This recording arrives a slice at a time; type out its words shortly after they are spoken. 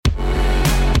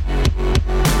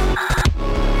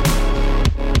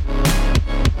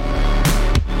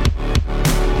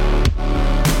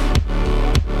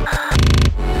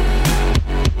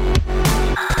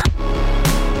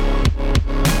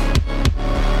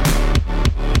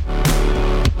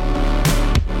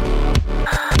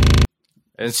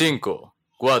En 5,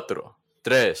 4,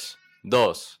 3,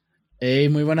 2. Hey,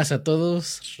 muy buenas a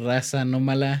todos, raza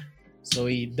Anómala.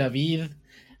 Soy David,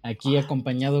 aquí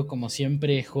acompañado como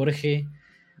siempre Jorge.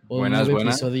 Un nuevo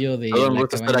episodio de Todo un La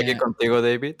gusto Cabaña. estar aquí contigo,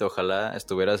 David. Ojalá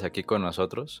estuvieras aquí con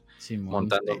nosotros, Simón,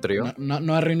 montando trío.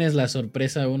 No arruines la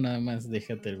sorpresa aún, nada más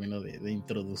termino de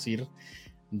introducir.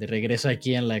 De regreso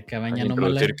aquí en La Cabaña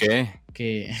Anómala. ¿Introducir qué?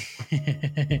 Que...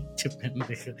 Che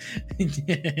pendejo.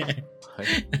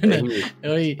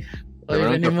 Hoy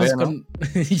venimos café, con...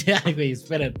 Ya, güey,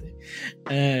 espérate.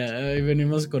 Hoy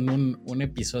venimos con un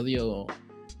episodio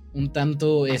un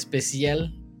tanto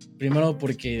especial. Primero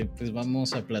porque pues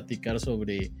vamos a platicar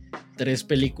sobre 3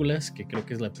 películas, que creo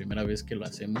que es la primera vez que lo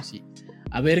hacemos, y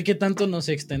a ver qué tanto nos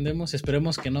extendemos.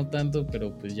 Esperemos que no tanto,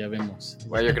 pero pues ya vemos.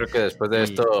 Bueno, yo creo que después de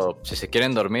esto, si se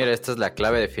quieren dormir, esta es la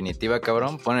clave definitiva,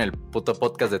 cabrón. Ponen el puto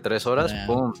podcast de 3 horas,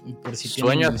 ¡pum! Por si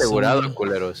Sueño asegurado, insomnio.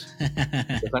 Culeros.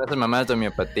 Son esas mamadas de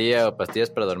homeopatía o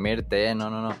pastillas para dormirte,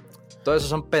 no. Todo eso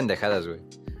son pendejadas, güey.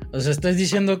 O sea, ¿estás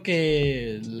diciendo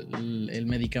que el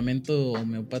medicamento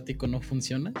homeopático no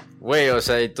funciona? Güey, o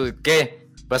sea, ¿y tú qué?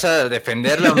 ¿Vas a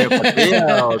defender la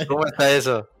homeopatía o cómo está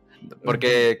eso?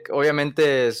 Porque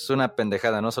obviamente es una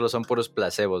pendejada, no solo son puros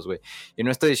placebos, güey. Y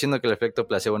no estoy diciendo que el efecto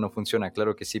placebo no funciona,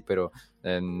 claro que sí, pero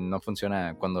no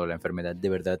funciona cuando la enfermedad de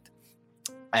verdad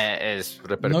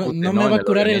repercute. ¿No me va a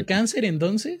curar el cáncer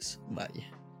entonces?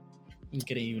 Vaya,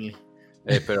 increíble.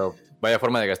 Pero vaya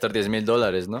forma de gastar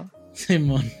 $10,000, ¿no?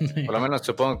 Simón. Por lo menos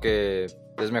supongo que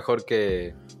es mejor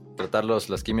que tratar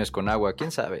las quimios con agua.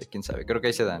 ¿Quién sabe? Creo que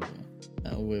ahí se dan.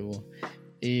 A huevo.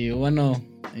 Y bueno,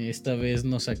 esta vez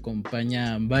nos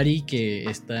acompaña Bari, que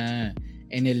está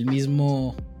en el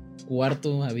mismo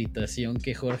cuarto, habitación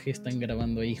que Jorge. Están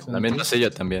grabando ahí juntos. La misma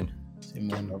silla también.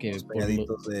 Simón, que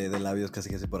pegaditos de labios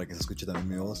casi para que se escuche también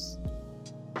mi voz.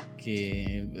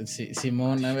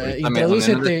 Simón, a ver,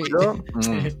 introdúcete.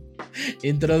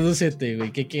 Introdúcete,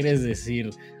 güey. ¿Qué quieres decir?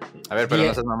 A ver, pero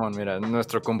no seas mamón. Mira,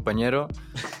 nuestro compañero,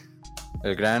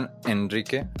 el gran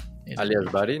Enrique,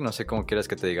 alias Bari. No sé cómo quieras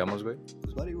que te digamos, güey.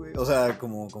 Pues Bari, güey. O sea,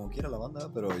 como quiera la banda,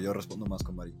 pero yo respondo más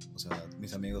con Bari. O sea,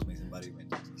 mis amigos me dicen Bari, güey.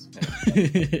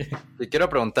 Entonces. Te quiero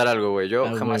preguntar algo, güey.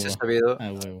 Yo jamás he sabido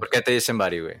por qué te dicen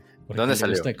Bari, güey. Porque ¿Dónde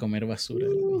salió? Me gusta comer basura,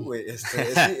 güey.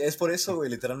 Es por eso, güey,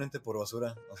 literalmente por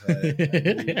basura. O sea,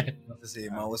 no sé si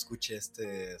Mau escuche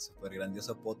este súper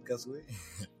grandioso podcast, güey.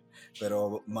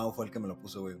 Pero Mau fue el que me lo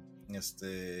puso, güey.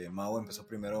 Mau empezó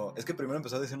primero. Es que primero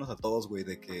empezó a decirnos a todos, güey,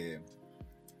 de que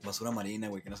basura marina,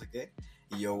 güey, que no sé qué.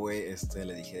 Y yo, güey,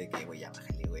 le dije de que, güey, ya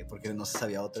bájale, güey, porque no se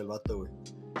sabía otra el vato, güey.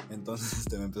 Entonces,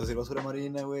 me empezó a decir basura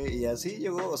marina, güey, y así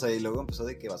llegó, o sea, y luego empezó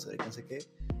de que basura y no sé qué.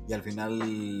 Y al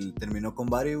final terminó con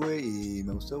Bari, güey, y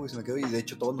me gustó, güey, se me quedó. Y de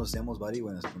hecho todos nos decíamos Bari,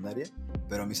 güey, en la secundaria.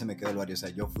 Pero a mí se me quedó el Bari, o sea,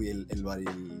 yo fui el Bari,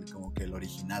 como que el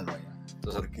original, güey.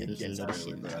 Entonces, el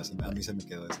original. A mí se me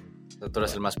quedó así. Tú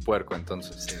eres el más puerco,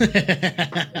 entonces. Sí.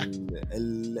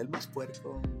 el más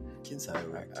puerco, quién sabe,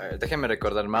 güey. A ver, déjame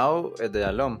recordar, Mau es de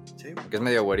Alom. Sí. Que es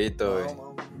medio güerito, güey. No,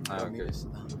 ok.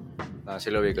 No, sí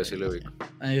lo ubico.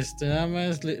 Nada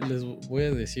más les voy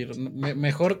a decir,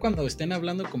 mejor cuando estén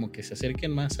hablando como que se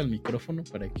acerquen más al micrófono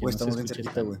para que pues no estamos se bien escuche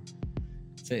cerquita,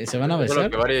 güey. ¿Se van a besar? Solo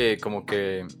que Bari como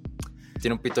que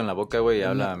tiene un pito en la boca, güey, y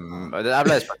habla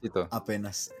despacito.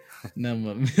 Apenas. No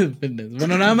mames,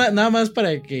 bueno, nada más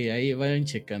para que ahí vayan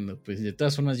checando. Pues de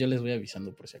todas formas yo les voy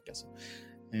avisando por si acaso.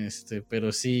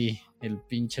 Pero sí, el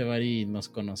pinche Bari nos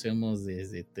conocemos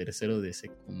desde tercero de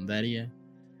secundaria.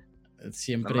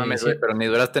 Siempre. No mames, güey, pero ni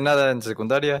duraste nada en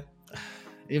secundaria.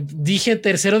 Dije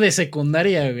tercero de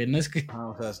secundaria, güey, no es que.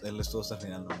 O sea, él estuvo hasta el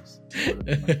final nomás.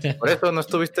 Por eso no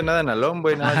estuviste nada en Alom,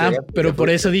 güey. Ajá, pero por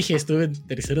eso dije, estuve en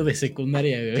tercero de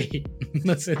secundaria, güey.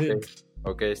 No sé.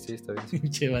 Ok, sí, está bien.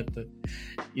 Pinche vato.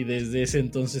 Y desde ese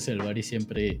entonces el Bari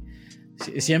siempre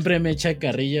me echa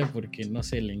carrilla porque, no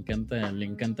sé, le encanta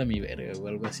mi verga o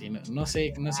algo así. No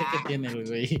sé qué tiene el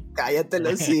güey. Cállate el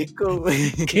hocico,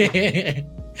 güey. ¿Qué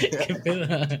pedo?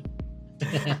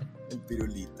 El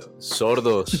pirulito.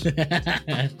 Sordos.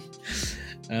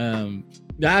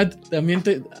 También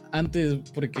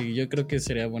antes, porque yo creo que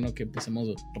sería bueno que empecemos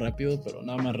rápido, pero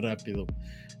nada más rápido.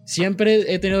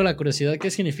 Siempre he tenido la curiosidad, ¿qué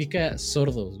significa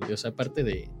sordos, güey? O sea, aparte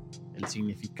de el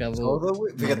significado sordo,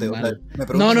 güey. Fíjate, normal. me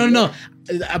pregunto. No.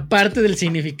 Aparte del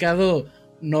significado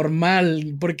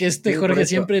normal, porque Jorge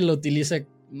siempre lo utiliza.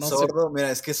 No sordo, sé.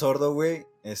 Mira, es que sordo, güey.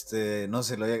 No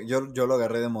sé, yo lo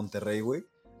agarré de Monterrey, güey.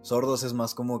 Sordos es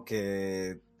más como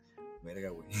que.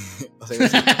 Verga, güey. O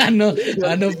sea, no,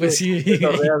 pues sí.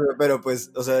 Pero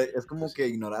pues, o sea, es como que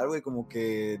ignorar, güey, como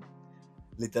que.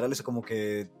 Literal, es como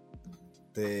que.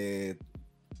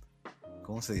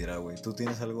 ¿Cómo se dirá, güey? ¿Tú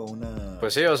tienes algo, una...?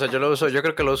 Pues sí, o sea, yo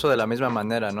creo que lo uso de la misma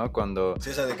manera, ¿no? Cuando...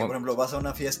 Sí, o sea, de que, por ejemplo, vas a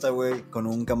una fiesta, güey, con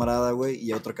un camarada, güey,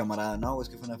 y otro camarada, no, güey, es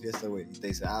que fue una fiesta, güey, y te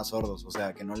dice, sordos, o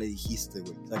sea, que no le dijiste,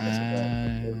 güey.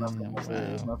 Es más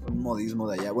un modismo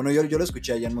de allá. Bueno, yo lo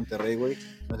escuché allá en Monterrey, güey,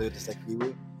 no sé si está aquí,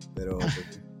 güey, pero...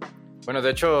 Pues, bueno,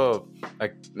 de hecho,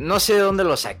 no sé de dónde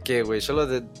lo saqué, güey,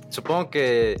 supongo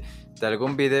que de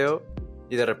algún video...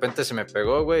 Y de repente se me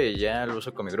pegó, güey, y ya lo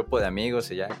uso con mi grupo de amigos.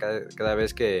 Y ya cada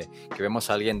vez que vemos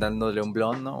a alguien dándole un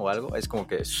blond, ¿no? O algo, es como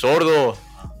que ¡sordo!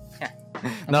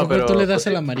 No, pero tú le das a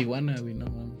la marihuana, güey, no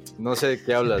mames. No sé de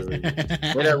qué hablas, güey.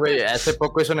 Mira, güey, hace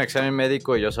poco hice un examen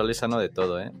médico y yo salí sano de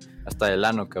todo, ¿eh? Hasta el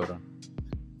ano, cabrón.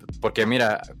 Porque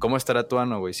mira, ¿cómo estará tu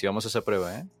ano, güey? Si vamos a esa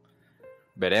prueba, ¿eh?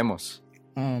 Veremos.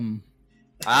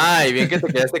 Y bien que te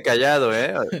quedaste callado,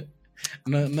 ¿eh?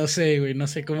 No sé, güey, no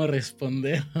sé cómo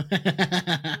responder.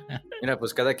 Mira,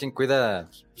 pues cada quien cuida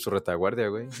su retaguardia,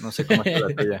 güey. No sé cómo está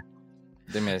la tuya.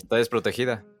 Dime, ¿está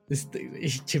desprotegida?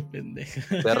 Güey, che pendeja.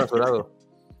 ¿Te has rasurado?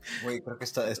 Güey, creo que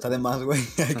está de más, güey.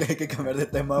 Hay que cambiar de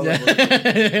tema, güey.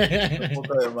 Un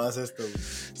poco de más esto, güey.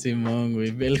 Simón,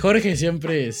 güey. El Jorge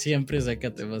siempre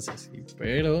saca temas así.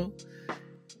 Pero,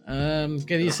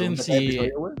 ¿qué dicen si...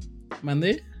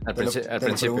 ¿Mandé? Al principio.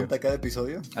 ¿Pregunta cada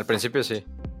episodio? Al principio sí.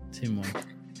 Simón.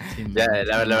 Ya,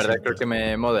 la verdad creo que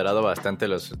me he moderado bastante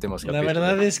los últimos capítulos. La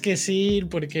verdad es que sí,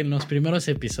 porque en los primeros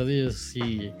episodios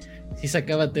sí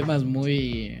sacaba temas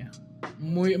muy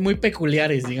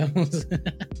peculiares, digamos.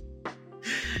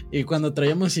 Y cuando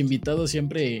traíamos invitados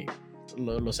siempre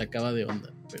lo sacaba de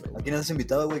onda. Pero... ¿A quién has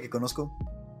invitado, güey, que conozco?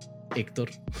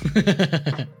 Héctor.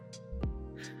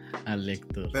 Al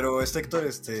Héctor. ¿Pero Héctor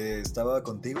estaba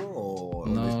contigo o...?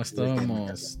 No,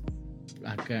 estábamos...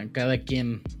 Acá, cada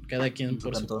quien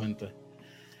por su cuenta.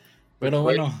 Pero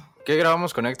bueno. ¿Qué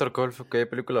grabamos con Héctor Cole? ¿Qué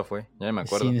película fue? Ya no me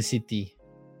acuerdo. Sin City.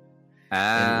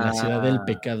 La ciudad del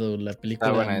pecado, la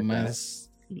película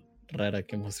más rara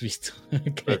que hemos visto.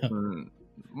 Pues,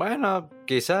 bueno,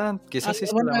 quizás sí.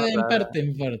 Bueno, en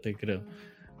parte, creo.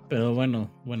 Pero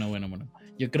bueno.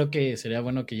 Yo creo que sería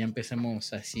bueno que ya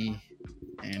empecemos así.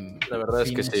 La verdad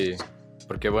es que sí.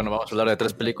 Porque bueno, vamos a hablar de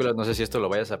 3 películas. No sé si esto lo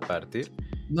vayas a partir.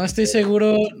 No estoy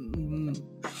seguro.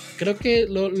 Creo que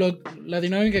la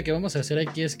dinámica que vamos a hacer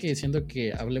aquí es que siento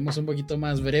que hablemos un poquito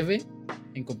más breve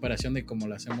en comparación de cómo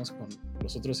lo hacemos con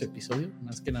los otros episodios.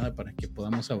 Más que nada para que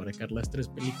podamos abarcar las 3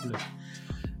 películas.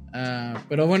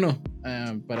 Pero bueno,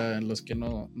 para los que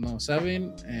no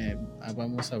saben,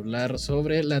 vamos a hablar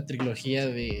sobre la trilogía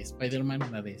de Spider-Man,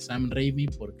 la de Sam Raimi,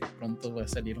 porque pronto va a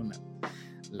salir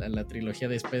la trilogía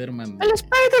de Spider-Man. ¡El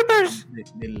Spider-Verse!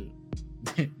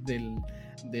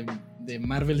 De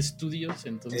Marvel Studios.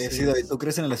 Entonces, sí, David, ¿tú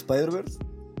crees en el Spider-Verse?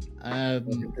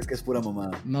 Es que es pura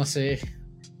mamada. No sé.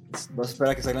 Vas a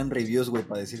esperar a que salgan reviews, güey,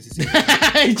 para decir si sí.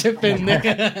 ¡Ay, che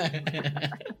pendeja!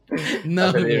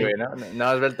 No, güey. No,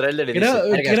 vas a ver el trailer y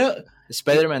creo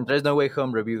Spider-Man 3 No Way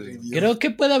Home Reviews. Creo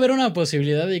que puede haber una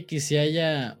posibilidad de que si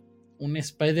haya un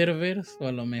Spider-Verse o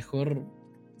a lo mejor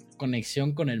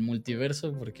conexión con el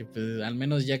multiverso, porque pues al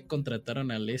menos ya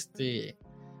contrataron al güey,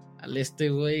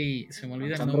 se me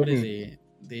olvida el nombre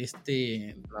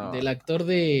del actor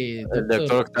de el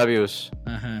Doctor Octavius.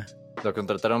 Ajá. Lo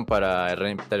contrataron para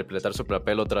reinterpretar su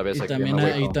papel otra vez. Y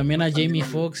también a Jamie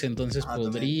Foxx, entonces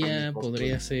podría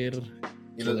ser.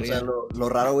 Y o sea, lo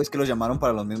raro, güey, es que los llamaron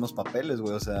para los mismos papeles,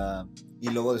 güey, o sea, y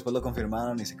luego después lo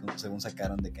confirmaron y según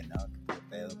sacaron de que no, que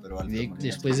pedo, pero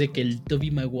después de que el Tobey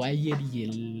Maguire y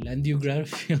el Andrew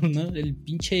Garfield, ¿no? El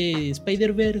pinche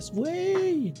Spider-Verse,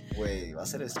 güey. Güey, va a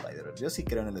ser Spider-Verse. Yo sí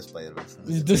creo en el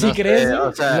Spider-Verse. ¿Tú sí crees?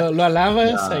 O sea, lo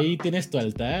alabas, ahí tienes tu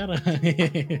altar.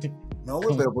 No,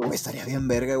 güey, pero güey, estaría bien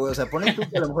verga, güey. O sea, ponle tú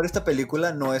que a lo mejor esta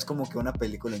película no es como que una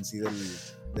película en sí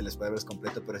del Spider-Verse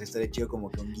completo, pero sí estaría chido como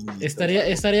que un guiñito.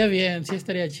 Estaría bien, sí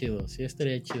estaría chido.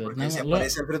 Porque si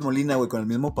aparece Alfred Molina, güey, con el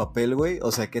mismo papel, güey,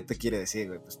 o sea, ¿qué te quiere decir,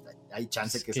 güey? Pues hay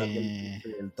chance que salga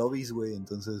el Tobis, güey,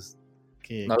 entonces...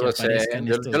 No lo sé,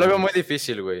 yo lo veo muy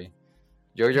difícil, güey.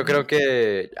 Yo creo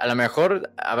que a lo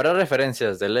mejor habrá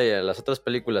referencias de ley a las otras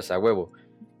películas a huevo.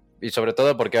 Y sobre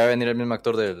todo porque va a venir el mismo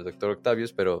actor del Dr.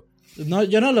 Octavius, pero... No,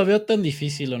 yo no lo veo tan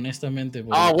difícil, honestamente.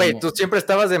 Güey, tú siempre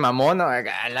estabas de mamón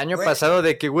el año pasado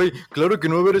de que, güey, claro que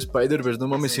no va a haber Spider-Verse, no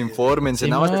mames, infórmense.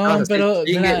 Nada más estabas pero,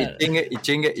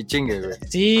 chingue, güey.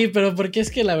 Sí, pero porque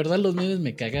es que la verdad los memes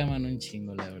me cagaban un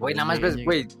chingo, la verdad. Güey, nada más ves,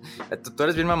 güey, tú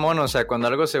eres bien mamón, o sea, cuando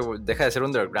algo se deja de ser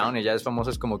underground y ya es famoso,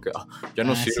 es como que, ya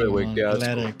no sirve, güey, qué asco.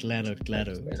 Claro.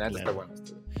 Está bueno.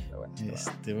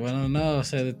 Bueno, no, o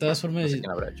sea, de todas formas... No sé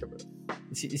quién habrá hecho, pero...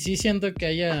 Sí siento que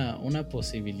haya una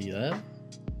posibilidad.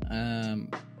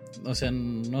 O sea,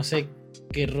 no sé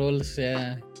qué rol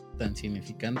sea tan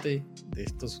significante de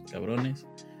estos cabrones,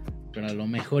 pero a lo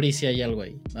mejor y si hay algo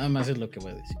ahí. Nada más es lo que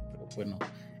voy a decir. Pero bueno,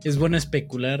 es bueno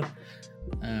especular.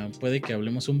 Puede que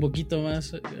hablemos un poquito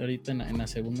más ahorita en la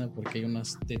segunda porque hay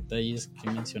unos detalles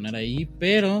que mencionar ahí,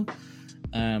 pero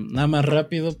nada más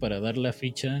rápido para dar la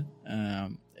ficha.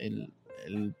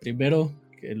 El primero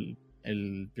de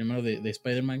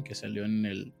Spider-Man que salió en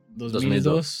el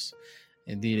 2002.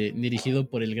 Dirigido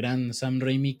por el gran Sam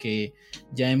Raimi, que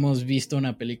ya hemos visto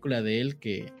una película de él,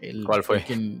 que él fue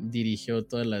quien dirigió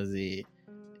todas las de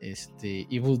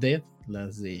Evil Dead,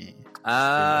 las de...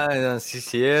 sí es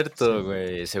cierto, güey.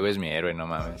 Sí. Ese güey es mi héroe, no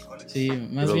mames. Sí,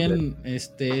 más Evil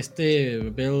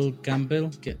bien, Bill Campbell,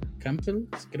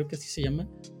 creo que así se llama,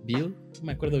 Bill, no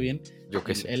me acuerdo bien. Yo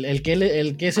qué sé. El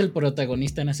que es el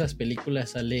protagonista en esas películas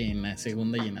sale en la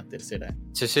segunda y en la tercera.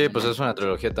 Sí, pues es una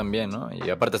trilogía también, ¿no? Y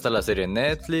aparte está la serie en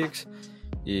Netflix.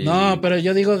 No, pero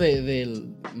yo digo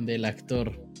del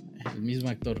actor, el mismo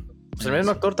actor. Pues el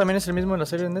mismo actor también es el mismo en la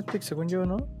serie de Netflix, según yo,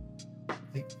 ¿no?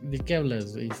 ¿De qué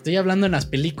hablas? Estoy hablando en las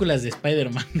películas de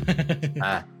Spider-Man.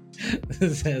 O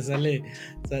sea,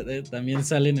 también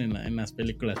salen en las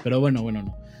películas. Pero bueno,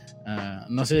 no.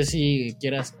 No sé si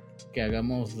quieras que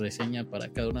hagamos reseña para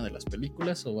cada una de las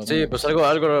películas o vamos... Sí, pues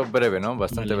algo breve, ¿no?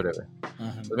 Bastante breve.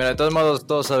 Pues mira, de todos modos,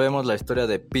 todos sabemos la historia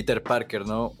de Peter Parker,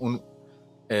 ¿no?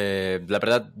 La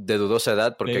verdad, de dudosa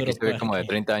edad, porque Pedro aquí se ve como de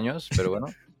 30 años, pero bueno.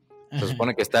 Se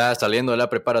supone que está saliendo de la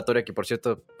preparatoria, que por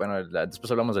cierto, bueno, después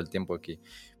hablamos del tiempo aquí.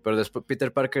 Pero después,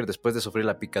 Peter Parker, después de sufrir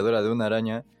la picadura de una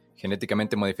araña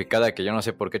genéticamente modificada, que yo no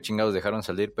sé por qué chingados dejaron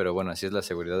salir, pero bueno, así es la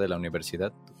seguridad de la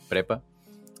universidad, prepa.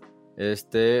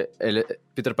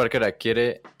 Peter Parker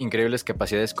adquiere increíbles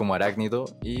capacidades como arácnido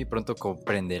y pronto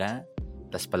comprenderá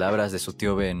las palabras de su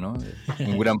tío Ben, ¿no?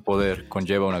 Un gran poder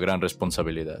conlleva una gran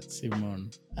responsabilidad. Simón.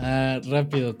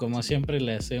 Rápido, como siempre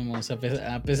le hacemos,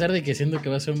 a pesar de que siento que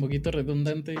va a ser un poquito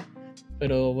redundante,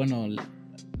 pero bueno,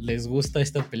 ¿les gusta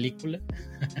esta película?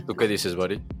 ¿Tú qué dices,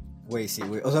 Bari? Güey, sí,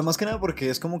 güey. O sea, más que nada porque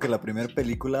es como que la primera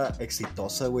película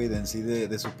exitosa, güey, de en sí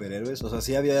de superhéroes. O sea,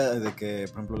 sí había de que,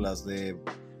 por ejemplo, las de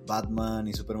Batman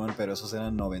y Superman, pero esos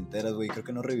eran noventeras, güey. Creo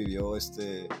que no revivió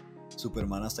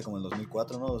Superman hasta como el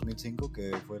 2004, ¿no? 2005,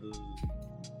 que fue el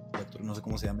actor, no sé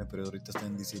cómo se llame, pero ahorita está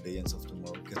en DC Legends of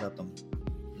Tomorrow, que es Atom.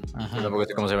 Ajá. Yo tampoco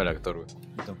sé cómo se llama el actor, güey.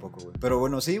 Yo tampoco, güey. Pero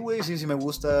bueno, sí, güey, sí me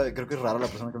gusta. Creo que es raro la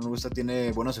persona que no me gusta.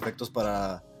 Tiene buenos efectos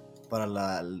para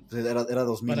era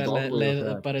 2002,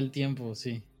 güey. Para el tiempo,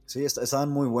 sí. Sí, estaban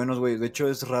muy buenos, güey. De hecho,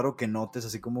 es raro que notes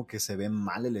así como que se ve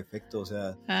mal el efecto. O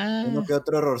sea, uno que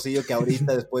otro errorcillo que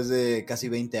ahorita, después de casi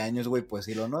 20 años, güey, pues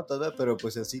sí lo notas, ¿verdad? Pero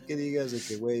pues así que digas de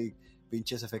que, güey,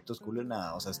 pinches efectos cool,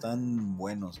 nada. O sea, están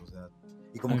buenos, o sea.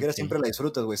 Y como quiera siempre la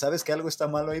disfrutas, güey. Sabes que algo está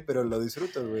malo ahí, pero lo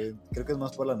disfrutas, güey. Creo que es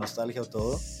más por la nostalgia o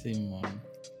todo. Sí, man.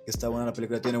 Que está buena la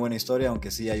película, tiene buena historia, aunque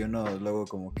sí hay uno luego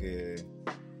como que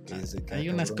hay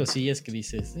unas cosillas que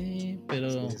dices,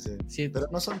 pero... Sí. Pero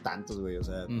no son tantos, güey, o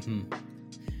sea...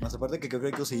 Más aparte que creo que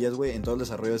hay cosillas, güey, en todo el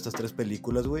desarrollo de estas tres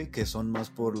películas, güey, que son más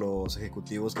por los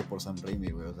ejecutivos que por Sam Raimi,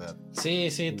 güey, o sea...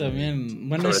 Sí, también.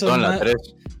 Bueno, sobre eso todo en la 3.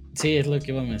 Sí, es lo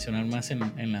que iba a mencionar, más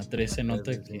en la 3 se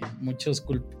nota que muchos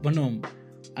bueno,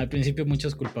 al principio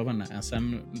muchos culpaban a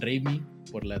Sam Raimi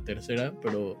por la tercera,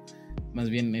 pero más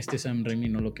bien Sam Raimi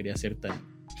no lo quería hacer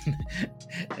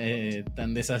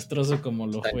tan desastroso como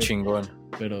lo tan fue. Chingón.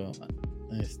 Pero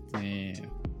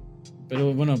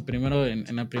bueno, primero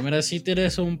en la primera sí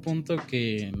tienes un punto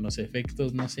que en los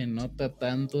efectos no se nota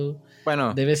tanto.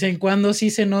 Bueno, de vez en cuando sí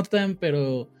se notan,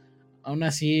 pero aún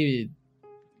así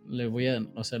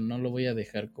no lo voy a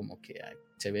dejar como que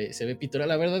se ve pitora.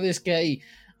 La verdad es que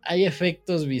hay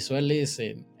efectos visuales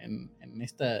en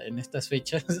estas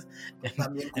fechas,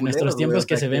 en nuestros tiempos,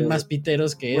 que se ven más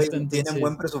piteros que güey, esto. Entonces... Tienen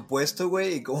buen presupuesto,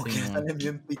 güey, y como que salen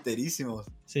bien piterísimos.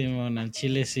 Sí, bueno, al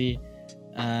chile sí.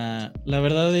 La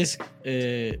verdad es,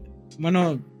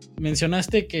 bueno,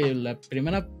 mencionaste que la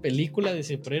primera película de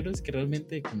superhéroes que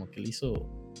realmente como que le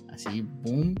hizo así,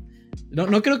 boom.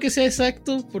 No creo que sea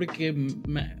exacto, porque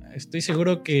estoy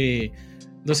seguro que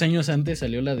 2 años antes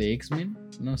salió la de X-Men.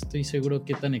 No estoy seguro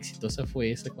qué tan exitosa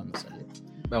fue esa cuando salió.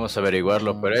 Vamos a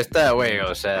averiguarlo, pero esta, güey,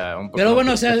 o sea, un poco... Pero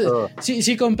bueno, o sea,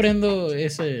 sí comprendo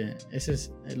ese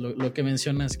lo que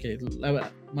mencionas, que,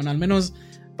 bueno, al menos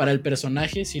para el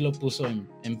personaje sí lo puso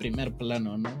en primer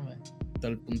plano, ¿no? A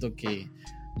tal punto que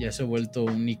ya se ha vuelto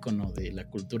un ícono de la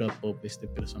cultura pop este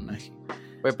personaje.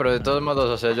 Güey, pero de todos modos,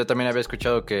 o sea, yo también había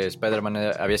escuchado que Spider-Man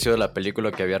había sido la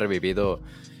película que había revivido,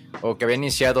 o que había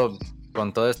iniciado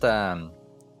con toda esta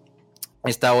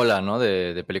esta ola, ¿no?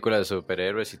 De películas de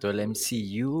superhéroes y todo el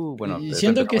MCU. Bueno, y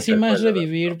siento que sí más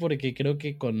revivir, porque creo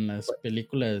que con las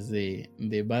películas de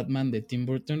Batman de Tim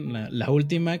Burton, la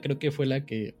última creo que fue la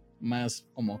que más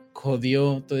como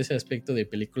jodió todo ese aspecto de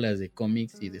películas de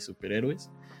cómics y de superhéroes.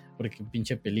 Porque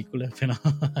pinche película, pero...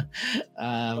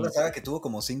 ¿No la saga que tuvo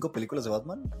como 5 películas de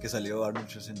Batman? Que salió Arnold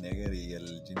Schwarzenegger y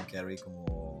el Jim Carrey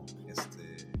como...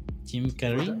 ¿Jim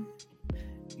Carrey?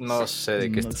 No sé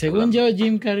de qué estás según hablando. yo,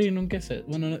 Jim Carrey nunca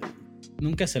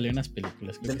salió en las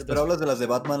películas. Pero hablas de las de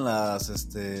Batman, las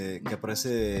que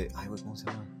aparece... Ay, güey, ¿cómo se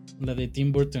llama? La de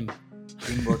Tim Burton.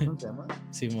 ¿Tim Burton se llama?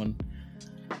 Simón.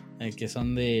 Que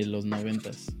son de los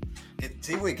 90s.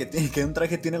 Sí, güey, que un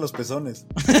traje tiene los pezones.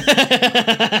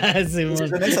 Simón. ¿Sí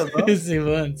son esas, no?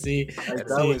 Simón, sí. Ahí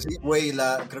está, güey. Sí, güey,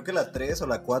 creo que la 3 o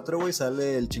la 4, güey,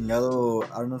 sale el chingado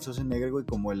Arnold Schwarzenegger, güey,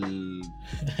 como el...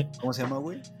 ¿Cómo se llama,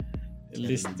 güey?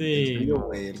 El frío,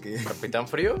 güey, el que... ¿Capitán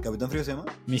Frío? ¿Capitán Frío se llama?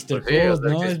 Mr. Pues sí, Cold, o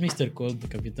sea no, que- es Mr. Cold.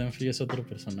 Capitán Frío es otro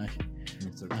personaje.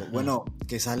 Mr. Cold. Ajá. Bueno,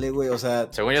 que sale, güey, o sea...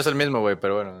 Según yo es el mismo, güey,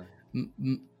 pero bueno.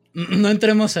 No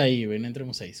entremos ahí, güey, no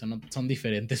entremos ahí. Son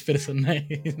diferentes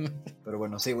personajes. Pero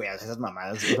bueno, sí, güey, esas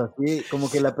mamadas. O sea, sí, como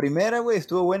que la primera, güey,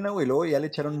 estuvo buena, güey, luego ya le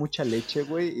echaron mucha leche,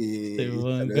 güey, y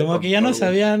Simón, salió de como que ya no control,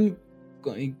 güey.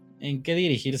 sabían en qué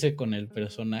dirigirse con el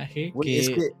personaje. Güey, es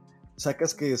que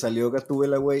sacas que salió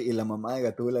Gatúbela, güey, y la mamá de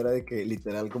Gatúbela era de que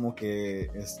literal como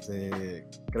que,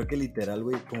 creo que literal,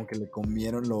 güey, como que le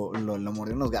comieron, lo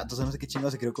mordieron los gatos, o no sé qué chingo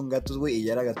se crió con gatos, güey, y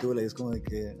ya era Gatúbela, y es como de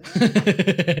que...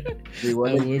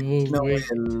 Igual A huevo, no,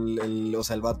 güey. o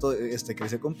sea, el vato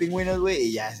creció con pingüinos, güey,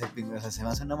 y ya ese pingüino, o sea, se me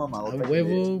hace una A mamadota.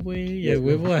 huevo, güey, que- a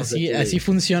huevo, o sea, que- así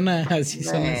funciona, así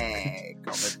son.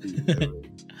 Cómete,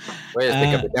 güey. Güey,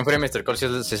 Ah. Capitán Frío y Mr.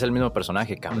 Cold sí es el mismo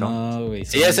personaje, cabrón. No, güey.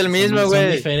 Sí, es el mismo, Son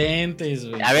güey. diferentes,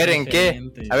 güey. A ver, son ¿en qué?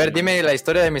 diferentes, A ver, güey. dime la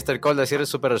historia de Mr. Cold, así es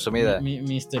súper resumida.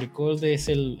 Mr. Cold es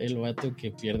el vato que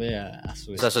pierde a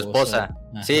su O esposa. sea, su esposa.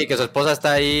 Ajá. Sí, que su esposa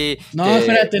está ahí. No,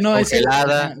 espérate, no, es el.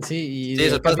 congelada. Ajá, sí, Sí,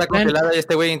 su esposa está congelada y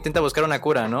este güey intenta buscar una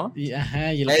cura, ¿no?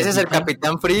 Ajá, y Ese es el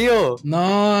Capitán Frío.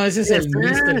 No, ese es Sí, el sí.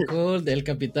 Mr. Cold. El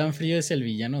Capitán Frío es el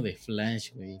villano de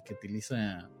Flash, güey, que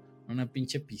utiliza una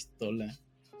pinche pistola.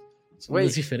 Son Güey,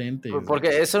 dos diferentes. güey.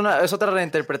 Porque es otra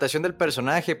reinterpretación del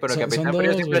personaje, pero Son Capitán dos,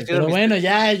 Frío siempre güey, ha sido pero Mr. bueno,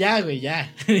 ya, güey,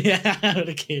 ya. Ya,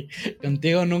 porque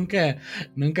contigo nunca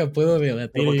puedo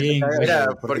debatir ¿Pero por qué te bien, cagas, güey. Mira,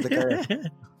 güey? ¿Por qué te cagas?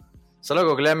 Solo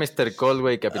googlea Mr. Cold,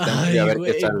 güey, Capitán Ay, Frío, a ver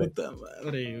güey, qué sale. puta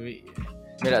madre, güey.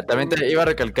 Mira, también te iba a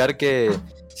recalcar que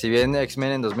si bien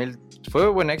X-Men en 2000 fue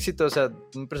buen éxito, o sea,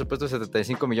 un presupuesto de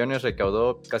 75 millones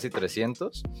recaudó casi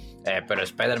 300, pero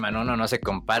Spider-Man 1 no se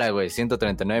compara, güey,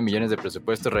 139 millones de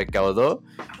presupuesto, recaudó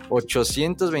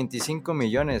 825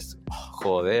 millones,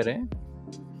 joder,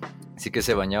 Así que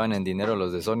se bañaban en dinero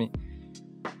los de Sony.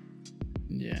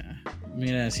 Ya.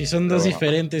 Mira, sí son dos Pero-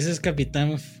 diferentes. Es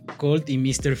Capitán Cold y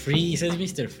Mr. Freeze. Es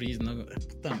Mr. Freeze, ¿no?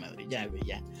 Puta madre, ya, güey,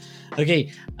 ya. Ok, a ver,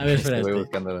 Voy espérate.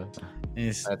 buscándolo.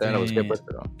 También lo busqué, pues,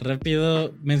 pero...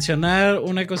 Rápido, mencionar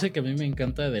una cosa que a mí me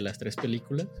encanta de las tres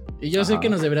películas. Y yo sé Ajá. que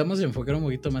nos deberíamos de enfocar un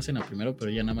poquito más en la primera, pero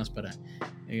ya nada más para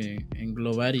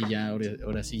englobar y ya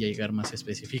ahora sí llegar más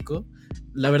específico.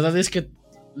 La verdad es que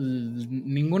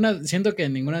siento que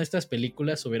ninguna de estas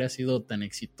películas hubiera sido tan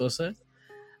exitosa,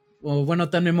 o bueno,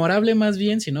 tan memorable más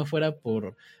bien, si no fuera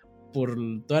por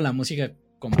toda la música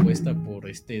compuesta por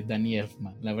Danny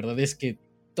Elfman. La verdad es que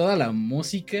toda la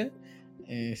música,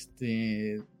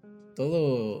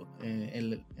 todo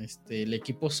el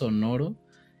equipo sonoro,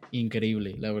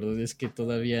 increíble. La verdad es que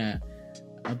todavía,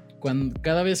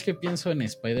 cada vez que pienso en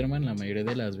Spider-Man, la mayoría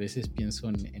de las veces pienso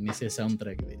en ese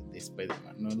soundtrack de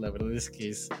Spider-Man, ¿no? La verdad es que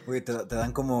es... Güey, te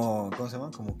dan como, ¿cómo se llama?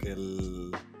 Como que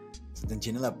se te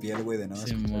enchina la piel, güey, de nada.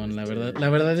 Simón, la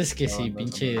verdad es que No, sí, no,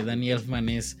 pinche no. Danny Elfman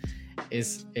es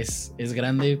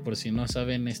grande. Por si no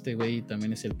saben, este güey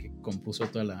también es el que compuso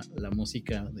toda la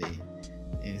música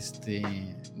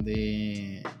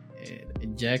de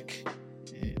Jack,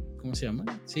 ¿cómo se llama?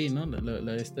 Sí, ¿no?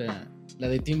 La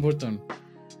de Tim Burton.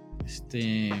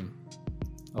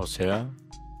 O sea,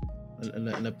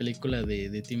 La película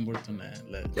de Tim Burton.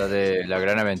 la de la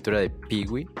gran aventura de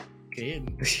Pee-wee. ¿Qué?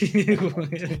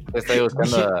 Estoy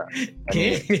buscando a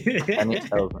 ¿Qué? Danny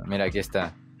Elfman. Mira, aquí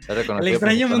está. Está El reconocido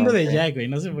extraño mundo de perfectamente. Jack, güey.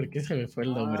 No sé por qué se me fue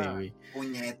el nombre, güey.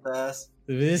 Puñetas.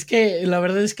 Es que la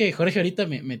verdad es que Jorge ahorita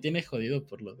me tiene jodido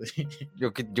por lo de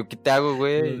 ¿Yo qué te hago,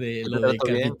 güey? lo de ¿Todo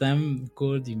bien? Capitán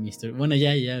Cold y Mr. Bueno,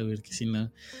 ya, güey, que si no.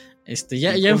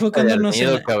 Ya Pinche enfocándonos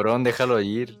alnido, en cabrón, déjalo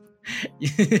ir.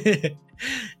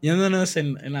 yéndonos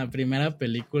en la primera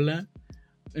película.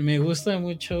 Me gusta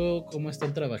mucho cómo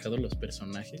están trabajados los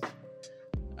personajes.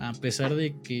 A pesar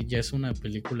de que ya es una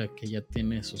película que ya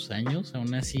tiene sus años,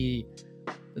 aún así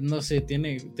no sé,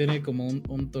 tiene como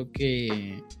un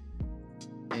toque,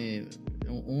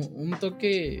 un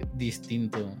toque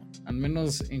distinto, al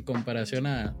menos en comparación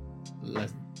a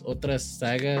las otras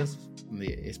sagas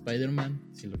de Spider-Man,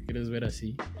 si lo quieres ver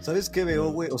así. ¿Sabes qué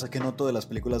veo, güey? O sea, que noto de las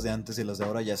películas de antes y las de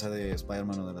ahora, ya sea de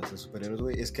Spider-Man o de las de superhéroes,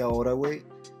 güey, es que ahora, güey,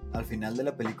 al final de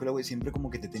la película, güey, siempre como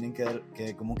que te tienen que dar,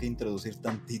 que como que introducir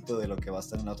tantito de lo que va a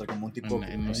estar en la otra, como un tipo...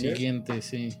 En lo siguiente,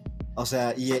 sí. O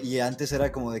sea, y antes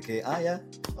era como de que, ya,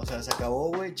 o sea, se acabó,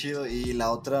 güey, chido. Y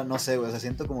la otra, no sé, güey, o sea,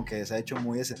 siento como que se ha hecho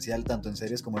muy esencial tanto en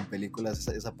series como en películas,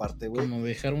 esa parte, güey. Como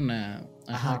dejar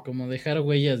como dejar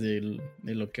huellas de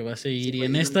lo que va a seguir. Sí, y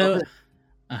en esta...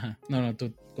 Ajá, no,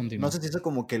 tú continúa. No sé si eso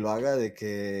como que lo haga de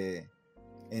que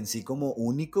en sí como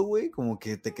único, güey, como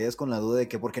que te quedes con la duda de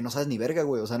que porque no sabes ni verga,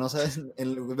 güey, o sea, no sabes,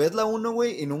 ves la 1,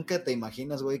 güey, y nunca te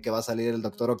imaginas, güey, que va a salir el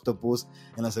Doctor Octopus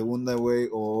en la segunda, güey,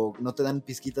 o no te dan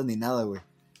pizquitas ni nada, güey,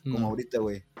 como ahorita,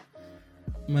 güey.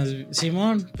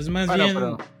 Simón, pues más bueno, bien...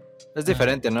 Pero es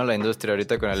diferente, ¿no? La industria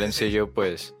ahorita con el MCU,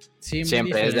 pues sí,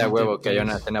 siempre es de a huevo que haya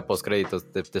una escena post-créditos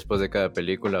después de cada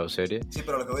película o serie. Sí,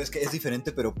 pero lo que voy es que es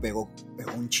diferente, pero pegó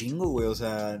un chingo, güey. O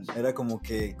sea, era como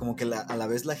que a la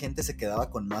vez la gente se quedaba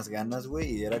con más ganas,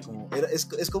 güey. Y era como,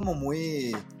 es como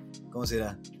muy, ¿cómo se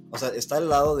dirá? O sea, está al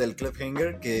lado del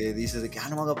cliffhanger que dices de que,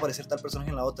 no va a aparecer tal personaje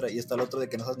en la otra. Y está el otro de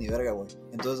que no sabes ni verga, güey.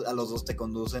 Entonces a los dos te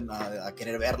conducen a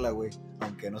querer verla, güey.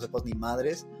 Aunque no sepas ni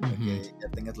madres, que ya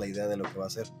tengas la idea de lo que va a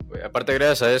ser. Wey, aparte,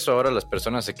 gracias a eso, ahora las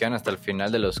personas se quedan hasta el final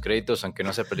de los créditos, aunque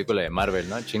no sea película de Marvel,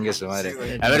 ¿no? Chingue su madre.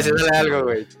 Sí, a ver si sale algo,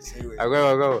 güey. Sí, güey. A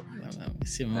huevo.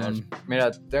 Simón.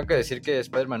 Mira, tengo que decir que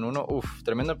Spider-Man 1,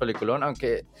 tremendo peliculón,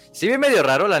 aunque sí vi medio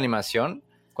raro la animación.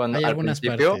 Cuando, hay al algunas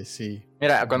principio, partes, sí.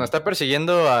 Mira, cuando está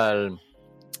persiguiendo al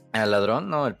ladrón,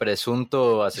 ¿no? El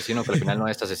presunto asesino, que al final no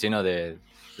es asesino de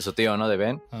su tío, ¿no? De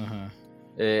Ben. Ajá.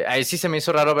 Ahí sí se me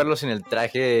hizo raro verlo sin el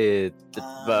traje.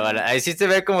 Ahí sí se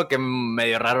ve como que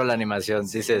medio raro la animación,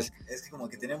 sí, dices. Es que como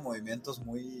que tiene movimientos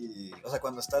muy... O sea,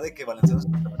 cuando está de que balanceas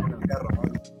en el carro, ¿no?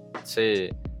 Sí.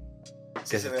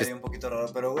 Sí se ve ahí un poquito raro,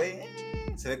 pero güey,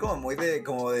 se ve como muy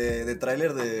de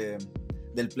tráiler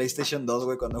del PlayStation 2,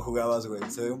 güey, cuando jugabas, güey.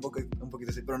 Se ve un poquito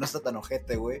así, pero no está tan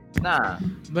ojete, güey. Nah.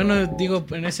 Bueno, digo,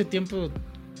 en ese tiempo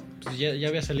pues ya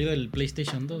había salido el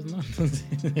PlayStation 2, ¿no? Entonces...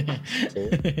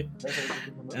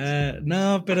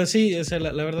 no, pero sí, o sea,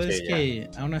 la verdad es que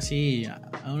aún así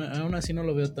no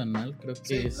lo veo tan mal, creo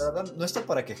que la verdad no está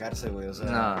para quejarse, güey, o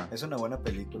sea, es una buena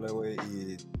película, güey,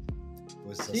 y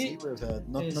pues así, güey, o sea,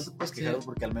 no te puedes quejar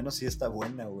porque al menos sí está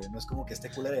buena, güey, no es como que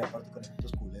esté culera y aparte con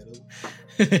efectos culeros,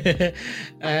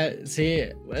 güey. Sí,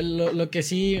 lo que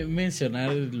sí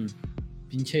mencionar, el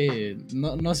pinche,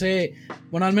 no sé,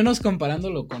 bueno, al menos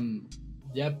comparándolo con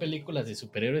ya películas de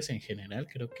superhéroes en general,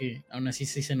 creo que aún así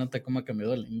sí se nota cómo ha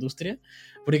cambiado la industria,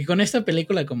 porque con esta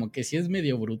película como que sí es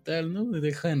medio brutal, ¿no?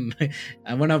 Dejan,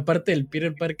 bueno, aparte el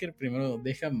Peter Parker primero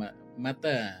deja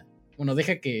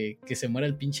que se muera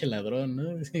el pinche ladrón,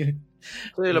 ¿no? Sí,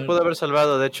 lo pudo haber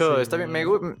salvado. De hecho, sí,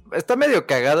 está medio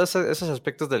cagado esos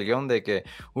aspectos del guión de que,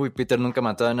 Peter nunca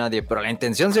mató a nadie, pero la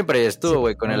intención siempre estuvo,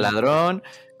 güey, con el ladrón,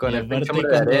 con el pinche hombre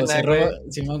de arena,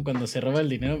 Simón, cuando se roba el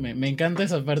dinero, me encanta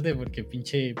esa parte porque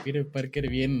pinche Peter Parker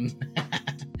bien...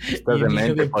 Estás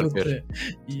demente, Parker.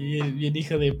 Y bien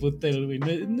hijo de puta, güey.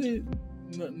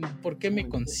 ¿Por qué me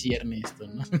concierne esto,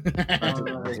 no?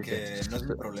 No es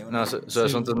mi problema. No, sus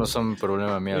asuntos no son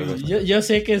problema mío. Yo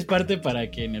sé que es parte para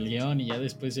que en el guión y ya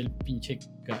después el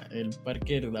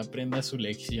Parker aprenda su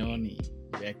lección y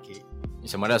vea que... Y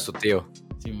se muera su tío.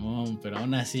 Simón, pero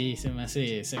aún así se me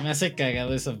hace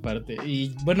cagado esa parte.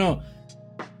 Y bueno,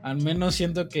 al menos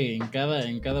siento que en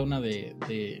cada una de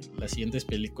las siguientes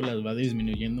películas va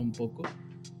disminuyendo un poco.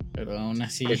 Pero aún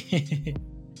así...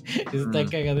 Está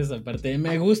cagada esa parte.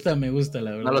 Me gusta,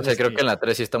 la verdad. No lo sé, creo que en la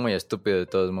 3 sí está muy estúpido de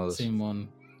todos modos. Simón.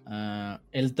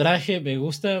 El traje me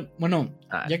gusta. Bueno,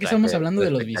 ya que estamos hablando de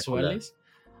los visuales,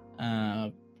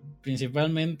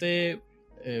 principalmente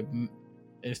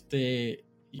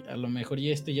a lo mejor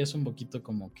ya es un poquito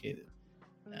como que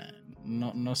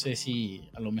no sé si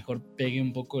a lo mejor pegue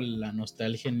un poco la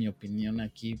nostalgia en mi opinión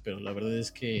aquí, pero la verdad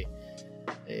es que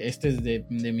este es de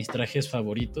mis trajes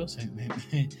favoritos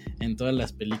en todas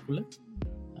las películas.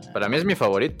 Para mí es mi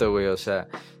favorito, güey, o sea,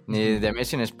 Ni The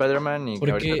Amazing Spider-Man, ni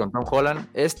Porque... ahorita con Tom Holland.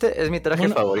 Este es mi traje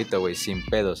favorito, güey, sin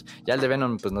pedos. Ya el de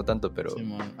Venom, pues no tanto, pero... Sí,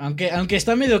 aunque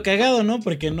está medio cagado, ¿no?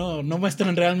 Porque no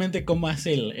muestran realmente cómo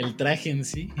hace el traje en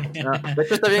sí. No, de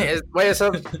hecho está bien, güey,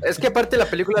 es que aparte la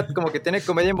película como que tiene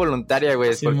comedia involuntaria,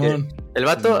 güey, porque el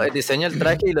vato diseña el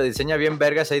traje y lo diseña bien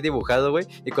vergas ahí dibujado, güey,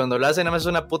 y cuando lo hace nada más es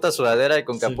una puta sudadera y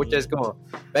con capucha, es como,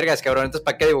 vergas, cabrón, entonces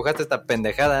 ¿para qué dibujaste esta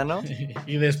pendejada, no?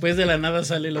 Y después de la nada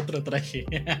sale el otro traje.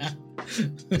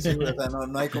 Sí, o sea,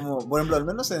 no hay como, por ejemplo, al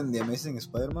menos en The Amazing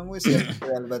Spider-Man, güey, sí,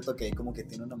 el vato que como que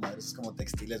tiene una madre, es como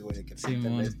textiles, güey, de que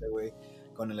güey,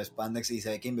 con el spandex y se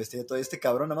ve que investiga todo. Este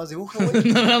cabrón nada más dibuja,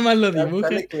 güey. Nada más lo dibuja.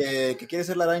 Sale que quiere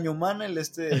ser la araña humana, ¿cómo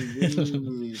se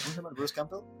llama? El Bruce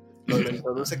Campbell. Lo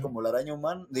introduce como la araña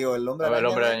humana, digo, el hombre araña. El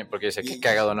hombre araña, porque dice, qué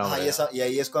cagado nombre. Y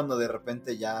ahí es cuando de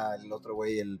repente ya el otro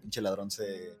güey, el pinche ladrón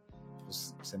se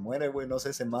muere, güey, no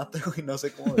sé, se mata, güey, no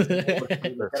sé cómo decirlo, porque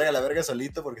le carga la verga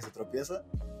solito porque se tropieza,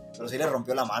 pero sí le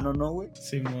rompió la mano, ¿no, güey?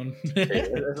 Simón.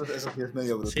 Eso sí es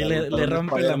medio brutal. Sí, le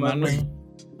rompe la mano.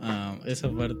 Esa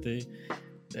parte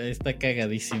está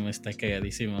cagadísimo,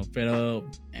 pero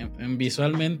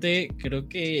visualmente creo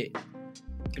que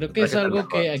es algo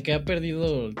que ha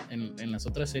perdido en las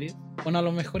otras series. Bueno, a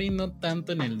lo mejor y no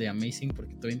tanto en el de Amazing,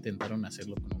 porque todavía intentaron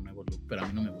hacerlo con un nuevo look, pero a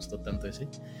mí no me gustó tanto ese.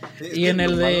 Sí, y en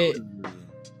el de...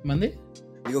 ¿Mande?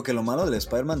 Digo que lo malo del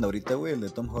Spider-Man de ahorita, güey, el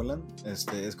de Tom Holland,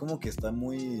 es como que está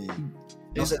muy...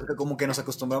 No sé, como que nos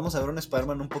acostumbramos a ver un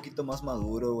Spider-Man un poquito más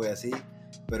maduro, güey, así.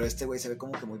 Pero este güey se ve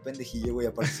como que muy pendejillo, güey.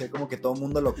 Aparte se ve como que todo el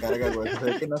mundo lo carga, güey. Se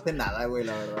ve que no hace nada, güey,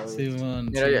 la verdad, güey. Simón,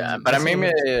 mira, para mí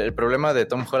el problema de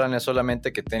Tom Holland es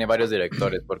solamente que tiene varios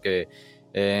directores, porque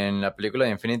en la película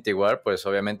de Infinity War, pues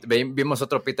obviamente vimos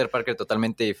otro Peter Parker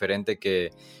totalmente diferente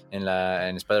que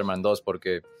en Spider-Man 2,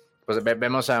 porque pues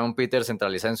vemos a un Peter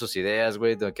centralizado en sus ideas,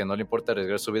 güey, que no le importa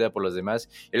arriesgar su vida por los demás.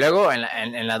 Y luego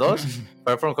en la 2,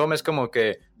 Far From Home es como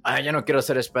que, ya no quiero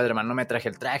ser Spider-Man, no me traje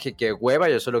el traje, qué hueva,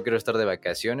 yo solo quiero estar de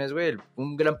vacaciones, güey.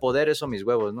 Un gran poder, eso mis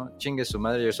huevos, ¿no? Chingue su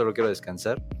madre, yo solo quiero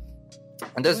descansar.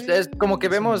 Entonces es como que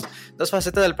vemos dos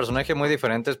facetas del personaje muy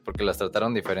diferentes porque las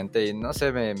trataron diferente y no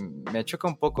sé, me choca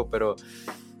un poco, pero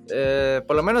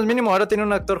por lo menos mínimo ahora tiene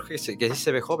un actor que sí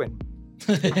se ve joven.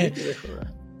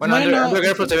 Bueno, Andrew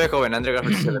Garfield se ve joven, Andrew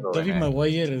Garfield se ve joven. Tobey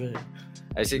Maguire.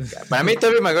 Así, para mí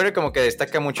Tobey Maguire como que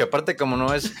destaca mucho, aparte como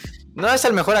no es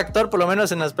el mejor actor, por lo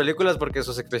menos en las películas, porque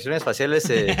sus expresiones faciales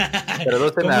se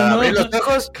reducen a abrir los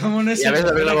ojos y a veces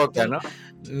abrir la boca, ¿no?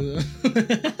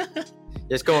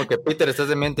 Y es como que Peter, estás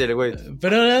demente, el güey.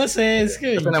 Pero no sé, es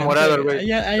que... Estás enamorado, el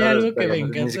güey. Hay algo que me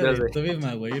encanta de Tobey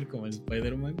Maguire como el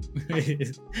Spider-Man.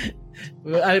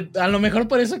 A lo mejor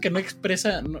por eso que no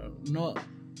expresa... No,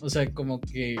 o sea, como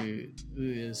que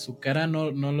su cara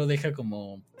no lo deja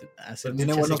como hacer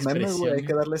tiene muchas buenos memes, güey, hay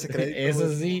que darle ese crédito.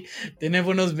 Eso sí, tiene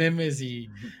buenos memes y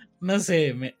no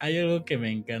sé, hay algo que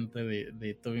me encanta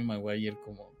de Tobey Maguire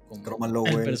como Crómalo,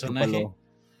 el güey, personaje.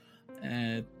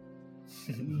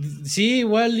 Sí,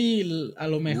 igual y a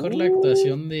lo mejor la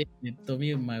actuación de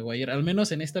Tobey Maguire, al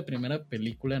menos en esta primera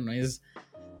película, no es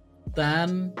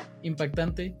tan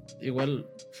impactante. Igual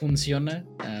funciona,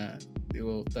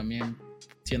 digo, también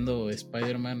siendo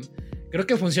Spider-Man, creo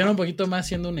que funciona un poquito más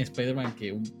siendo un Spider-Man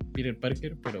que un Peter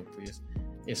Parker, pero pues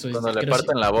eso es... Cuando le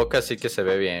parten la boca sí que se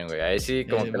ve bien, güey. Ahí sí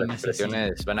como que las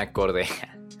expresiones van acorde.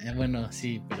 Bueno,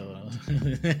 sí,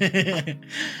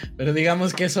 pero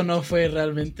digamos que eso no fue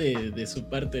realmente de su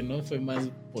parte, ¿no? Fue más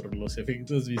por los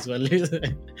efectos visuales.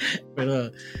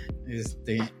 Pero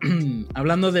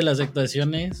hablando de las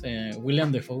actuaciones,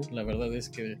 William Dafoe, la verdad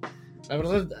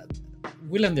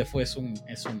William Dafoe es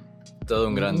todo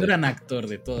un grande. Un gran actor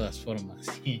de todas formas.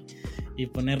 Y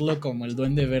ponerlo como el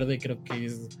Duende Verde creo que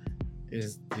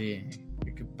es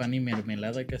pan y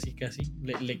mermelada casi.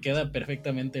 Le queda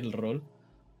perfectamente el rol.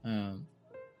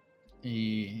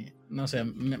 Y no sé,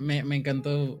 me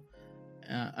encantó.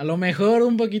 A lo mejor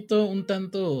un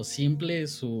tanto simple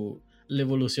la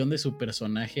evolución de su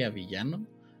personaje a villano,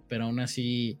 pero aún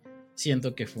así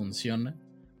siento que funciona,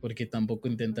 porque tampoco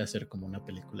intenta hacer como una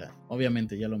película,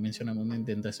 obviamente ya lo mencionamos, no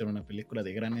intenta hacer una película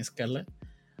de gran escala,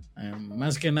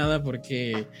 más que nada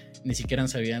porque ni siquiera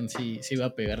sabían si iba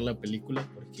a pegar la película,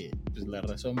 porque pues, la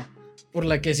razón por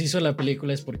la que se hizo la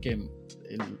película es porque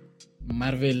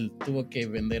Marvel tuvo que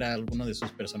vender a alguno de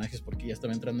sus personajes porque ya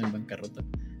estaba entrando en bancarrota.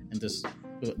 Entonces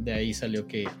de ahí salió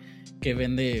que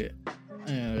vende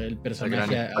el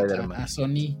personaje a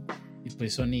Sony, y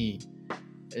pues Sony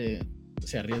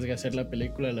se arriesga a hacer la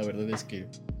película. La verdad es que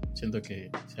siento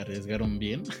que se arriesgaron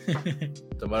bien.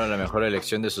 Tomaron la mejor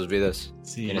elección de sus vidas.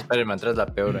 Sí. En Spider-Man 3 la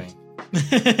peor.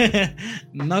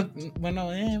 No, bueno,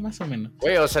 más o menos.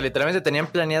 Güey, o sea, literalmente tenían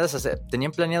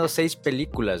planeado 6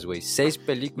 películas, güey. 6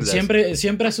 películas.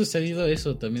 Siempre ha sucedido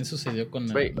eso. También sucedió con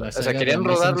la o saga sea, querían de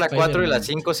rodar Amazing la 4 y la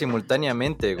Spider-Man. 5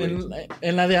 simultáneamente, güey.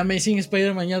 En la de Amazing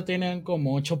Spider-Man ya tenían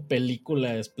como 8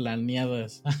 películas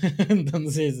planeadas.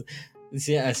 Entonces,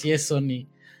 sí, así es Sony.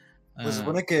 Pues se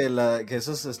supone que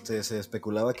eso se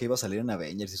especulaba que iba a salir en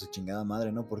Avengers y su chingada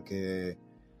madre, ¿no? Porque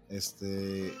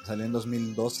salió en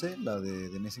 2012 la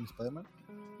de Amazing Spider-Man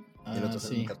y el otro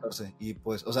salió en Sí. 2014. Y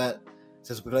pues, o sea,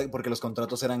 se especulaba porque los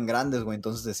contratos eran grandes, güey.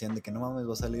 Entonces decían de que no mames,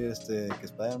 va a salir que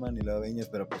Spider-Man y luego Avengers,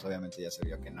 pero pues obviamente ya se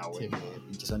vio que no, güey. Sí. Que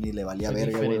pinche Sony le valía Fue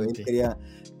verga, güey. Él diferente. quería.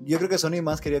 Yo creo que Sony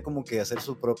más quería como que hacer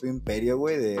su propio imperio,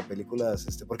 güey, de películas,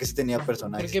 porque sí tenía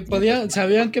personajes. Porque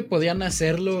sabían que podían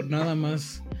hacerlo nada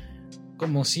más.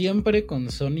 Como siempre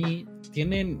con Sony,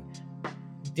 tienen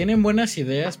buenas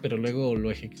ideas, pero luego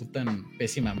lo ejecutan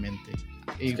pésimamente.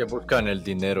 Es que buscan el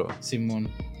dinero. Simón.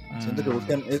 Siento que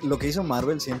buscan. Lo que hizo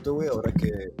Marvel, siento, güey, ahora que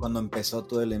cuando empezó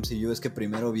todo el MCU, es que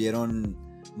primero vieron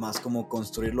más como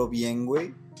construirlo bien,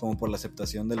 güey, como por la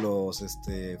aceptación de los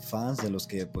fans, de los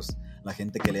que, pues, la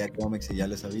gente que leía cómics y ya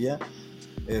les sabía.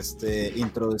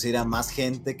 Introducir a más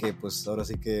gente que, pues, ahora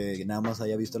sí que nada más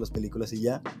haya visto las películas y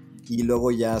ya. Y luego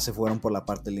ya se fueron por la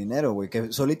parte del dinero, güey,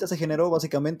 que solita se generó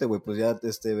básicamente, güey, pues ya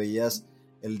veías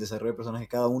el desarrollo de personaje de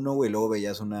cada uno, güey, luego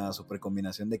veías una super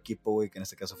combinación de equipo, güey, que en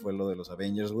este caso fue lo de los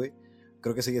Avengers, güey.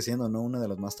 Creo que sigue siendo, ¿no? Una de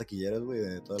las más taquilleras, güey,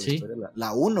 de toda la historia.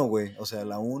 La 1, güey, o sea,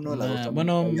 la 1, la 2.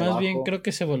 Bueno, más bien creo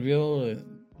que se volvió,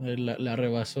 la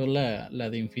rebasó la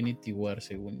de Infinity War,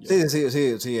 según yo.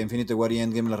 Sí, Infinity War y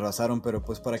Endgame la arrasaron, pero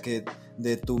pues para que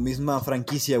de tu misma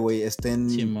franquicia, güey,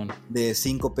 estén Simón. de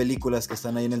 5 películas que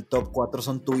están ahí en el top, 4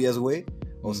 son tuyas, güey.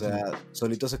 O sea,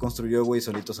 solito se construyó, güey,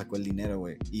 solito sacó el dinero,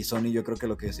 güey. Y Sony yo creo que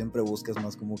lo que siempre busca es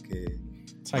más como que...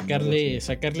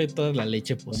 Sacarle toda la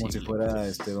leche posible. Como si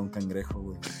fuera Don Cangrejo,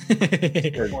 güey.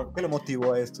 ¿Qué le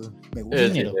motivó a esto? Me gusta.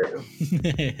 Dinero.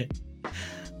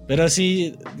 Pero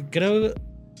sí, creo...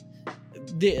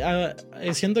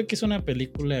 siento que es una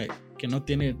película que no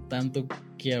tiene tanto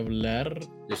que hablar.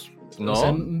 No, o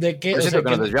sea, ¿de qué? Yo siento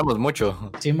que nos desviamos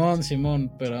mucho.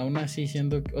 Simón, pero aún así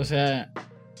siento que, o sea,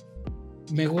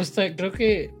 me gusta, creo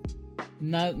que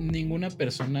ninguna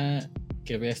persona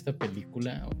que vea esta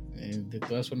película, de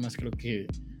todas formas creo que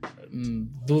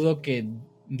dudo que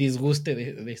disguste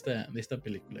de esta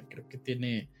película. Creo que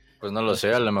tiene... Pues no lo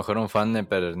sé, a lo mejor un fan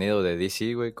empedernido de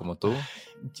DC, güey, como tú.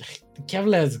 ¿Qué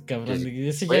hablas, cabrón?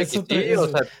 Ese ya es otra... o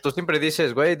sea, tú siempre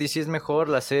dices, güey, DC es mejor,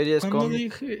 la serie es como...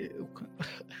 dije...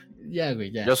 Ya,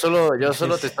 güey, ya. Yo solo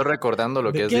te estoy recordando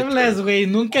lo que es. ¿De qué hablas, güey?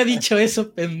 Nunca he dicho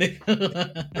eso, pendejo.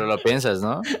 Pero lo piensas,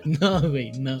 ¿no? No,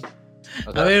 güey, no.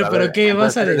 O sea, a ver, pero ¿qué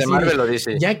vas a decir? De Marvel lo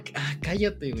dice. Ya,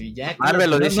 cállate, güey. Ya, Marvel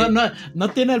lo dice. No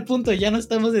tiene el punto, ya no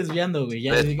estamos desviando, güey.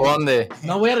 Responde.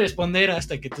 No voy a responder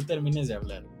hasta que tú termines de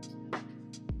hablar.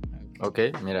 Ok,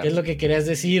 mira. ¿Qué es lo que querías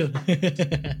decir?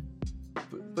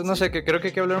 Pues no sé, que creo que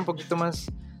hay que hablar un poquito más.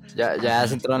 Ya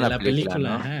has entrado en la película,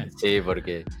 ¿no? Ajá. Sí,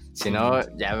 porque si no,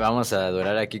 ya vamos a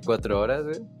durar aquí 4 horas,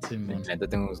 güey. Sí,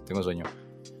 tengo sueño.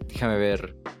 Déjame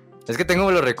ver. Es que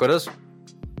tengo los recuerdos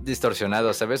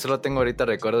distorsionados, ¿sabes? Solo tengo ahorita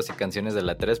recuerdos y canciones de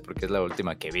la 3 porque es la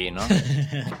última que vi, ¿no?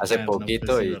 Hace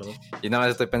poquito, pues sí, y nada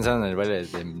más estoy pensando en el baile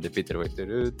de Peter, güey.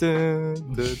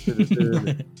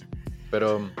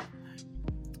 Pero...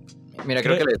 Mira,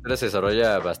 creo que la historia se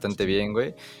desarrolla bastante bien,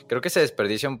 güey. Creo que se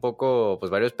desperdicia un poco,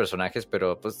 pues, varios personajes,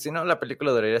 pero, pues, si no, la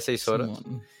película duraría 6 horas.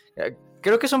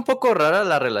 Creo que es un poco rara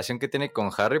la relación que tiene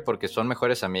con Harry, porque son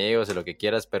mejores amigos y lo que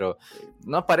quieras, pero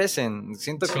no aparecen.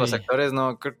 Siento que los actores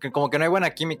no... Como que no hay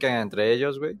buena química entre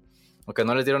ellos, güey. O que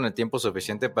no les dieron el tiempo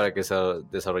suficiente para que se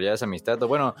desarrollara esa amistad. O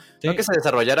bueno, no que se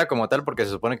desarrollara como tal, porque se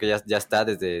supone que ya está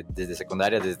desde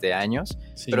secundaria, desde años.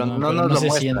 Sí, pero no se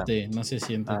siente, no se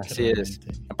siente. Así es.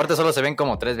 Aparte solo se ven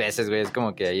como 3 veces, güey. Es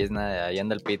como que ahí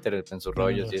anda el Peter en sus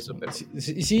rollos y eso. Pero...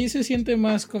 Sí, se siente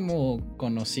más como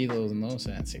conocidos, ¿no? O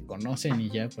sea, se conocen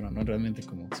y ya, pero no realmente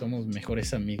como somos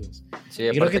mejores amigos. Sí, y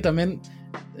creo que también,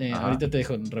 ahorita te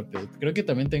dejo rápido, creo que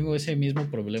también tengo ese mismo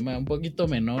problema, un poquito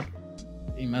menor.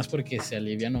 Y más porque se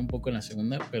aliviana un poco en la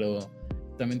segunda, pero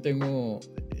también tengo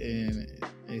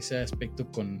ese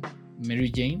aspecto con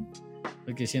Mary Jane,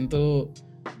 porque siento,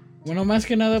 bueno, más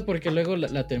que nada porque luego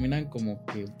la terminan como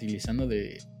que utilizando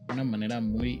de una manera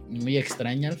muy, muy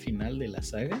extraña al final de la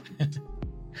saga.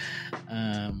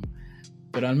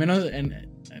 Pero al menos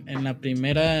en la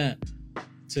primera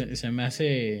se me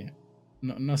hace,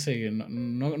 no sé,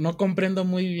 no comprendo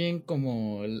muy bien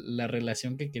como la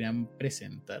relación que querían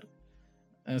presentar.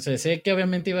 O sea, sé que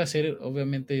obviamente iba a ser,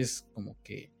 obviamente es como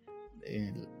que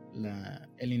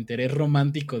el interés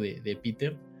romántico de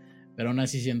Peter, pero aún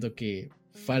así siento que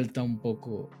falta un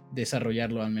poco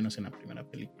desarrollarlo, al menos en la primera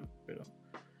película. Pero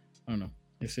bueno,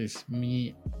 esa es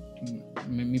mi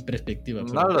perspectiva.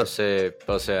 No lo sé,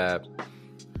 o sea,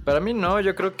 para mí no,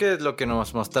 yo creo que lo que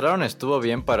nos mostraron estuvo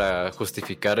bien para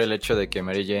justificar el hecho de que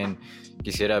Mary Jane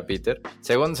quisiera a Peter.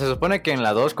 Según se supone que en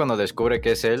la 2, cuando descubre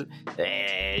que es él,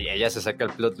 ella se saca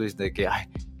el plot twist de que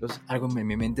algo en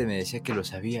mi mente me decía que lo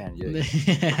sabían. Yo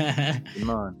dije,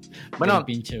 no. Bueno,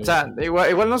 o sea,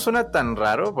 igual no suena tan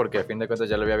raro, porque a fin de cuentas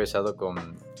ya lo había besado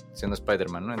siendo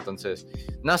Spider-Man, ¿no? Entonces,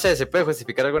 no sé, se puede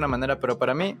justificar de alguna manera, pero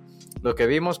para mí, lo que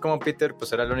vimos como Peter,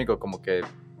 pues era el único como que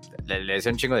le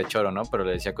decía un chingo de choro, ¿no? Pero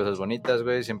le decía cosas bonitas,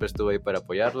 güey, siempre estuvo ahí para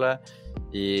apoyarla,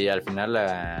 y al final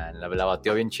la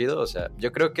batió bien chido, o sea,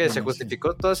 yo creo que se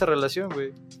justificó toda esa relación,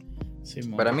 güey. Sí,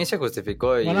 para mí se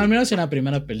justificó. Bueno, al menos en la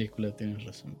primera película tienes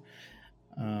razón.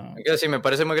 Sí, me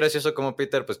parece muy gracioso como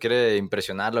Peter pues quiere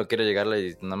impresionarlo, quiere llegarle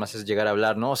y nada más es llegar a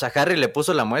hablar, ¿no? O sea, Harry le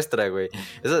puso la muestra, güey.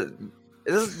 Eso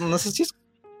no sé si es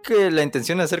que la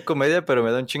intención de hacer comedia, pero me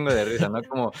da un chingo de risa, ¿no?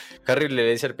 Como Harry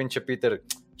le dice al pinche Peter,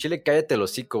 chile, cállate el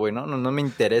hocico, güey, ¿no? No me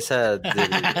interesa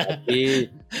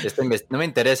no me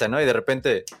interesa, ¿no? Y de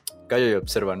repente calla y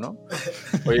observa, ¿no?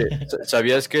 Oye,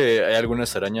 ¿sabías que hay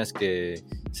algunas arañas que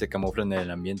se camuflan en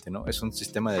el ambiente, ¿no? Es un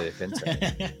sistema de defensa.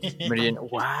 Miren,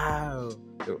 wow.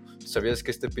 ¿Sabías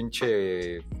que este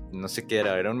pinche, no sé qué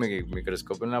era un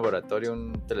microscopio, un laboratorio,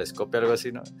 un telescopio, algo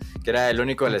así, ¿no? Que era el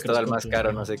único del estado, el más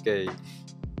caro, no sé qué.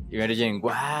 Y Mary Jane,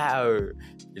 wow.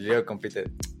 Y le digo con Peter,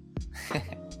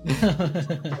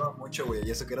 no, mucho, güey, y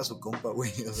eso que era su compa,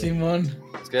 güey. O sea, Simón.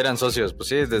 Es que eran socios, pues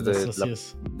sí,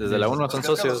 desde la 1 son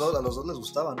socios. A los dos les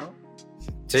gustaba, ¿no?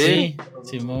 Sí,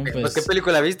 Simón, pues. ¿Qué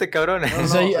película viste, cabrón?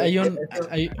 Pues hay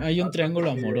un triángulo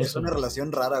amoroso. Es una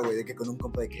relación rara, güey, de que con un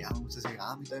compa de que, a mí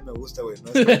también me gusta, güey. No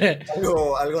es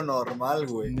algo normal,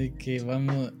 güey. De que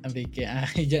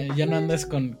ya no andas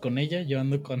con ella, yo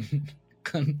ando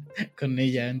con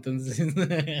ella, entonces.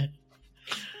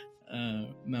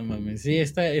 No mames, sí,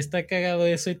 está cagado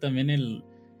eso, y también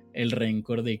el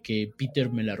rencor de que Peter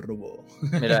me la robó.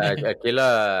 Mira,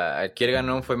 aquí el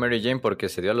ganón fue Mary Jane porque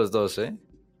se dio a los dos, ¿eh?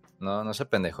 No se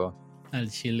pendejó.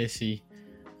 Al chile sí.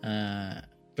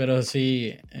 Pero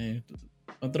sí,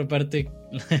 otra parte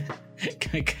que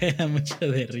me caga mucho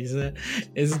de risa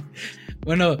es...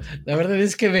 Bueno, la verdad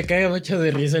es que me caga mucho de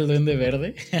risa el Duende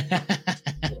Verde.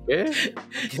 ¿Qué?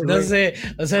 No sé,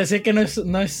 o sea, sé que no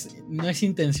es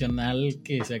intencional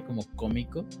que sea como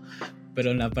cómico,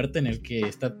 pero en la parte en el que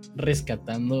está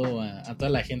rescatando a toda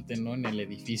la gente, ¿no? En el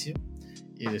edificio,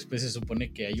 y después se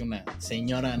supone que hay una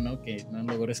señora, ¿no? Que no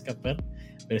logró escapar,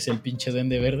 pero es el pinche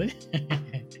Duende Verde.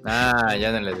 Ya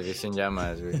en el edificio en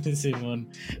llamas, güey. Simón.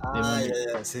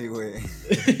 Ya, sí, güey.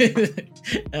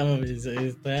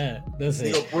 No sé.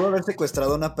 Digo, pudo haber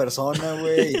secuestrado a una persona,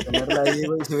 güey, y tenerla ahí,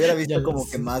 güey. Se hubiera visto como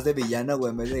que más de villana,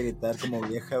 güey, en vez de gritar como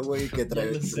vieja, güey, que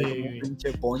trae un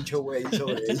pinche poncho, güey, ahí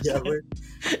sobre ella, güey.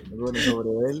 Bueno,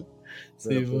 sobre él.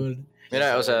 Simón.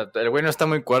 Mira, o sea, el güey no está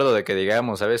muy cuerdo de que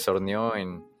digamos, ¿sabes? Horneó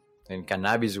en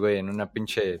cannabis, güey, en una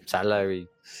pinche sala, güey.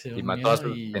 Y mató a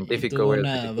su científico, güey.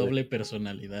 Una doble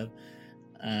personalidad.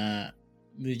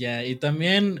 Y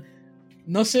también,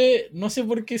 no sé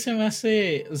por qué se me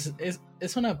hace...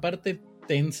 Es una parte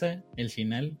tensa el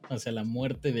final, o sea, la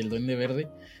muerte del Duende Verde,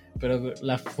 pero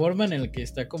la forma en la que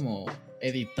está como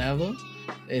editado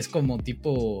es como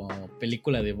tipo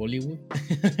película de Bollywood.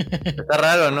 Está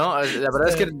raro, ¿no? La verdad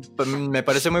es que me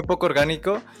parece muy poco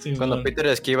orgánico cuando Peter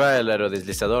esquiva el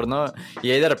aerodeslizador, ¿no?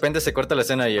 Y ahí de repente se corta la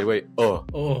escena y el güey,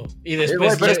 y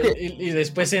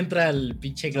después entra el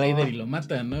pinche glider y lo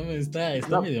mata, ¿no? Está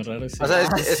medio raro ese. O sea,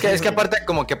 es que aparte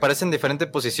como que aparece en diferente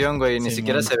posición, güey, ni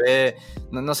siquiera se ve,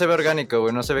 no se ve orgánico,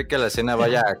 güey, no se ve que la escena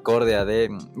vaya acorde a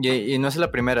y no es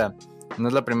la primera. No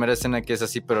es la primera escena que es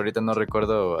así, pero ahorita no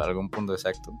recuerdo algún punto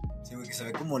exacto. Sí, güey, que se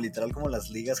ve como literal como las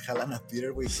ligas jalan a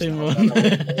Peter, güey. Simón.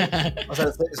 O sea,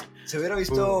 se hubiera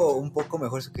visto un poco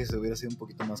mejor que se hubiera sido un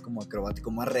poquito más como acrobático,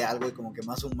 más real, güey, como que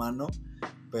más humano.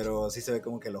 Pero sí se ve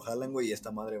como que lo jalan, güey, y esta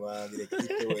madre va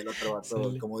directito, güey, el otro va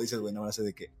todo, como dices, güey, nada más hace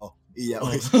de que, y ya,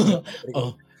 güey.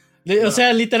 O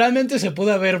sea, literalmente se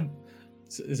pudo haber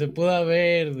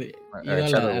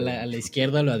ido a la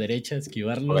izquierda o a la derecha,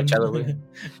 esquivarlo. Agachado, güey.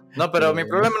 No, pero mi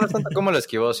problema no es tanto cómo lo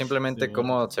esquivó, simplemente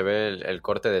cómo se ve el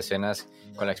corte de escenas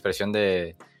con la expresión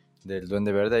del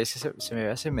Duende Verde. Ahí se me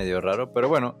hace medio raro, pero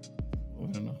bueno.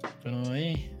 Bueno, pero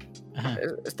ajá.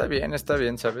 Está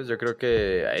bien, ¿sabes? Yo creo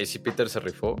que ahí sí Peter se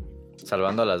rifó,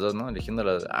 salvando a las dos, ¿no? Eligiendo a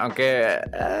las... Aunque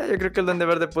yo creo que el Duende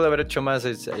Verde pudo haber hecho más,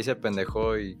 ahí se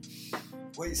pendejó y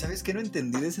Güey, ¿sabes qué no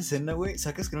entendí de esa escena, güey?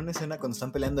 Sacas que era una escena cuando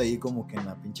están peleando ahí como que en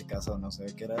la pinche casa o no sé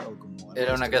qué era, o como...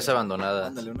 Era una casa abandonada.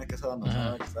 Ándale, una casa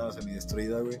abandonada que estaba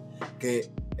semidestruida, güey. Que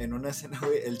en una escena,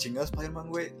 güey, el chingado Spider-Man,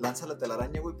 güey, lanza la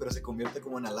telaraña, güey, pero se convierte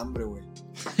como en alambre, güey.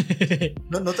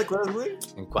 ¿No te acuerdas, güey?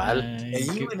 ¿En cuál? Ahí,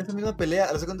 güey, en esa misma pelea,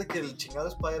 haz de cuenta que el chingado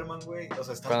Spider-Man, güey, o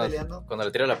sea, están peleando. ¿Cuando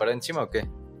le tira la pared encima o qué?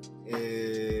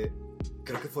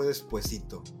 Creo que fue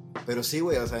despuesito. Pero sí,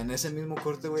 güey, o sea, en ese mismo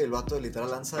corte, güey, el vato literal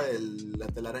lanza la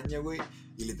telaraña, güey,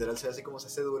 y literal se ve así como se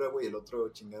hace dura, güey, el otro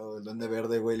chingado, el Duende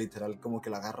Verde, güey, literal como que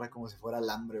la agarra como si fuera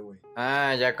alambre, güey.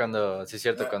 Ah, ya cuando, sí es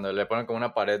cierto, cuando le ponen como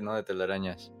una pared, ¿no? De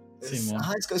telarañas.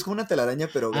 Es como una telaraña,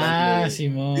 pero grande. Ah,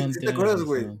 Simón. ¿Sí te acuerdas,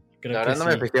 güey? La verdad no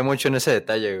me fijé mucho en ese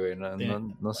detalle, güey,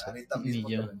 no sé. Ahorita mismo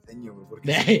Ni yo. te lo enseño, güey,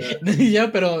 porque... Ni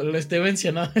yo, pero lo estoy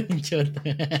mencionando en short.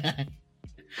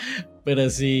 Pero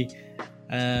sí,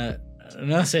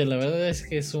 no sé, la verdad es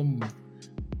que es un...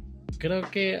 Creo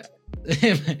que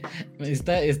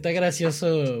está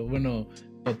gracioso, bueno,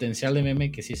 potencial de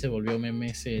meme que sí se volvió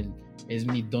meme, es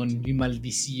mi don, mi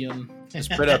maldición.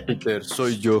 Espera, Peter,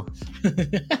 soy yo.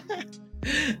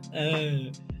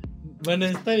 Bueno,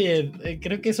 está bien,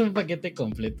 creo que es un paquete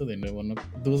completo de nuevo, no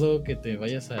dudo que te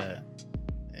vayas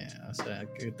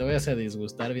que te vayas a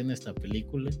disgustar viendo esta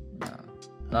película.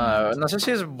 No sé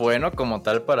si es bueno como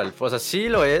tal para el... O sea, sí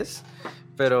lo es,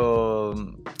 pero...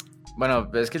 Bueno,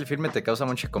 es que el filme te causa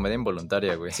mucha comedia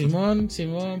involuntaria, güey. Simón,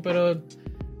 pero...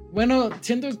 Bueno,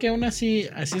 siento que aún así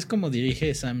es como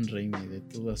dirige Sam Raimi, de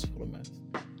todas formas.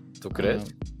 ¿Tú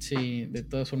crees? Sí, de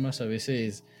todas formas a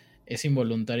veces es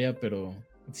involuntaria, pero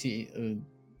sí,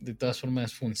 de todas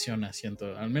formas funciona,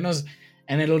 siento. Al menos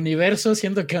en el universo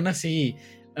siento que aún así...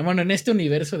 Bueno, en este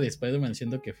universo de Spider-Man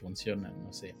siento que funciona,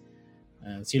 no sé.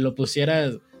 Si lo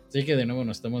pusieras, sé que de nuevo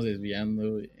nos estamos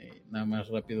desviando, nada más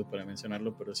rápido para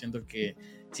mencionarlo, pero siento que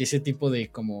si ese tipo de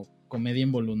como comedia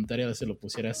involuntaria se lo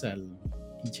pusieras al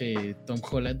pinche Tom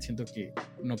Holland, siento que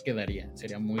no quedaría,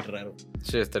 sería muy raro.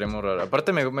 Sí, estaría muy raro.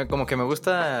 Aparte como que me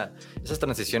gusta esas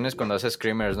transiciones cuando hace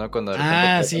screamers, ¿no? Cuando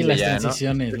sí, las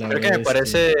transiciones, ¿no? Creo que me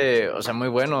parece, o sea, muy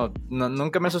bueno.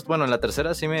 Nunca me asustó. Bueno, en la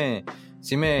tercera sí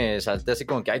me salté así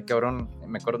como que, ay, cabrón, no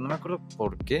me acuerdo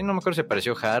por qué, no me acuerdo si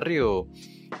apareció Harry o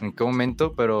en qué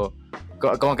momento, pero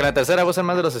como que en la tercera usan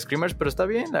más de los screamers, pero está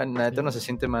bien, la neta no se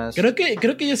siente más. Creo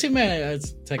que yo sí me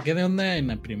saqué de onda en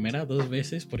la primera 2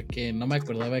 veces porque no me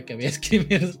acordaba que había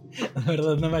screamers. La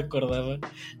verdad no me acordaba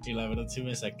y la verdad sí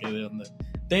me saqué de onda.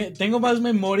 Tengo más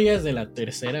memorias de la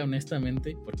tercera,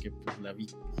 honestamente, porque pues la vi,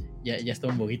 ya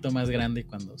estaba un poquito más grande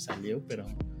cuando salió, pero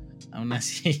aún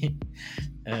así...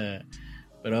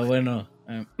 pero bueno,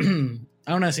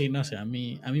 aún así, no sé, a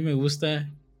mí me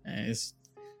gusta, es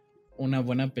una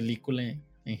buena película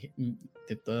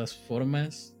de todas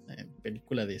formas,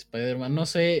 película de Spider-Man. No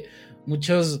sé,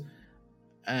 muchos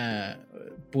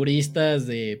puristas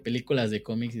de películas de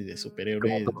cómics y de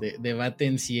superhéroes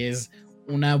debaten si es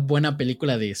una buena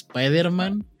película de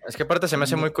Spider-Man. Es que aparte se me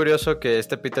hace muy curioso que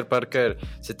este Peter Parker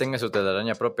sí tenga su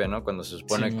telaraña propia, ¿no? Cuando se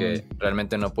supone que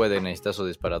realmente no puede, necesita sus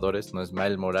disparadores. No es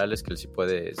Miles Morales que él sí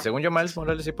puede. Según yo, Miles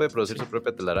Morales sí puede producir su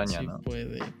propia telaraña, sí, ¿no? Sí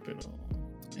puede, pero...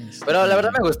 Pero la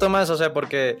verdad me gustó más, o sea,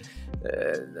 porque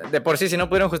de por sí, si no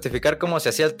pudieron justificar cómo se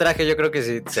hacía el traje, yo creo que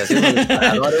si se hacían los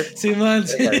disparadores, sí, man,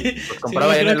 sí. Pues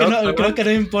compraba sí, en el creo que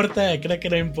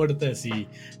no importa si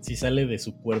sale de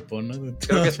su cuerpo, ¿no?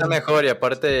 Creo que está mejor y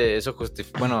aparte eso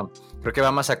bueno, creo que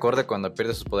va más acorde cuando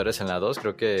pierde sus poderes en la 2,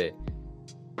 creo que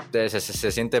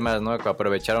se siente más, ¿no?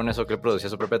 Aprovecharon eso que él producía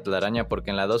su propia telaraña, porque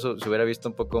en la 2 se hubiera visto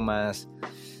un poco más...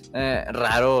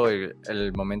 raro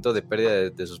el momento de pérdida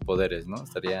de sus poderes, ¿no?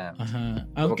 Estaría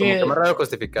aunque, como más raro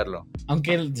justificarlo.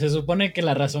 Aunque se supone que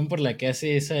la razón por la que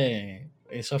hace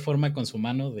esa forma con su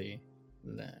mano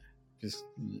pues,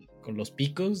 con los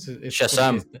picos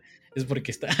es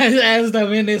porque está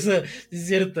también eso es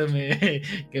cierto,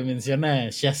 que menciona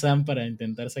Shazam para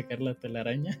intentar sacar la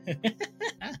telaraña.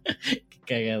 Qué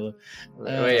cagado.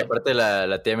 Güey, aparte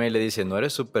la tía May le dice, no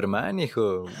eres Superman,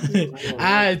 hijo.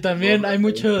 También hay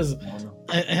muchos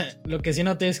lo que sí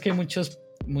noté es que hay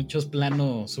muchos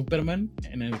planos Superman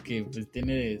en el que pues,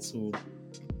 tiene su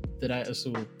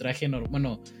traje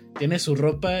bueno, tiene su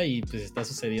ropa y pues está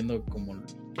sucediendo como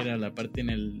que era la parte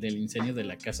del incendio de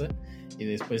la casa, y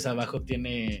después abajo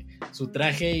tiene su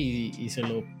traje y se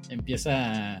lo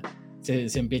empieza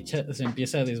se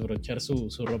empieza a desbrochar su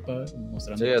ropa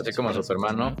mostrando. Sí, así como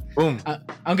Superman, ¿no? ¡Pum!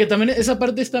 Aunque también esa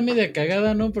parte está media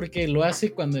cagada, ¿no? Porque lo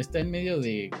hace cuando está en medio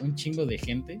de un chingo de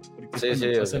gente, porque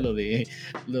pasa lo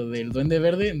del Duende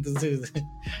Verde, entonces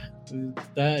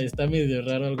Está medio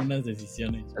raro algunas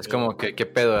decisiones. Es como que, ¿qué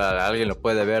pedo? Alguien lo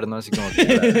puede ver, ¿no? Así como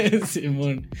que...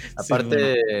 Simón.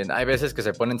 Aparte, hay veces que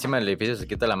se pone encima del edificio, se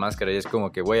quita la máscara y es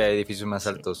como que, güey, hay edificios más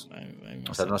altos. Hay más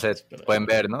O sea, no sé, altos, pero... pueden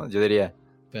ver, ¿no? Yo diría.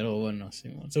 Pero bueno,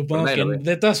 Simón. Supongo Pues que, nadie lo ve.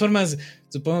 de todas formas,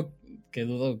 supongo que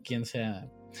dudo quién sea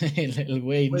el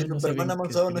güey. Güey, No Superman sé ha bien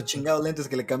usado qué unos es. chingados lentes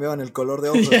que le cambiaban el color de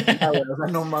ojos. O sea,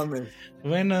 no mames.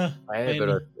 Bueno.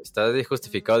 Pero está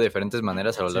justificado de diferentes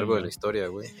maneras a lo largo de la historia,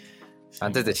 güey.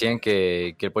 Antes decían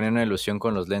que él ponía una ilusión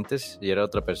con los lentes y era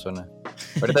otra persona.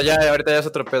 Ahorita ya es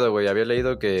otro pedo, güey. Había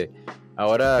leído que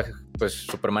ahora, pues,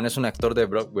 Superman es un actor de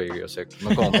Broadway, güey. O sea,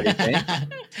 no como Mary Jane.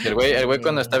 El güey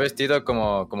cuando está vestido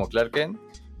como Clark Kent,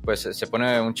 pues se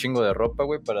pone un chingo de ropa,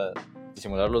 güey, para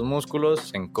disimular los músculos,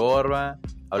 se encorva,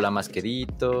 habla más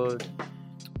quedito.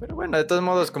 Pero bueno, de todos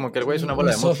modos, como que el güey es una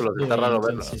bola de músculos. Está raro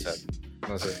verlo, o sea,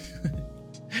 no sé.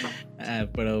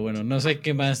 Pero bueno, no sé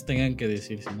qué más tengan que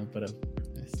decir, sino para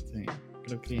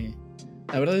creo que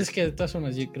la verdad es que de todas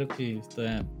formas yo creo que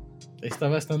está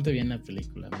bastante bien la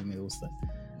película, a mí me gusta.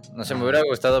 No sé, me hubiera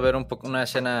gustado ver un poco una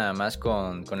escena más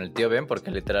con el tío Ben,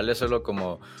 porque literal es solo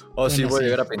como, sí, voy a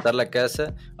llegar a pintar la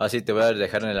casa, sí, te voy a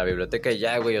dejar en la biblioteca y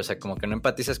ya, güey, o sea, como que no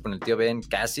empatizas con el tío Ben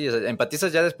casi, o sea,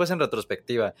 empatizas ya después en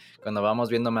retrospectiva, cuando vamos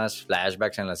viendo más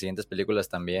flashbacks en las siguientes películas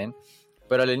también.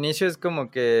 Pero al inicio es como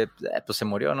que, pues se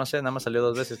murió, no sé, nada más salió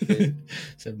 2 veces. Que...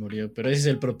 Se murió, pero ese es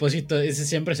el propósito, ese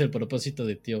siempre es el propósito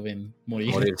de tío Ben,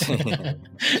 morir. Sí.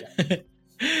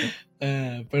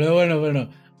 Pero bueno,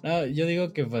 no, yo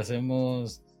digo que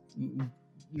pasemos,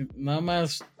 nada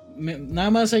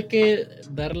más hay que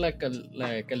dar la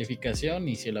calificación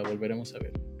y si la volveremos a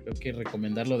ver. Creo que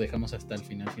recomendarlo dejamos hasta el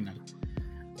final.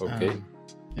 Ok.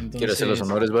 Entonces... ¿Quieres hacer los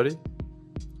honores, Barry?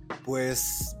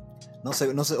 Pues... No sé,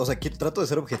 o sea, trato de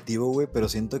ser objetivo, güey, pero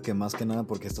siento que más que nada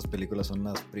porque estas películas son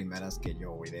las primeras que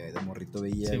yo, güey, de morrito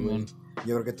veía, güey.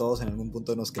 Yo creo que todos en algún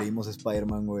punto nos creímos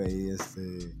Spider-Man, güey,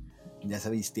 ya sea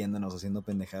vistiéndonos, haciendo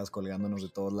pendejadas, colgándonos de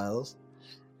todos lados.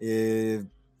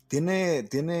 Tiene,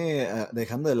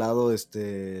 dejando de lado,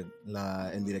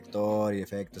 el director y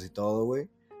efectos y todo, güey,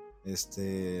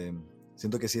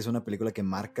 siento que sí es una película que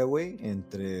marca, güey,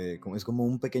 es como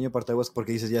un pequeño parteaguas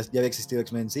porque dices, ya había existido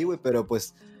X-Men, sí, güey, pero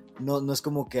pues no es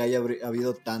como que haya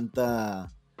habido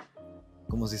tanta,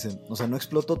 ¿cómo se dice? O sea, no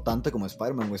explotó tanto como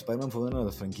Spider-Man, güey. Spider-Man fue una de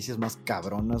las franquicias más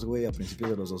cabronas, güey, a principios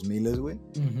de los 2000, güey.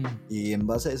 Uh-huh. Y en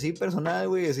base, sí, personal,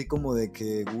 güey, así como de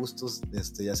que gustos,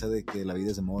 ya sea de que la vida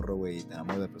es de morro, güey, y te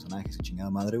enamoras del personaje, su chingada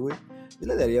madre, güey. Yo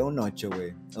le daría un 8,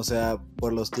 güey. O sea,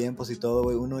 por los tiempos y todo,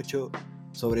 güey, un 8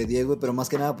 sobre 10, güey, pero más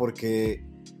que nada porque...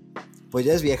 pues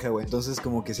ya es vieja, güey, entonces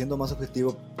como que siendo más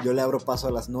objetivo, yo le abro paso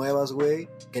a las nuevas, güey,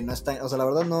 que no están, o sea, la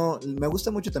verdad no, me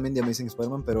gusta mucho también The Amazing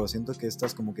Spider-Man, pero siento que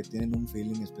estas como que tienen un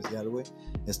feeling especial, güey,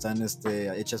 están,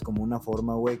 hechas como una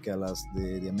forma, güey, que a las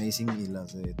de The Amazing y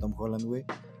las de Tom Holland, güey,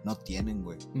 no tienen,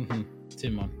 güey. Uh-huh.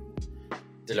 Simón.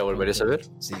 ¿Te la volverías a ver?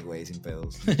 Sí, güey, sin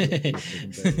pedos.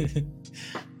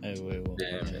 Ay, huevo.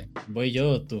 Bien. ¿Voy yo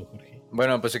o tú, Jorge?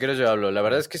 Bueno, pues si quieres yo hablo. La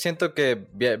verdad es que siento que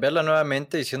verla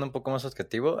nuevamente y siendo un poco más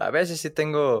objetivo, a veces sí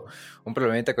tengo un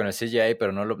problemita con el CGI,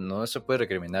 pero no se puede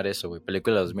recriminar eso, güey.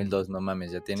 Película de 2002, no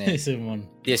mames, ya tiene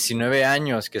 19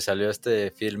 años que salió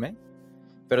este filme.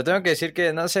 Pero tengo que decir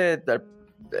que, no sé,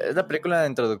 es la película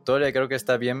introductoria y creo que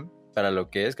está bien para lo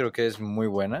que es, creo que es muy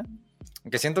buena.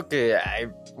 Aunque siento que hay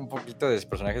un poquito de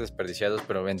personajes desperdiciados,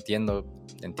 pero entiendo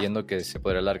que se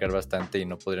podría alargar bastante y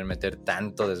no podrían meter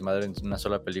tanto desmadre en una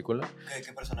sola película.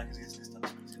 ¿Qué personajes dices que están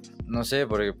desperdiciados? No sé,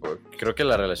 porque creo que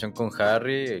la relación con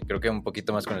Harry, creo que un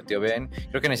poquito más con el tío Ben,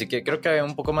 creo que hay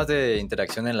un poco más de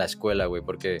interacción en la escuela, güey,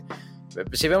 porque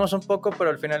sí vemos un poco, pero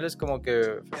al final es como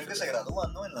que... Creo que se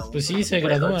gradúan, ¿no? Pues sí, se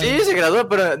gradúan. Sí, se gradúa,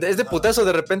 pero es de putazo,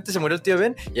 de repente se murió el tío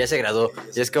Ben y ya se graduó.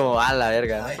 Y es como, la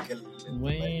verga. Ay,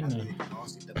 bueno. No,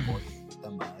 si te voy, puta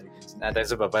madre. También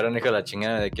su papá era un hijo de la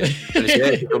chingada de que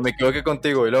felicidades, me equivoqué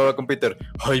contigo. Y luego va con Peter.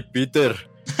 ¡Ay, Peter!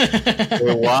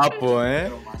 ¡Qué guapo,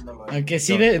 Aunque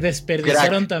sí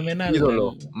desperdiciaron crack, también al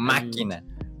ídolo, máquina.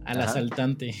 Al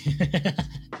asaltante.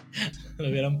 Le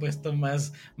hubieran puesto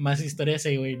más historias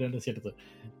ahí, güey, no es cierto.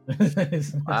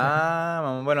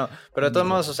 Bueno, pero de todos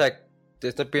modos, o sea, te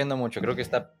estoy pidiendo mucho. Creo que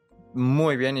está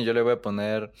muy bien y yo le voy a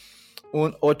poner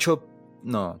un 8.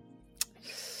 No.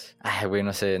 Ay, güey,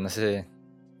 no sé,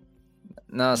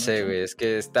 güey, es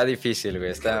que está difícil, güey.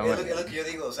 Es lo que yo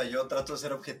digo, o sea, yo trato de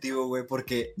ser objetivo, güey,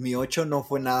 porque mi 8 no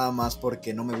fue nada más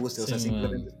porque no me guste, o sea,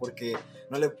 simplemente porque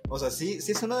no le, o sea, sí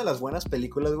es una de las buenas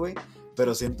películas, güey,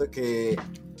 pero siento que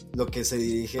lo que se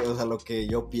dirige, o sea, lo que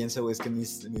yo pienso, güey, es que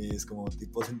mis como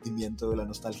tipo sentimiento, güey, la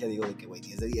nostalgia, digo de que, güey,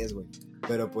 10 de 10, güey,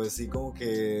 pero pues sí como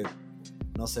que,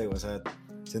 no sé, güey, o sea,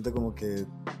 siento como que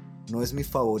No es mi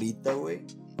favorita, güey.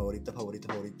 Favorita.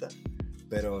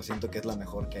 Pero siento que es la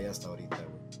mejor que hay hasta ahorita,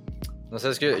 güey. No sé,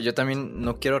 es que yo también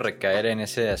no quiero recaer en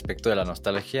ese aspecto de la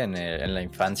nostalgia en la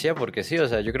infancia, porque sí, o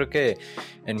sea, yo creo que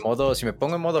si me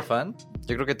pongo en modo fan,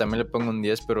 yo creo que también le pongo un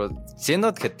 10, pero siendo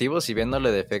objetivos y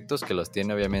viéndole defectos que los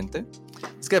tiene, obviamente.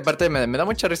 Es que aparte me da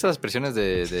mucha risa las expresiones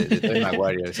de Tobey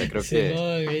Maguire, o sea, creo que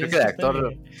de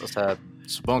actor, o sea,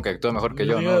 supongo que actúa mejor que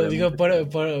yo, ¿no? Digo,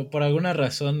 por alguna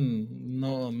razón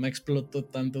no explotó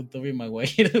tanto Tobey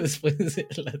Maguire después de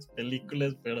las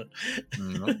películas, pero...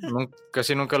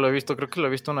 Casi nunca lo he visto, creo que lo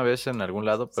he visto una vez en algún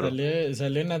lado, pero...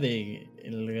 Salió una de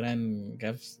el gran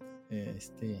Gatsby,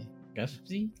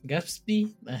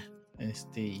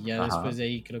 ya después de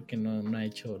ahí creo que no ha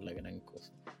hecho la gran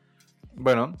cosa.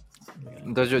 Bueno,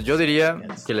 entonces yo diría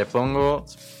que le pongo...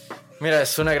 Mira,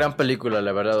 es una gran película,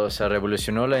 la verdad, o sea,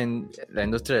 revolucionó la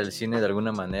industria del cine de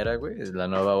alguna manera, güey, es la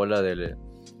nueva ola de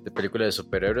películas de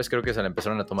superhéroes, creo que se la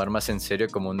empezaron a tomar más en serio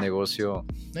como un negocio.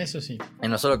 Eso sí. Y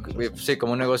no solo, sí,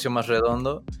 como un negocio más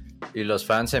redondo, y los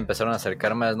fans se empezaron a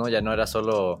acercar más, ¿no? Ya no era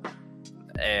solo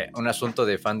un asunto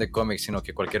de fan de cómics, sino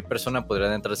que cualquier persona podría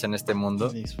adentrarse en este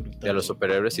mundo de a los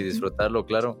superhéroes y disfrutarlo,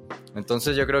 claro.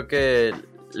 Entonces yo creo que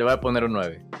le voy a poner un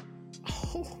 9.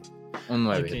 Un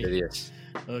 9 de 10.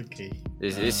 Ok.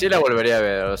 Y sí la volvería a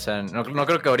ver, o sea, no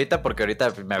creo que ahorita, porque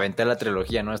ahorita me aventé la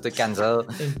trilogía, ¿no? Estoy cansado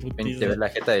de ver la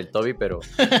jeta del Toby, pero...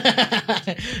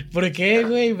 ¿Por qué,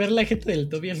 güey? Ver la jeta del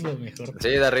Toby es lo mejor. Sí,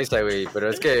 da risa, güey, pero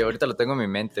es que ahorita lo tengo en mi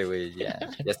mente, güey, ya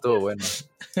estuvo bueno.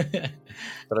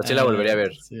 Pero sí la volvería a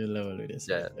ver. Sí, la volvería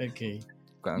a ver. Ok.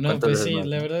 No, pues sí,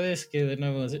 la verdad es que, de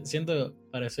nuevo, siento,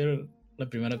 para ser la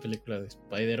primera película de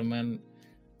Spider-Man,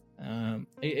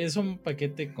 es un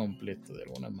paquete completo, de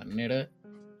alguna manera.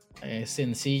 Es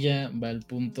sencilla, va al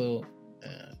punto,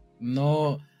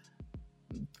 no,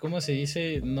 ¿cómo se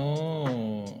dice?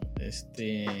 No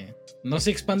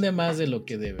se expande más de lo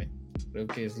que debe, creo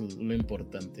que es lo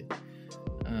importante.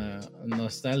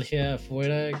 Nostalgia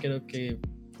afuera, creo que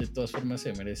de todas formas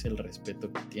se merece el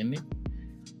respeto que tiene.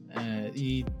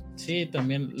 Y sí,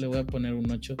 también le voy a poner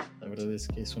un 8, la verdad es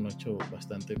que es un 8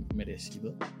 bastante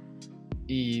merecido.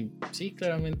 Y sí,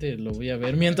 claramente lo voy a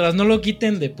ver. Mientras no lo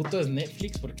quiten de putos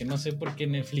Netflix, porque no sé por qué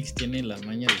Netflix tiene la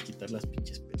maña de quitar las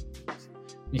pinches películas.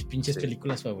 Mis pinches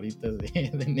películas favoritas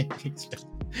de Netflix.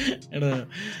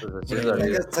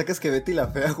 Sacas que Betty la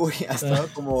Fea, güey, ha estado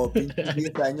como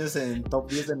 10 años en top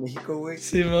 10 de México, güey.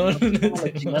 Simón.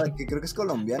 Que creo que es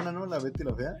colombiana, ¿no? La Betty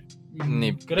la Fea.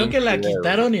 Creo que la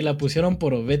quitaron y la pusieron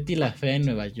por Betty la Fea en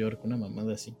Nueva York, una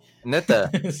mamada así.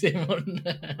 Neta. Simón.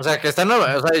 O sea, que está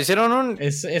nueva, o sea, hicieron un...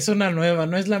 Es una nueva,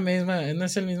 no es la misma, no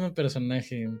es el mismo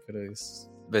personaje, pero es...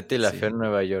 Betty la Fea en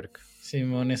Nueva York.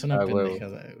 Simón, es una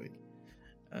pendejada, güey.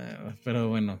 Pero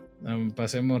bueno,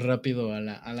 pasemos rápido a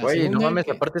la Güey, segunda. No mames,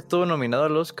 aparte estuvo nominado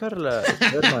al Oscar la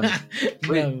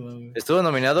Spider-Man. Estuvo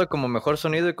nominado como mejor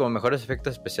sonido y como mejores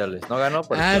efectos especiales. No ganó.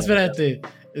 Espérate.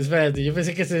 Yo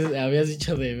pensé que habías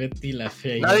dicho de Betty la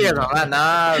Fea. No digas mamá,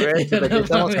 no, güey, ¿de qué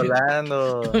estamos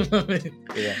hablando?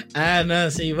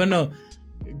 No, sí, bueno.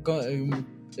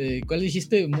 ¿Cuál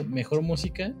dijiste? ¿Mejor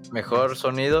música? Mejor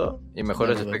sonido y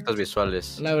mejores efectos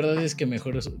visuales. La verdad es que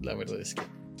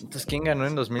Entonces, ¿quién ganó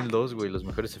en 2002, güey? Los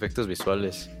mejores efectos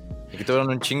visuales. Aquí tuvieron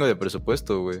un chingo de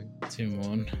presupuesto, güey.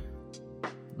 Simón.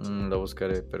 Lo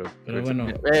buscaré, pero bueno.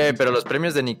 Pero los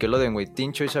premios de Nickelodeon, güey.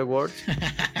 Teen Choice Awards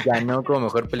ganó como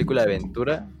mejor película de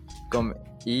aventura.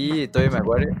 Y Tobey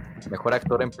Maguire, mejor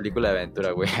actor en película de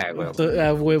aventura, güey.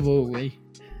 A huevo, güey.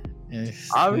 ¿Es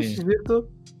cierto?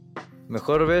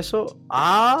 Mejor beso.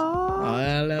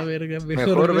 A la verga.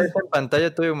 Mejor beso en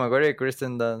pantalla, Tobey Maguire y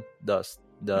Kristen Dunst.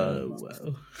 Wow.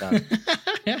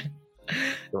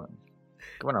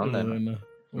 Qué buena onda, ¿no?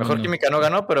 Mejor Bueno. química no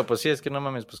ganó, pero pues sí, es que no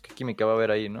mames, pues qué química va a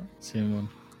haber ahí, ¿no? Simón.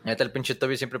 Neta, el pinche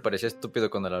Toby siempre parecía estúpido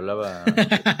cuando le hablaba.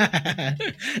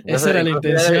 Esa era la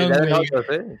intención, ya de güey. novios,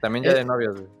 ¿eh? También ya de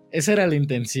novios, güey. Esa era la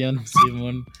intención,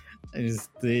 Simón.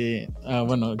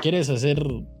 Bueno, ¿quieres hacer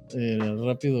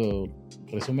rápido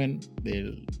resumen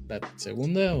de la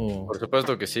segunda o...? Por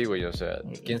supuesto que sí, güey, o sea,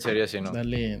 ¿quién sería si no?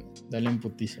 Dale en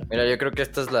putiza. Mira, yo creo que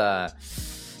esta es la...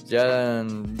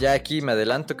 Ya aquí me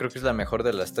adelanto, creo que es la mejor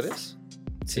de las tres.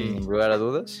 Sí. Sin lugar a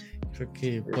dudas. Creo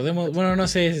que podemos... Bueno, no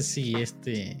sé si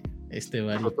este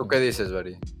Bari... ¿Tú qué dices,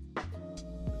 Bari?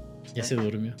 Ya se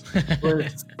durmió.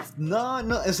 Pues, no,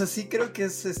 o sea, sí creo que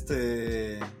es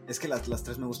Es que las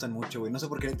tres me gustan mucho, güey. No sé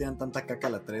por qué le tiran tanta caca a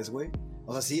la 3, güey.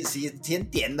 O sea, sí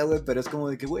entiendo, güey, pero es como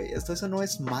de que, güey, eso no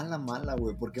es mala,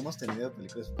 güey. Porque hemos tenido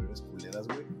películas superiores culeras,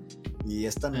 güey. Y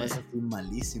esta no es así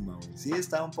malísima, güey. Sí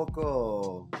está un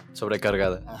poco...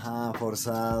 Sobrecargada. Ajá,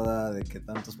 forzada, de que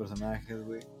tantos personajes,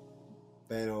 güey.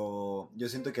 Pero yo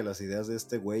siento que las ideas de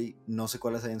este güey, no sé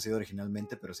cuáles hayan sido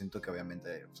originalmente, pero siento que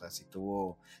obviamente, o sea,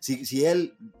 si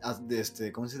él,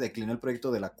 ¿cómo se declinó el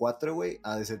proyecto de la 4, güey?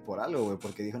 Ha de ser por algo, güey,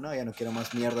 porque dijo, no, ya no quiero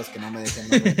más mierdas que no me dejen,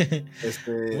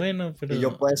 güey. Bueno, pero... Y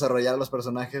yo puedo desarrollar los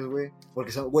personajes, güey,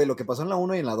 porque, güey, lo que pasó en la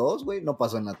 1 y en la 2, güey, no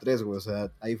pasó en la 3, güey, o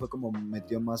sea, ahí fue como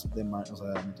metió mano de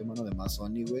más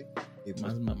Sony, güey. Y pues,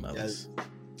 más mamadas.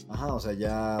 Ajá, o sea,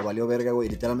 ya valió verga, güey,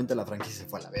 literalmente la franquicia se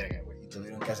fue a la verga, güey.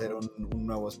 Tuvieron que hacer un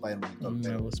nuevo Spider-Man.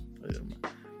 Nuevo Spider-Man.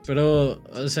 Pero,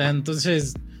 o sea,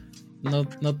 entonces,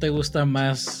 ¿no te gusta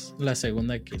más la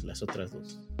segunda que las otras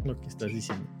dos? Lo que estás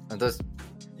diciendo. Entonces,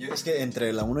 es que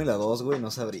entre la 1 y la 2, güey,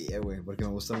 no sabría, güey. Porque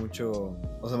me gusta mucho.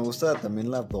 O sea, me gusta también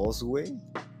la 2, güey.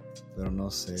 Pero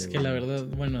no sé. Es que la verdad,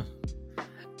 bueno.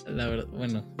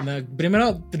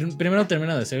 Primero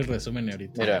termina de hacer el resumen y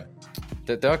ahorita. Mira,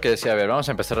 te tengo que decir, a ver, vamos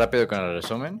a empezar rápido con el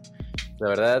resumen. La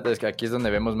verdad es que aquí es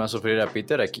donde vemos más sufrir a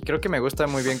Peter. Aquí creo que me gusta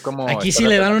muy bien cómo... Aquí sí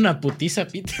le dan una putiza a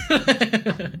Peter.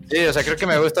 Sí, o sea, creo que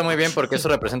me gusta muy bien porque eso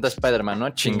representa a Spider-Man,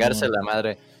 ¿no? Chingarse la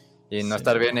madre y no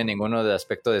estar bien en ninguno de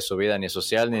aspectos de su vida, ni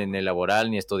social, ni laboral,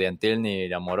 ni estudiantil,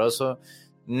 ni amoroso.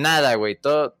 Nada, güey.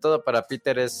 Todo para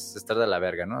Peter es estar de la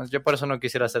verga, ¿no? Yo por eso no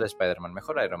quisiera ser Spider-Man.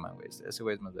 Mejor Iron Man, güey. Ese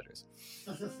güey es más vergas.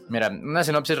 Mira, una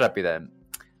sinopsis rápida.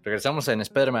 Regresamos en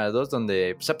Spider-Man 2,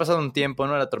 donde pues, ha pasado un tiempo,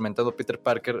 ¿no? El atormentado Peter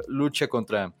Parker lucha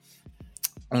contra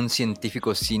un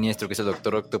científico siniestro que es el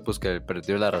Doctor Octopus, que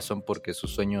perdió la razón porque sus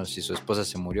sueños y su esposa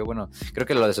se murió. Bueno, creo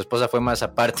que lo de su esposa fue más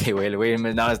aparte, güey. El güey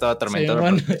no, estaba atormentado.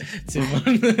 Simón.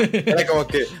 Era como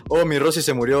que, mi Rosy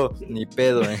se murió. Ni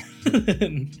pedo,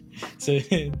 Sí,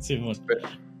 Simón.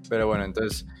 Pero bueno,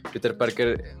 entonces Peter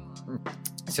Parker,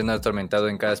 siendo atormentado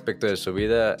en cada aspecto de su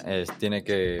vida, tiene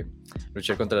que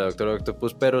luchar contra el Doctor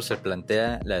Octopus, pero se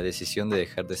plantea la decisión de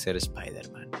dejar de ser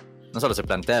Spider-Man. No solo se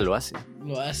plantea, lo hace.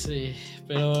 Lo hace,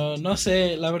 pero no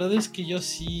sé, la verdad es que yo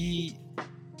sí...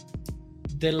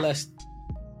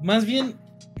 Más bien,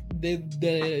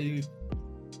 de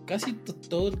casi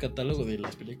todo el catálogo de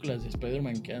las películas de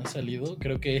Spider-Man que han salido,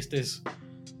 creo que este es...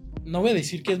 No voy a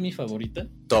decir que es mi favorita.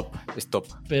 Es top.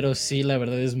 Pero sí, la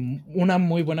verdad es una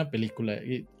muy buena película.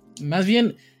 Y más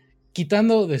bien,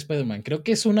 quitando de Spider-Man, creo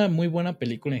que es una muy buena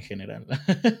película en general.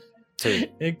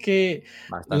 Sí. Es que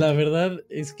bastante. La verdad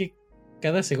es que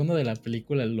cada segundo de la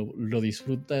película lo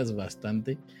disfrutas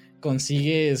bastante.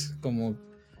 Consigues como...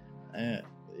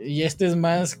 y este es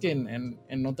más que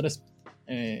en otras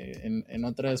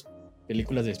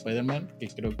películas de Spider-Man, que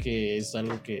creo que es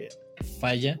algo que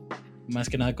falla más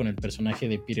que nada con el personaje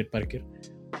de Peter Parker,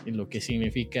 y lo que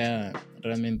significa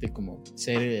realmente como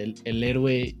ser el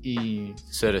héroe y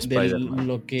ser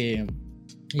Spider-Man.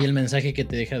 Y el mensaje que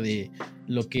te deja de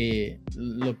lo que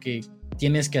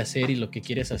tienes que hacer y lo que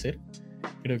quieres hacer.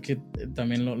 Creo que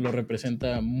también lo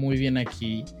representa muy bien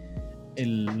aquí.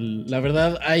 La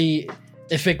verdad, hay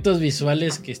efectos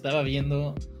visuales que estaba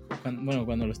viendo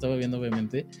cuando lo estaba viendo,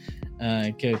 obviamente,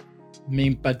 que me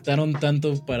impactaron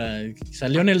tanto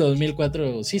salió en el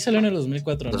 2004. Sí, salió en el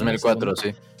 2004. 2004, ¿no? Sí.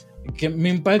 Que me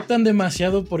impactan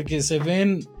demasiado porque se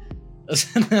ven... O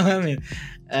sea, no mames.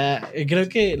 Creo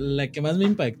que la que más me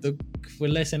impactó fue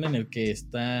la escena en la que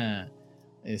está...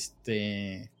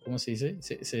 ¿cómo se dice?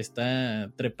 Se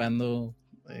está trepando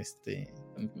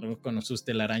con sus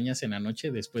telarañas en la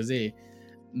noche después de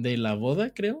la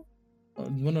boda, creo.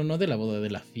 Bueno, no de la boda,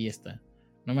 de la fiesta.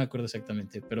 No me acuerdo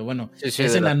exactamente, pero bueno, sí,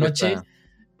 es en la noche.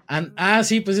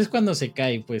 Sí, pues es cuando se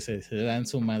cae, pues se dan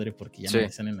su madre porque ya no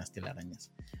están en las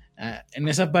telarañas. En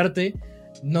esa parte,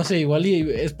 no sé, igual y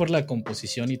es por la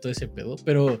composición y todo ese pedo,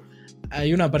 pero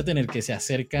hay una parte en la que se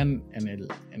acercan en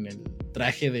el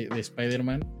traje de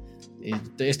Spider-Man.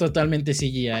 Es totalmente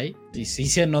CGI y sí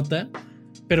se nota,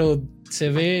 pero se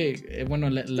ve,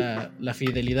 la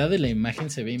fidelidad de la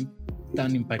imagen se ve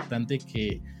tan impactante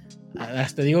que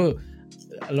hasta digo,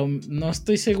 no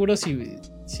estoy seguro si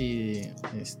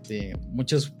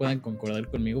muchos puedan concordar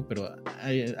conmigo, pero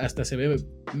hasta se ve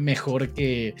mejor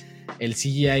que el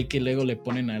CGI que luego le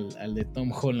ponen al de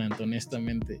Tom Holland,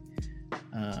 honestamente.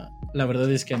 La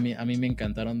verdad es que a mí me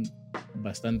encantaron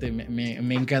bastante.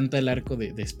 Me encanta el arco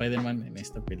de Spider-Man en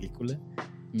esta película.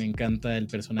 Me encanta el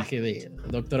personaje de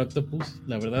Doctor Octopus.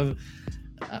 La verdad,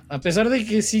 a pesar de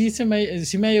que sí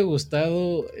me haya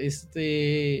gustado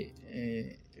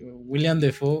William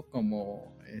Dafoe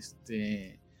como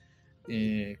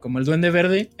como el Duende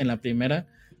Verde en la primera,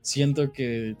 siento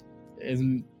que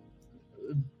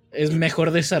es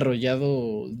mejor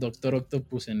desarrollado Doctor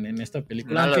Octopus en esta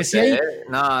película. No lo sé.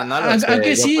 No lo sé.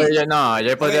 Aunque sí.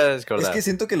 Yo podría discordar. Es que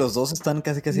siento que los dos están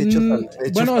casi hechos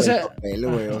bueno, para el papel,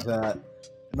 güey. O sea,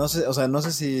 No sé, o sea, no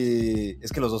sé si...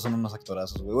 Es que los dos son unos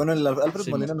actorazos, güey. Bueno, el Alfred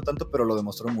Sí, Molina no tanto, pero lo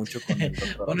demostró mucho con el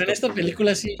Doctor bueno, en Octopus, esta güey.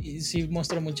 película sí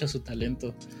muestra mucho su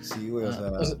talento. Sí, güey, o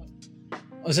sea...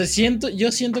 O sea,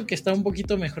 yo siento que está un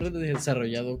poquito mejor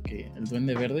desarrollado que el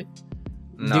Duende Verde.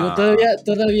 No. Digo,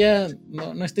 todavía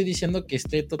no estoy diciendo que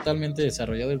esté totalmente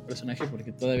desarrollado el personaje,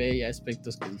 porque todavía hay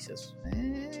aspectos que dices.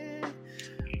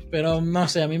 Pero no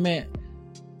sé,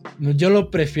 yo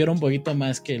lo prefiero un poquito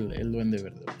más que el Duende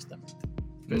Verde, honestamente.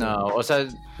 Pero... No, o sea,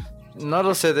 no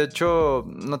lo sé. De hecho,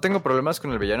 no tengo problemas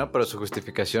con el villano, pero su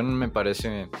justificación me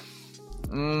parece...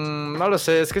 no lo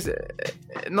sé, es que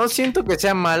no siento que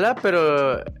sea mala,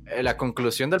 pero la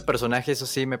conclusión del personaje, eso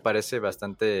sí, me parece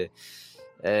bastante...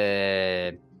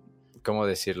 ¿cómo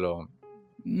decirlo?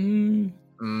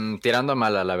 Tirando a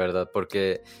mala, la verdad,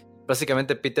 porque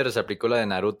básicamente Peter se aplicó la de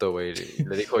Naruto, güey.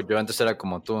 Le dijo, yo antes era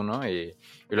como tú, ¿no? Y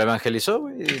lo evangelizó,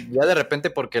 güey. Y ya de repente,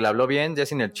 porque le habló bien, ya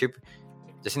sin el chip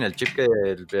que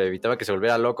le evitaba que se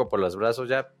volviera loco por los brazos,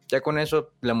 ya con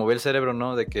eso le movió el cerebro,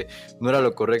 ¿no? De que no era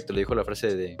lo correcto. Le dijo la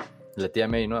frase de la tía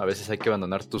May, ¿no? A veces hay que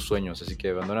abandonar tus sueños, así que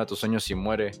abandona tus sueños y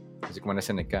muere, así como en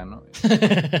SNK, ¿no?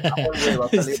 Güey, va a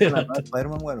salir con la nueva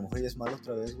Spider-Man, güey. A lo mejor ya es malo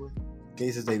otra vez, güey. ¿Qué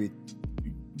dices, David?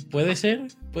 Puede ser.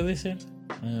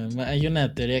 Hay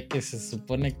una teoría que se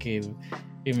supone que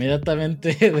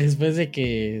inmediatamente después de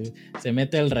que se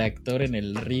mete el reactor en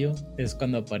el río es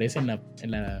cuando aparece va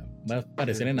a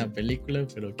aparecer en la película,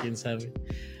 pero quién sabe.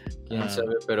 Quién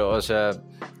sabe, pero o sea,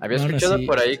 había escuchado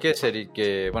por ahí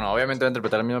que bueno, obviamente va a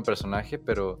interpretar al mismo personaje,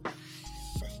 pero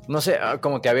no sé,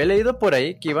 como que había leído por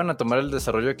ahí que iban a tomar el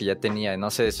desarrollo que ya tenía,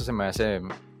 no sé, eso se me hace,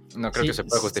 no creo que se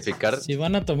pueda justificar. Si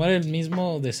van a tomar el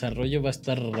mismo desarrollo va a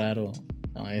estar raro.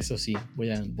 No, eso sí, voy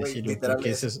a decirlo. Literal,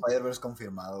 es eso... Spider-Verse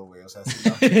confirmado, güey. O sea, sí,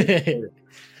 no,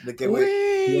 de que, güey,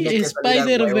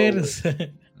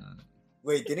 Spider-Verse.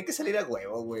 Güey, tiene que salir a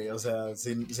huevo, güey. O sea,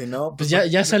 si no... Pues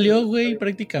ya salió, güey,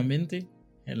 prácticamente.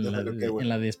 En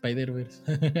la de Spider-Verse.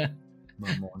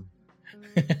 Mamón.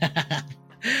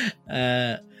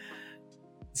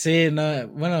 Sí, no,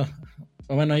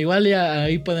 bueno, igual ya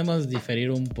ahí podemos diferir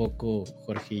un poco,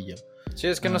 Jorgillo. Sí,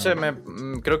 es que no sé,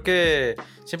 creo que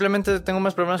simplemente tengo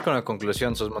más problemas con la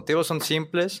conclusión. Sus motivos son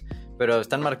simples, pero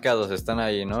están marcados, están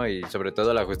ahí, ¿no? Y sobre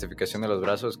todo la justificación de los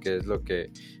brazos, que es lo que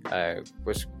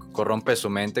pues corrompe su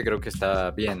mente, creo que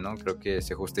está bien, ¿no? Creo que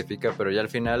se justifica, pero ya al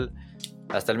final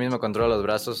hasta el mismo control de los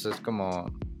brazos es como,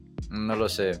 no lo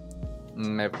sé.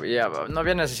 No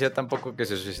había necesidad tampoco que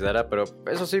se suicidara, pero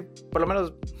eso sí, por lo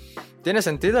menos tiene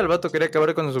sentido. El vato quería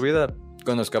acabar con su vida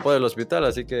cuando escapó del hospital,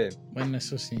 así que... Bueno,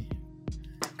 eso sí.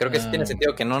 Creo que sí tiene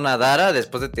sentido que no nadara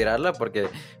después de tirarla, porque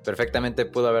perfectamente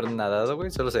pudo haber nadado,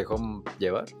 güey. Solo se dejó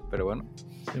llevar, pero bueno.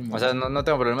 Sí, o sea, no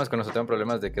tengo problemas con eso. Tengo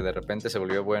problemas de que de repente se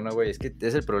volvió bueno, güey. Es que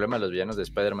es el problema de los villanos de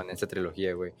Spider-Man en esta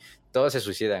trilogía, güey. Todos se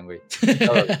suicidan, güey.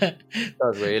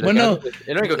 Todos, güey. Bueno,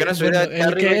 el único que no se suicida es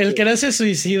Harry, el que no se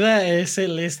suicida es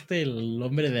el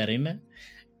hombre de arena.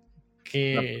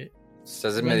 Que... No, se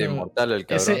hace medio inmortal el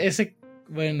cabrón.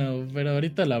 Bueno, pero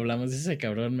ahorita lo hablamos. Ese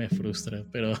cabrón me frustra,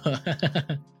 pero...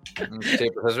 Sí,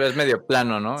 pues es medio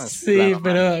plano, ¿no? Sí,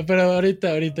 plano, pero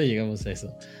ahorita llegamos a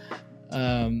eso.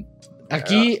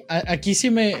 Aquí sí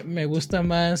me gusta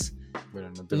más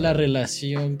la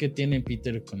relación que tiene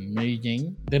Peter con Mary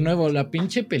Jane. De nuevo, la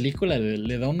pinche película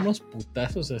le da unos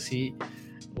putazos así.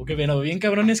 Porque, bueno, bien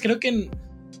cabrones, creo que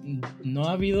no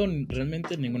ha habido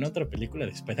realmente ninguna otra película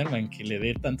de Spider-Man que le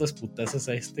dé tantos putazos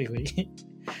a este güey.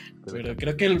 Pero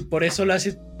creo que por eso lo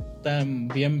hace tan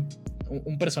bien,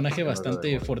 un personaje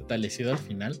bastante fortalecido al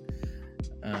final.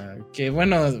 Que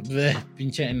bueno,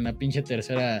 en la pinche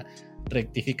tercera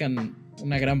rectifican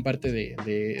una gran parte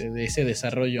de ese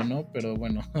desarrollo, ¿no? Pero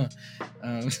bueno,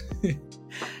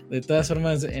 de todas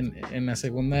formas, en la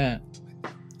segunda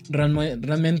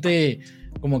realmente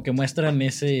como que muestran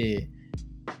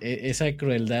esa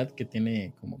crueldad que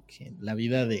tiene como que la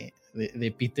vida de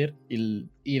Peter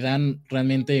y dan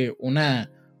realmente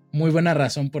una muy buena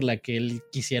razón por la que él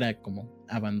quisiera como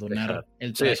abandonar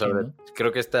el traje, sí, ¿no?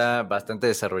 Creo que está bastante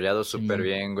desarrollado súper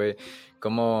bien, güey.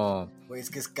 Como... Güey, es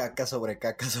que es caca sobre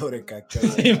caca sobre caca.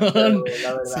 Simón,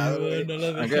 la verdad, güey.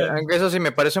 Aunque eso sí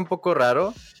me parece un poco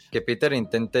raro que Peter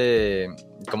intente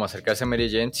como acercarse a Mary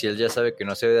Jane si él ya sabe que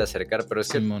no se debe de acercar, pero es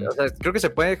que, o sea, creo que se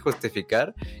puede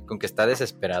justificar con que está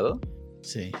desesperado,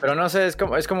 Sí. Pero no sé, es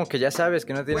como que ya sabes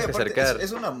que no tienes que acercar.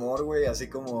 Es un amor, güey, así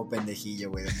como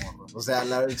pendejillo, güey, de morro. O sea,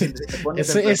 si te pones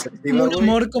Es en perspectiva, un güey,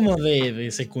 amor como de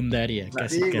secundaria,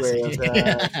 casi, sí, casi. güey, o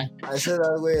sea, a esa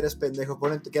edad, güey, eres pendejo.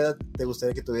 ¿Qué edad te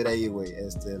gustaría que tuviera ahí, güey?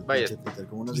 El Vaya. pinche Peter,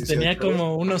 como unos Pues 18, tenía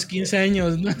como unos 15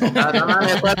 años, ¿no? No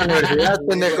mames, fue a la universidad,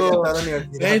 güey, pendejo. ya estaba en la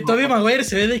universidad, Tobey Maguire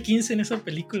se ve de 15 en esa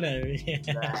película, güey.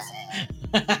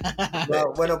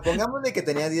 No, bueno, pongámosle que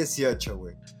tenía 18,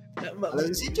 güey. A los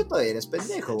 18 todavía eres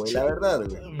pendejo, güey, la verdad,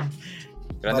 güey.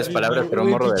 Grandes palabras, pero un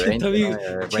morro de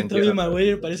 20. Tobey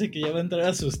Maguire parece que ya va a entrar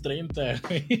a sus 30,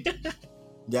 güey.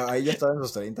 Ya, ahí ya estaba en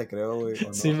los 30, creo, güey. ¿O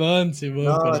no? Simón.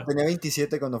 No, pero... tenía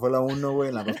 27 cuando fue la 1, güey.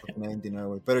 En la 2 tenía 29,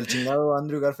 güey. Pero el chingado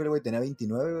Andrew Garfield, güey, tenía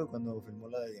 29, güey, cuando filmó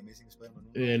la de Amazing Spider-Man.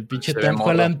 El pinche Se ve Tom morro.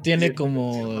 Holland tiene Sí,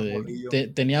 como... sí, morrillo.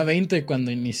 tenía 20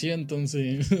 cuando inició,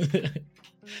 entonces...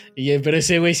 pero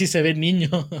ese güey sí se ve niño.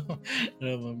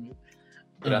 No, mami.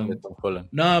 Grande Tom Holland.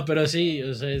 No, pero sí,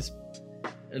 o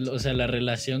sea, la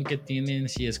relación que tienen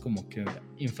sí es como que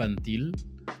infantil.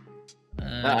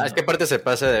 Es que aparte se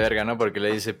pasa de verga, ¿no? Porque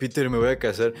le dice, Peter, me voy a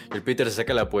casar. Y el Peter se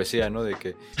saca la poesía, ¿no? De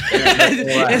que...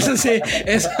 Eso sí,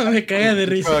 eso me caga de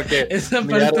risa. Como que Esa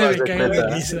mi parte arma me caga de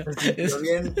secreta. risa.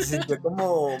 Se sintió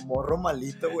como morro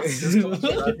malito, güey.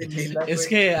 Es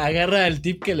que agarra el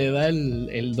tip que le da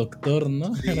el doctor,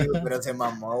 ¿no? Sí, pero se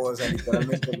mamó, o sea,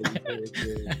 literalmente le dijo de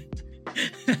que...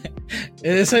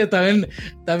 Eso también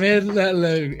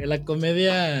la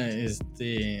comedia,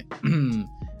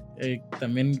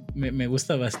 también me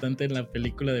gusta bastante en la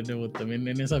película de nuevo. También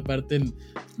en esa parte,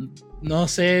 no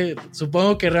sé,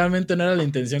 supongo que realmente no era la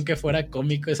intención que fuera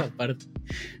cómico esa parte,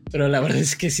 pero la verdad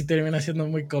es que sí termina siendo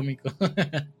muy cómico.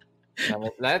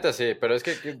 La neta sí, pero es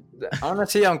que aún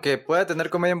así, aunque pueda tener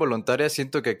comedia involuntaria,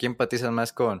 siento que aquí empatizas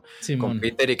más con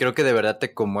Peter y creo que de verdad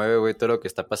te conmueve, güey, todo lo que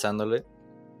está pasándole.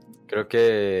 Creo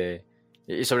que...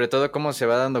 Y sobre todo cómo se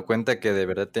va dando cuenta que de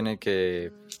verdad tiene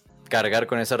que cargar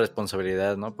con esa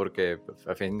responsabilidad, ¿no? Porque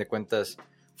a fin de cuentas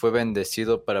fue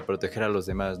bendecido para proteger a los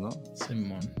demás, ¿no?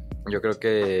 Simón. Yo creo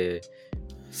que...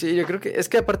 Sí, yo creo que... Es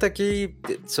que aparte aquí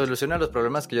soluciona los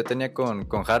problemas que yo tenía con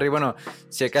Harry. Bueno,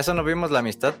 si acaso no vimos la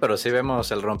amistad, pero sí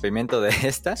vemos el rompimiento de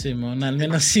esta. Simón, al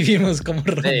menos sí vimos cómo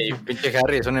rompió. Sí, pinche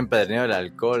Harry es un empedernido del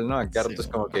alcohol, ¿no? Acá es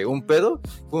como que un pedo,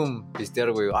 pum,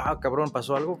 pistear, güey. Ah, cabrón,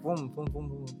 ¿pasó algo? Pum, pum, pum,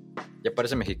 pum. Ya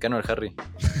parece mexicano el Harry.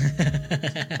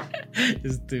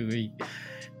 Güey.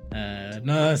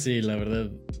 No, sí, la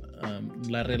verdad.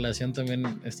 La relación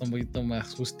también está un poquito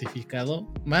más justificado.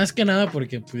 Más que nada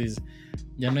porque pues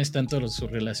ya no es tanto su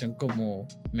relación como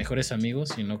mejores amigos,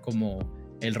 sino como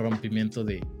el rompimiento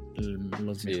de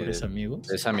los mejores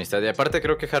amigos. Esa amistad. Y aparte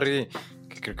creo que Harry,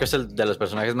 creo que es el de los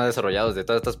personajes más desarrollados de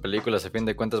todas estas películas. A fin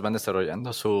de cuentas van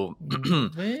desarrollando su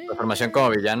formación como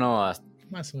villano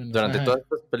más o menos, durante todas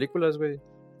estas películas, güey.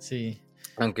 Sí.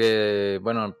 Aunque,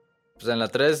 bueno, pues en la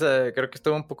 3 creo que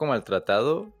estuvo un poco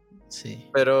maltratado. Sí.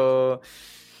 Pero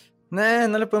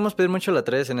no le podemos pedir mucho a la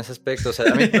 3 en ese aspecto. O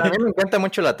sea, a mí me encanta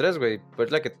mucho la 3, güey.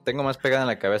 Pues la que tengo más pegada en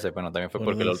la cabeza. Bueno, también fue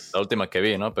porque la última que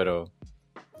vi, ¿no? Pero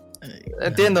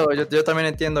entiendo, yo también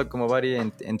entiendo como Barry,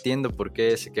 entiendo por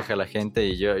qué se queja la gente.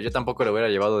 Y yo tampoco lo hubiera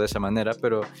llevado de esa manera.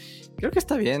 Pero creo que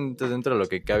está bien dentro de lo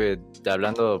que cabe,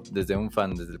 hablando desde un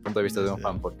fan, desde el punto de vista de un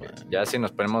fan. Porque ya si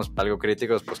nos ponemos algo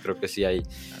críticos, pues creo que sí hay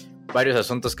varios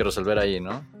asuntos que resolver ahí,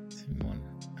 ¿no?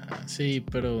 Sí,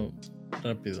 pero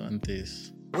rápido,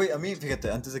 antes. Güey, a mí,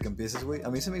 fíjate, antes de que empieces, güey, a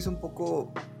mí se me hizo un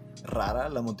poco rara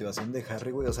la motivación de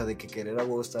Harry, güey. O sea, de que querer a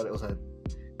huevo estar, o sea,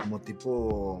 como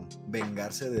tipo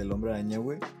vengarse del Hombre Araña,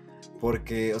 güey.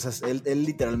 Porque, o sea, él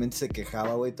literalmente se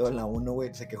quejaba, güey, toda en la 1,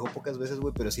 güey. Se quejó pocas veces,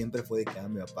 güey, pero siempre fue de que,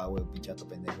 mi papá, güey, pinchato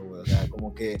pendejo, güey. O sea,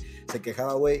 como que se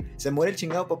quejaba, güey. Se muere el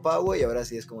chingado papá, güey, y ahora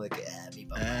sí es como de que, mi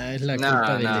papá. Es la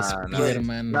culpa del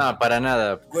Spider-Man. No, para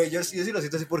nada. Güey, yo sí lo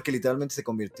siento así porque literalmente se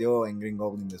convirtió en Green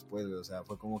Goblin después, güey. O sea,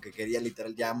 fue como que quería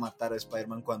literal ya matar a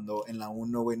Spider-Man cuando en la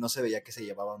 1, güey, no se veía que se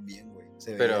llevaban bien, güey.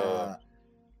 Se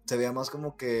veía más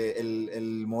como que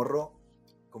el morro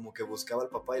como que buscaba al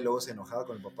papá y luego se enojaba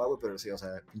con el papá, güey, pero sí, o sea,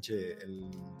 pinche el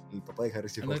papá de Harry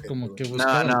sí fue como que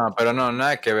pero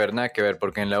nada que ver,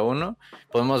 porque en la 1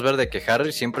 podemos ver de que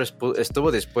Harry siempre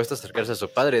estuvo dispuesto a acercarse a su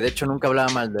padre, de hecho nunca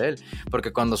hablaba mal de él,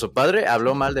 porque cuando su padre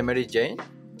habló mal de Mary Jane,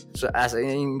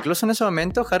 incluso en ese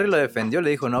momento Harry lo defendió, le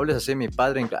dijo, no hables así de mi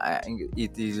padre,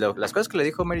 y las cosas que le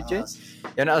dijo Mary Jane,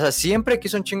 o sea, siempre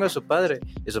quiso un chingo a su padre,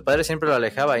 y su padre siempre lo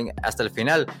alejaba, hasta el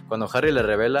final, cuando Harry le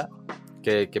revela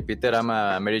que Peter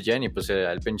ama a Mary Jane y pues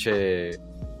el pinche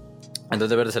el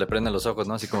Duende Verde se le prenden los ojos,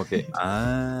 ¿no? Así como que,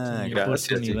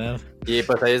 gracias. Y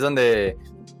pues ahí es donde,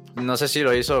 no sé si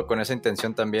lo hizo con esa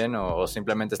intención también o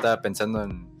simplemente estaba pensando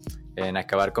en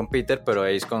acabar con Peter, pero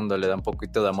ahí es cuando le da un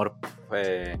poquito de amor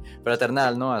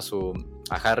fraternal, ¿no? A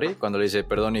Harry, cuando le dice,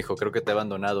 perdón hijo, creo que te he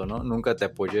abandonado, ¿no? Nunca te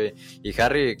apoyé. Y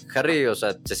Harry, o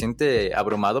sea, se siente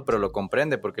abrumado, pero lo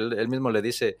comprende, porque él mismo le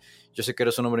dice, yo sé que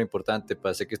eres un hombre importante,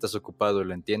 sé que estás ocupado,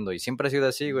 lo entiendo. Y siempre ha sido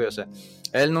así, güey, o sea,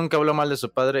 él nunca habló mal de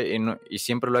su padre y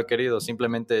siempre lo ha querido,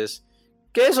 simplemente es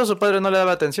que eso a su padre no le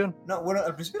daba atención. No, bueno,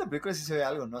 al principio de la película sí se ve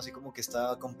algo, ¿no? Así como que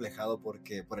está complejado por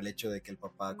el hecho de que el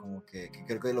papá como que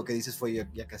creo que lo que dices fue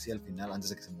ya casi al final, antes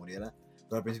de que se muriera.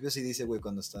 Pero al principio sí dice, güey,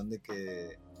 cuando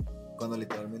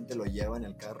literalmente lo lleva en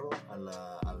el carro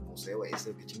al museo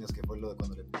ese, qué chingas que fue lo de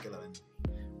cuando le pique la vena.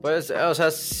 Pues, o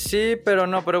sea, sí, pero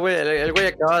no, pero güey, el güey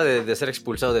acaba de ser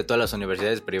expulsado de todas las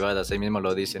universidades privadas, ahí mismo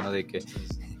lo dice, ¿no? De que...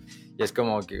 Y es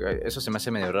como que eso se me hace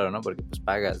medio raro, ¿no? Porque pues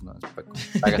pagas, ¿no?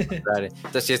 Pagas por entrar.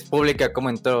 Entonces, si es pública, ¿cómo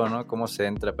entró, no? ¿Cómo se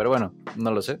entra? Pero bueno, no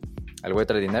lo sé. El güey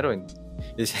trae dinero y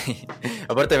dice...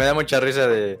 Aparte me da mucha risa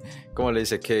de... ¿Cómo le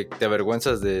dice? Que te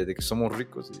avergüenzas de que somos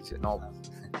ricos. Y dice,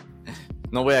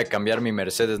 no voy a cambiar mi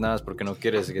Mercedes nada más porque no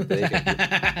quieres que te diga.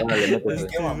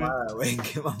 Qué mamada, güey,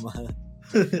 qué mamada.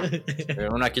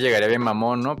 Pero uno aquí llegaría bien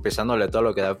mamón, ¿no? Pesándole todo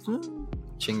lo que da.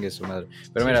 Chingue su madre.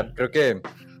 Pero mira, creo que...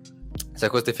 yo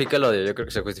creo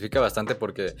que se justifica bastante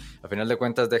porque al final de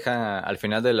cuentas al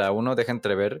final de la 1 deja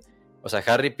entrever, o sea,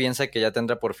 Harry piensa que ya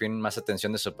tendrá por fin más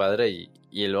atención de su padre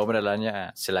y el hombre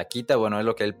araña se la quita, bueno, es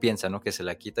lo que él piensa, ¿no? Que se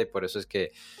la quita y por eso es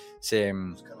que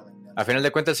al final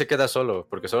de cuentas él se queda solo,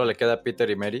 porque solo le queda Peter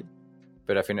y Mary,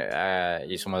 pero al final,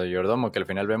 y su mayordomo, que al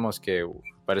final vemos que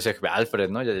parece Alfred,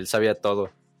 ¿no? Él sabía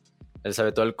todo, él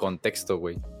sabe todo el contexto,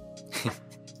 güey.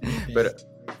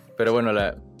 pero bueno,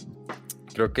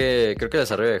 Creo que el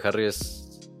desarrollo de Harry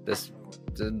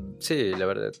sí, la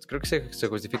verdad, creo que se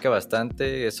justifica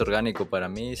bastante, es orgánico para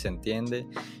mí, se entiende,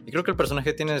 y creo que el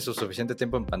personaje tiene su suficiente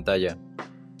tiempo en pantalla.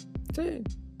 Sí.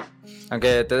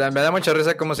 Aunque me da mucha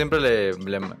risa como siempre le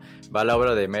va a la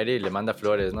obra de Mary y le manda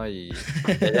flores, ¿no? Y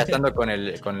ya estando con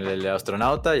el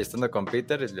astronauta y estando con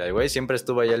Peter, el güey siempre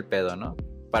estuvo ahí el pedo, ¿no?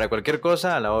 Para cualquier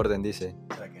cosa, a la orden, dice.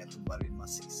 Para que tumbar bien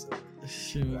macizo.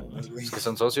 Sí, es que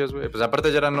son socios, güey. Pues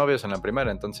aparte ya eran novios en la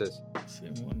primera, entonces. Sí,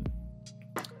 bueno.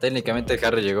 Técnicamente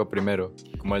Harry llegó primero,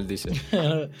 como él dice.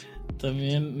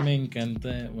 También me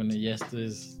encanta, bueno, ya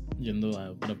estoy yendo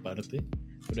a otra parte,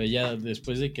 pero ella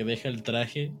después de que deja el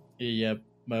traje, ella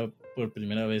va por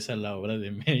primera vez a la obra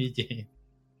de Mary Jane.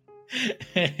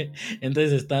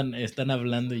 Entonces están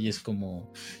hablando y es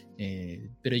como...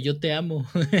 pero yo te amo.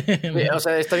 O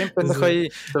sea, está bien pendejo ahí.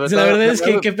 La verdad es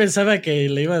que pensaba que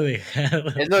le iba a dejar.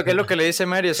 Es lo que le dice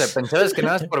Mary. O sea, pensabas que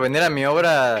nada más por venir a mi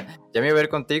obra ya me iba a ver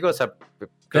contigo. O sea,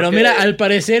 pero mira, al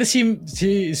parecer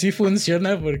sí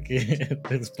funciona porque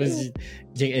después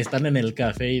están en el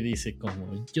café y dice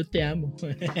como, yo te amo.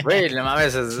 Güey, no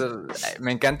mames,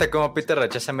 me encanta cómo Peter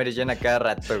rechaza a Mary Jane a cada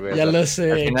rato, güey. Ya lo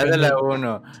sé. Al final de la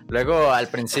 1, luego al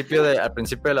principio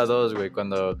de la 2, güey,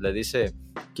 cuando le dice,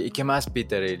 ¿y qué más,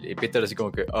 Peter? Y Peter así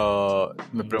como que,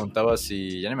 me preguntaba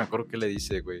si, ya no me acuerdo qué le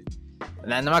dice, güey.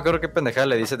 No me acuerdo qué pendejada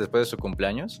le dice después de su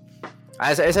cumpleaños.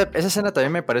 Esa escena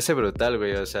también me parece brutal,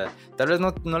 güey. O sea, tal vez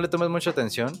no le tomes mucha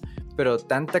atención, pero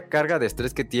tanta carga de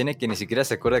estrés que tiene que ni siquiera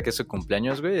se acuerda que es su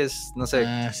cumpleaños, güey. No sé,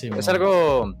 sí, es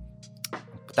algo...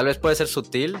 Tal vez puede ser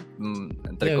sutil,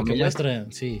 entre comillas.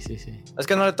 Sí. Es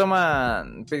que no le toma...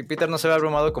 Peter no se ve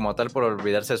abrumado como tal por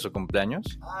olvidarse de su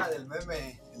cumpleaños. Del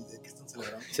meme, el de que están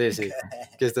celebrando. Sí,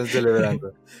 que están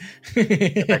celebrando.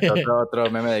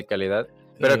 Otro meme de calidad.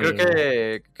 Pero creo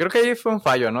que ahí fue un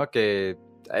fallo, ¿no? Creo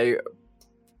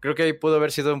que ahí pudo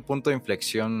haber sido un punto de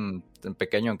inflexión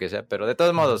pequeño, aunque sea, pero de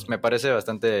todos modos me parece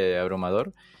bastante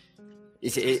abrumador.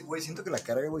 Y sí, güey, siento que la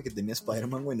carga, güey, que tenía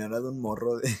Spider-Man, güey, no era de un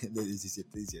morro de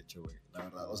 17, 18, güey, la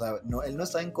verdad. O sea, él no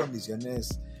estaba en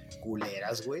condiciones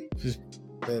culeras, güey,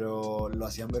 pero lo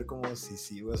hacían ver como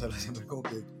sí, güey, o sea, lo hacían ver como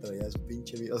que traía su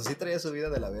pinche vida. O sea, sí traía su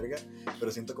vida de la verga,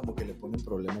 pero siento como que le ponen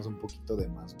problemas un poquito de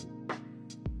más, güey.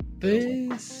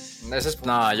 Pues...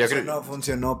 yo creo... No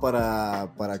funcionó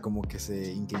para como que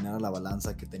se inclinara la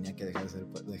balanza, que tenía que dejar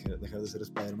de ser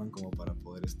Spider-Man como para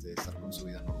poder estar con su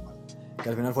vida normal. Que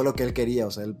al final fue lo que él quería,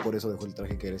 o sea, él por eso dejó el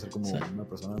traje, quería ser como una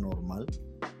persona normal.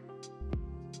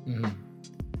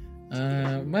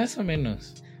 Más o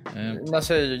menos. No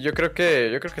sé, yo creo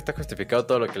que está justificado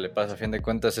todo lo que le pasa. A fin de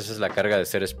cuentas, esa es la carga de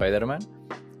ser Spider-Man.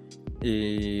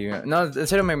 Y no, en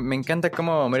serio, me encanta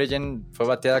cómo Mary Jane fue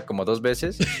bateada como 2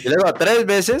 veces y luego 3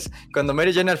 veces, cuando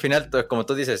Mary Jane al final, como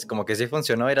tú dices, como que sí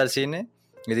funcionó ir al cine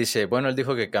y dice, bueno, él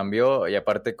dijo que cambió y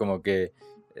aparte como que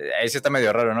ahí sí está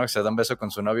medio raro, ¿no? Que se da un beso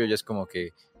con su novio y es como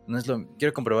que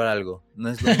quiero comprobar algo, no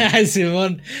es lo mismo.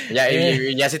 Simón.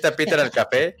 Y ya cita a Peter al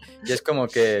café y es como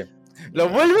que la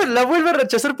vuelve a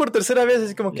rechazar por tercera vez,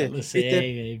 así como Ya que, lo sé, Peter,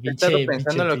 güey, he estado pinche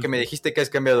pensando en lo que me dijiste que has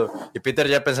cambiado. Y Peter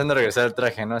ya pensando en regresar al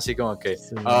traje, ¿no? Así como que,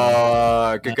 Sí.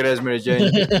 ¿qué crees, Mary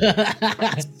Jane?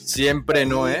 Siempre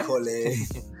no, ¿eh? Híjole.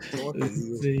 ¿Cómo te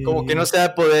digo? Sí. Como que no se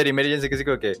da poder y Mary Jane se queda así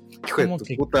como que, hijo de Como tu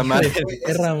que puta madre. Güey,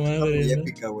 perra esa escena está madre, muy ¿no?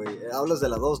 épica, güey. Hablas de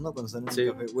la 2, ¿no? Cuando están en Sí.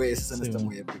 un café. Güey, esa escena Sí, está güey.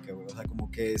 muy épica, güey. O sea,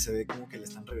 como que se ve como que le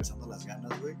están regresando las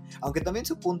ganas, güey. Aunque también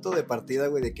su punto de partida,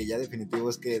 güey, de que ya definitivo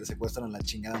es que secuestran a la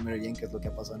chingada Mary Jane, que es lo que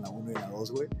ha pasado en la 1 y en la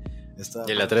 2, güey. Está,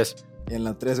 Y en la 3. Y en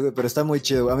la 3, güey, pero está muy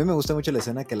chido. A mí me gusta mucho la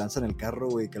escena que lanzan el carro,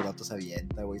 güey, que el vato se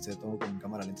avienta, güey, se toma con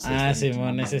cámara lenta. Ah,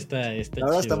 Simón, ese está La verdad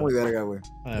está chido. muy verga, güey.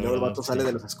 Ah, Y luego el verdad, vato sí. sale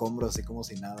de los escombros así como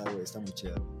si nada, güey. Está muy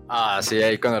chido. Ah, sí,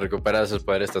 ahí cuando recupera sus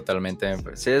poderes totalmente.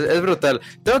 Pues, sí, es brutal.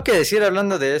 Tengo que decir,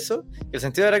 hablando de eso, que el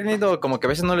sentido arácnido como que a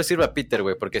veces no le sirve a Peter,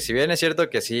 güey. Porque si bien es cierto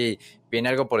que sí viene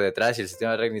algo por detrás y el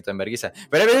sentido arácnido enverguiza,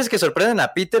 pero hay veces que sorprenden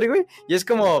a Peter, güey, y es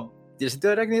como, ¿y el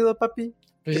sentido arácnido, papi?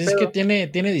 Pues ¿Qué es pedo? que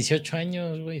tiene 18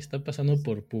 años, güey, está pasando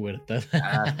por pubertad.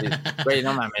 Ah, sí. Güey,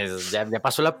 no mames, ya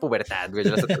pasó la pubertad, güey, ya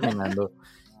la está terminando.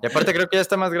 Y aparte creo que ya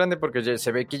está más grande porque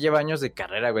se ve que lleva años de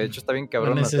carrera, güey. De hecho está bien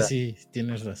cabrón. Bueno, O ese sea, sí,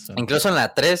 tienes razón. incluso en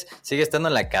la 3 sigue estando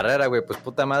en la carrera, güey. Pues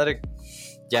puta madre.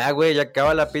 Ya, güey, ya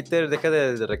acaba la Peter, deja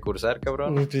de recursar,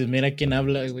 cabrón. Uy, pues mira quién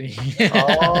habla, güey.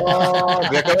 Oh,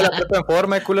 ya acaba la prepa en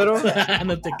forma, culero.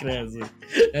 No te creas, güey.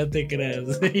 No te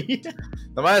creas, güey.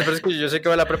 No mames, pero es que yo sé que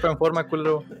va la prepa en forma,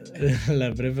 culero.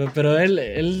 La prepa, pero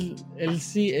él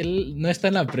sí, él no está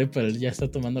en la prepa, él ya está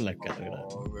tomando la carrera.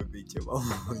 Oh, güey, pinche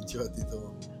pinche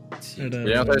batito. Sí, Pero pero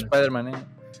ya no soy bueno. Spider-Man,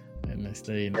 Bueno,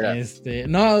 está bien. Mira.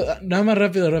 No, nada más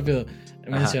rápido. Ajá.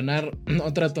 Mencionar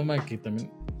otra toma que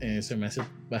también se me hace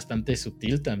bastante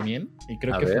sutil también. Y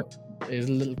creo A que ver. es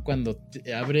cuando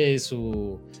abre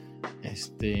su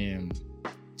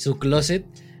closet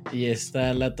y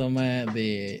está la toma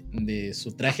de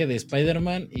su traje de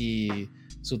Spider-Man y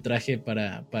su traje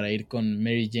para ir con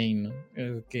Mary Jane, ¿no?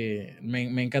 Que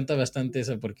me encanta bastante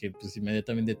eso porque pues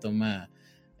inmediatamente toma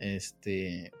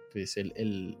pues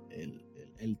el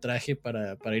traje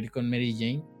para ir con Mary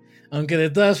Jane. Aunque de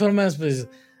todas formas, pues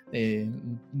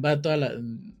va toda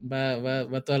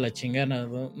la chingada,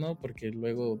 ¿no? Porque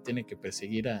luego tiene que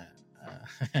perseguir a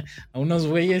unos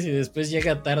güeyes y después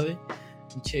llega tarde.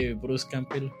 Pinche Bruce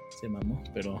Campbell se mamó,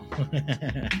 pero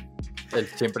Él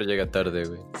siempre llega tarde,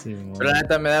 güey. sí, Pero la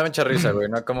neta me da mucha risa, güey,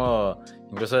 ¿no? Como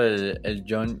incluso el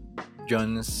Jameson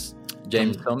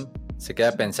se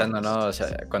queda pensando, ¿no? O sea,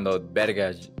 cuando verga,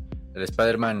 el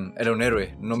Spider-Man era un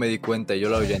héroe, no me di cuenta y yo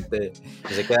lo ahuyenté.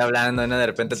 Y se queda hablando, ¿no? De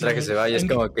repente el traje se va y es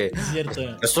como que es cierto,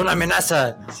 es una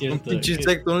amenaza, cierto, un pinche que-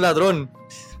 insecto, un ladrón.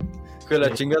 Hijo de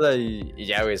la chingada y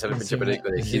ya, güey, sale el pinche periódico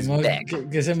de He's back.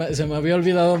 que se me había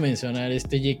olvidado mencionar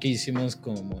J.K. Simmons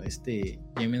como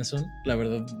Jameson, la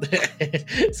verdad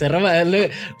se roba,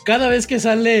 cada vez que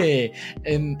sale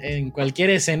en cualquier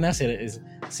escena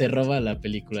se roba la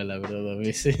película, la verdad, a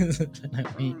veces. A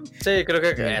mí Sí, creo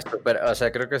que es super, o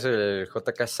sea, creo que el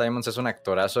J.K. Simmons es un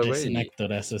actorazo, güey. es un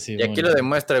actorazo, sí. Y aquí lo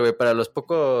demuestra, güey, para las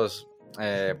pocas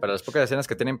escenas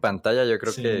que tiene en pantalla, yo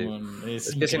creo que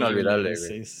es inolvidable,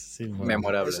 güey.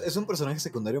 Memorable. Es un personaje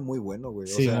secundario muy bueno, güey.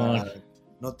 O Simón. sea,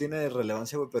 no tiene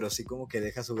relevancia, güey, pero sí como que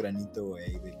deja su granito,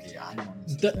 güey, de que, no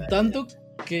mames, Tanto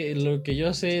que lo que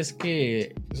yo sé es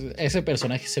que ese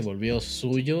personaje se volvió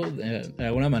suyo de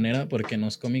alguna manera, porque en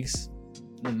los cómics,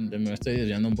 me estoy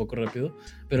desviando un poco rápido,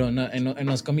 pero en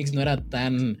los cómics no era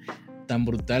tan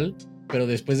brutal. Pero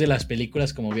después de las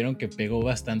películas, como vieron que pegó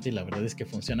bastante y la verdad es que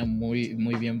funciona muy,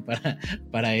 muy bien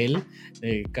para él,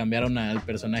 cambiaron al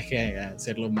personaje a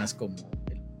hacerlo más como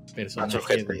el personaje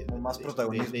más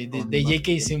protagonista de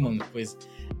J.K. Simmons, pues.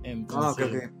 Entonces,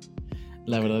 okay.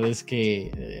 La verdad es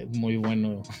que muy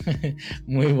bueno,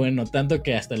 muy bueno, tanto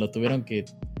que hasta lo tuvieron que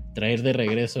traer de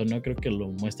regreso, ¿no? Creo que lo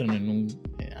muestran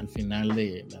al final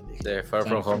de Far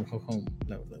From Home,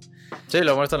 la verdad. Sí,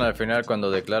 lo muestran al final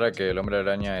cuando declara que el hombre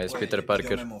araña es Peter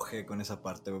Parker. Yo me mojé con esa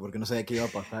parte, güey, porque no sabía qué iba a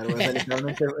pasar, güey. O sea,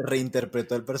 literalmente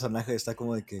reinterpretó el personaje, está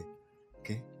como de que,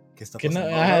 ¿qué está pasando?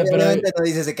 Obviamente no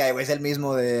dices de que, güey, es el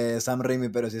mismo de Sam Raimi,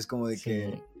 pero sí es como de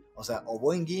que... Sí. O sea, o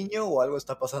buen guiño o algo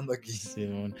está pasando aquí. Sí,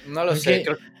 bueno. No lo sé,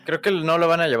 creo que no lo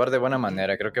van a llevar de buena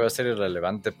manera. Creo que va a ser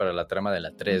irrelevante para la trama de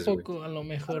la 3, güey. Un poco, a lo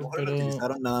mejor, pero... lo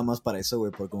utilizaron nada más para eso,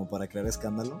 güey, como para crear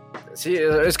escándalo. Sí,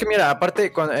 es que mira,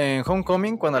 aparte en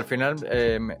Homecoming, cuando al final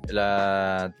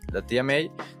la tía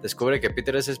May descubre que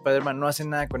Peter es Spider-Man, no hace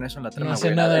nada con eso en la trama, no hace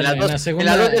güey. nada, en la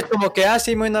segunda... dos es como que,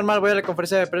 sí, muy normal, voy a la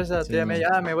conferencia de prensa, sí, tía May,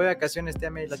 me voy de vacaciones,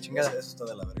 tía May, la chingada. Eso está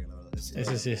de la verga, la verdad.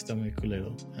 Ese sí está muy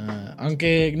culero.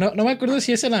 Aunque no me acuerdo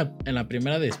si es en la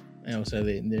primera de o sea,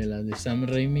 de la de Sam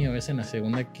Raimi, a veces en la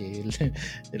segunda que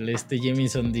este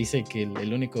Jameson dice que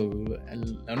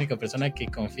la única persona que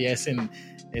confía es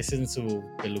en su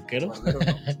peluquero.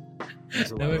 En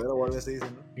su barbero o algo así dicen,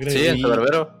 ¿no? Sí, en su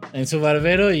barbero. En su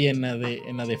barbero y en la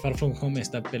de Far From Home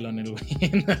está pelón el güey.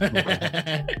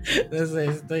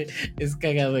 Entonces es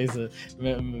cagado eso.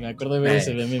 Me acuerdo de ver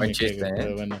ese meme y me chiste, cago,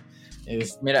 pero bueno.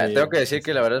 Mira, tengo que decir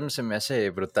que la verdad se me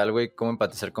hace brutal, güey, cómo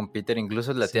empatizar con Peter.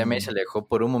 Incluso la tía May se alejó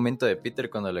por un momento de Peter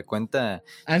cuando le cuenta.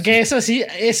 Aunque eso sí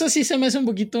se me hace un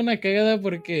poquito una cagada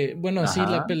porque, bueno, sí,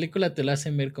 la película te la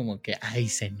hacen ver como que, ay,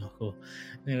 se enojó.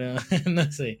 Pero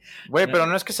no sé. Güey, pero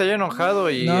no es que se haya enojado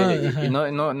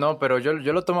no, pero yo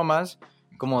lo tomo más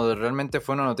como realmente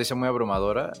fue una noticia muy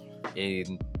abrumadora y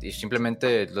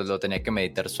simplemente lo tenía que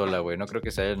meditar sola, güey. No creo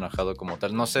que se haya enojado como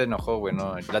tal. No se enojó, güey.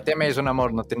 No. La tía May es un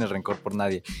amor, no tiene rencor por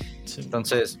nadie. Sí.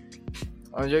 Entonces,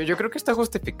 yo creo que está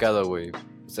justificado, güey.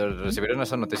 O sea, recibieron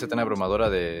esa noticia tan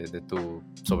abrumadora de tu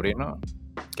sobrino,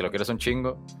 que lo quieres un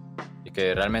chingo y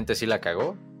que realmente sí la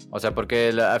cagó. O sea,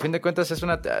 porque a fin de cuentas es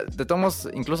una... De todos modos,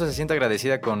 incluso se siente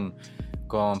agradecida con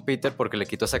Peter porque le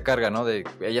quitó esa carga, ¿no? De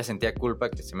ella sentía culpa,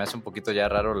 que se me hace un poquito ya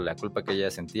raro la culpa que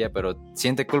ella sentía, pero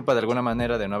siente culpa de alguna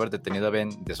manera de no haber detenido a Ben,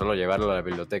 de solo llevarlo a la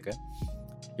biblioteca.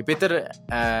 Y Peter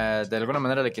de alguna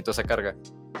manera le quitó esa carga.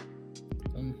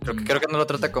 Creo que no lo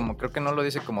trata como, creo que no lo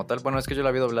dice como tal. Bueno, es que yo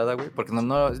la vi doblada, güey, porque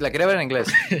no la quería ver en inglés.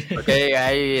 Porque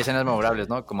hay escenas memorables,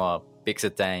 ¿no? Como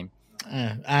Pixel Time.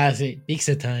 Sí,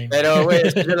 Pixel Time. Pero, güey,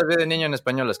 yo las vi de niño en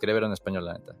español, las quería ver en español,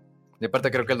 la neta. Y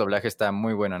aparte creo que el doblaje está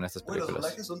muy bueno en estas películas. Los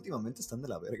doblajes últimamente están de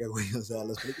la verga, güey. O sea,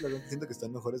 las películas siento que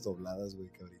están mejores dobladas, güey,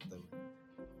 que ahorita, güey.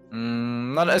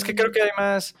 No, es que creo que hay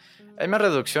más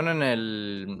reducción en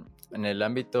el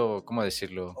ámbito, ¿cómo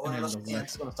decirlo? Bueno,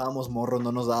 antes cuando estábamos morros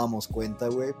no nos dábamos cuenta,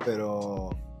 güey, pero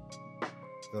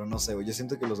no sé, güey. Yo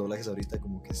siento que los doblajes ahorita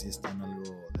como que sí están algo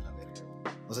de la verga,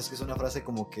 güey. O sea, es que es una frase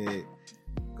como que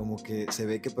se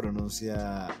ve que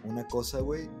pronuncia una cosa,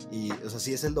 güey, y, o sea,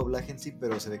 sí es el doblaje en sí,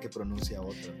 pero se ve que pronuncia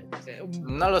otra,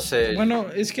 ¿no? No lo sé. Bueno,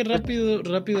 es que rápido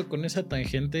con esa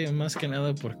tangente, más que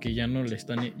nada porque ya no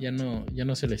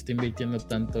se le está invirtiendo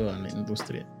tanto a la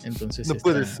industria, entonces no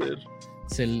puede ser.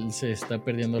 Se está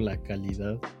perdiendo la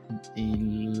calidad y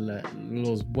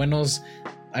los buenos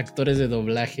actores de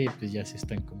doblaje pues ya se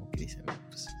están como que dicen,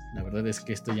 pues la verdad es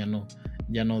que esto ya no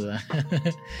da.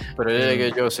 Pero ya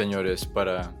llegué yo, señores,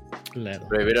 para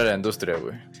revivir a la industria,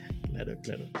 güey.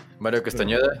 Claro. Mario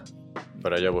Castañeda,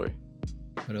 para allá voy.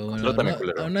 Pero bueno,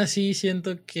 aún así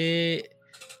siento que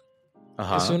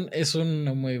es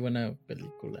una muy buena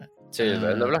película. Sí,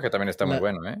 el doblaje también está muy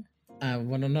bueno, ¿eh?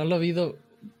 Bueno, no lo vi,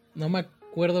 no me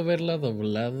acuerdo verla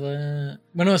doblada.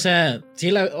 Bueno, o sea,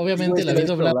 sí, obviamente la vi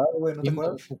doblada.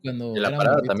 Y la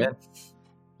parada también.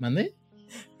 ¿Mande?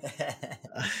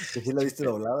 Que sí la viste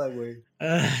doblada, güey.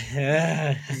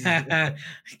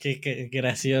 Qué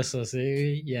gracioso,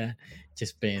 sí, ya,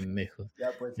 ches pendejos.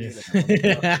 Ya, pues, no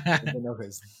te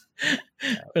enojes.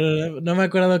 Pero no me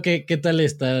acuerdo qué tal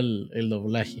está el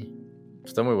doblaje.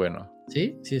 Está muy bueno.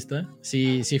 ¿Sí? ¿Sí está?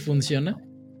 ¿Sí funciona?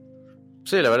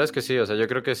 Sí, la verdad es que sí, o sea, yo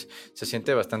creo que se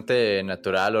siente bastante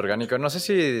natural, orgánico. No sé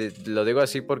si lo digo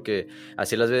así porque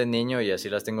así las veo de niño y así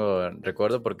las tengo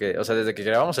recuerdo, porque, o sea, desde que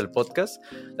grabamos el podcast,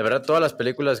 la verdad todas las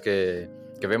películas que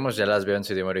vemos ya las veo en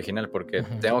su idioma original, porque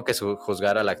tengo que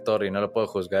juzgar al actor y no lo puedo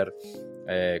juzgar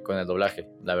con el doblaje,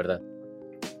 la verdad.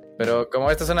 Pero como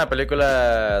esta es una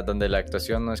película donde la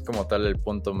actuación no es como tal el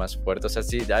punto más fuerte, o sea,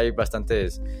 sí hay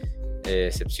bastantes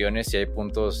excepciones y hay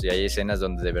puntos y hay escenas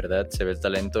donde de verdad se ve el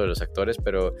talento de los actores,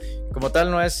 pero como tal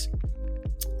no es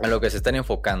a lo que se están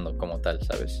enfocando como tal,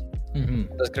 ¿sabes?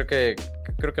 Entonces creo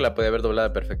que la podía haber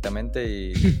doblada perfectamente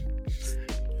y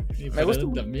me gusta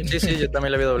también. Sí, yo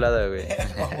también la vi doblada, güey.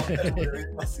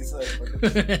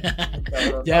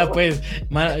 Ya pues,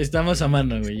 estamos a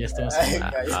mano, güey, ya estamos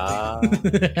a mano.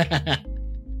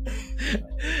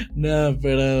 No,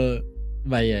 pero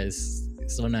vaya, es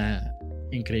una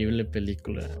increíble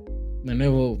película. De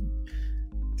nuevo,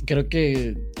 creo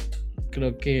que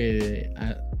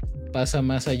pasa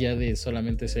más allá de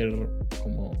solamente ser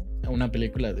como una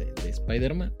película de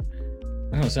Spider-Man,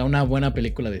 o sea, una buena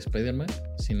película de Spider-Man,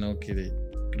 sino que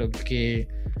creo que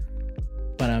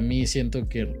para mí siento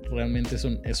que realmente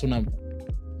es una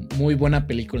muy buena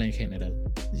película en general.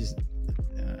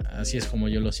 Así es como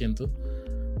yo lo siento.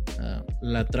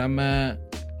 La trama,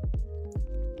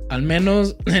 al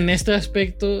menos en este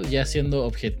aspecto, ya siendo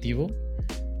objetivo,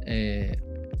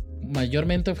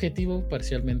 mayormente objetivo,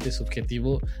 parcialmente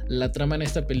subjetivo, la trama en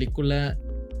esta película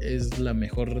es la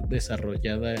mejor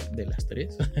desarrollada de las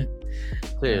tres.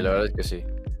 Sí, la verdad es que sí.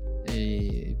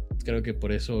 Creo que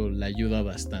por eso la ayuda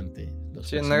bastante. los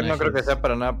Sí, no creo que sea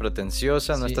para nada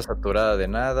pretenciosa, no está saturada de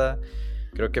nada.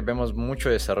 Creo que vemos mucho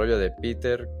desarrollo de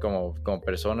Peter como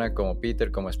persona, como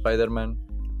Peter, como Spider-Man.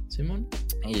 Simón.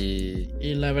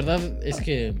 Y la verdad es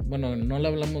que, bueno, no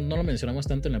lo mencionamos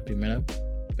tanto en la primera,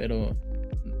 pero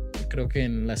creo que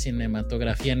en la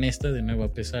cinematografía en esta, de nuevo,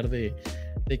 a pesar de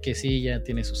que sí, ya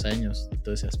tiene sus años y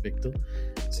todo ese aspecto,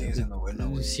 sigue siendo bueno,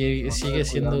 güey. Sigue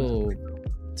siendo...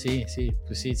 Sí,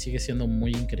 pues sí, sigue siendo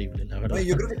muy increíble, la verdad. Oye,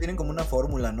 yo creo que tienen como una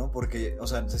fórmula, ¿no? Porque, o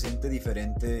sea, se siente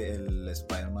diferente el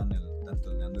Spider-Man,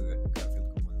 tanto el de Andrew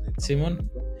Garfield como el de Simón.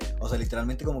 O sea,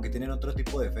 literalmente como que tienen otro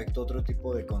tipo de efecto, otro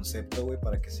tipo de concepto, güey,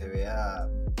 para que se vea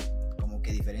como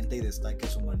que diferente y destaque a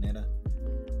su manera.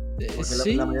 Porque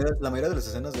sí. la mayoría de las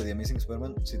escenas de The Amazing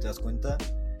Spider-Man, si te das cuenta,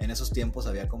 en esos tiempos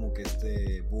había como que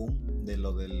este boom de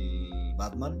lo del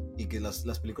Batman y que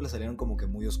las películas salieron como que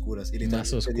muy oscuras. Y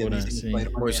más oscuras, sí.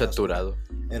 Muy saturado.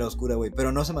 Era oscura, güey,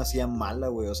 pero no se me hacía mala,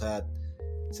 güey, o sea,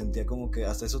 sentía como que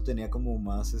hasta eso tenía como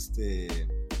más,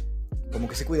 como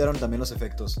que se cuidaron también los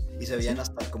efectos y se veían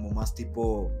hasta como más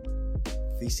tipo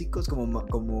físicos, como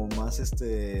más,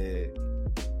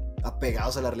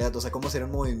 apegados a la realidad, o sea, cómo sería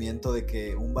un movimiento de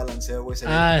que un balanceo, güey. Sí,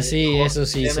 mejor, eso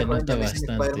sí, se nota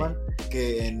bastante.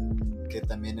 Que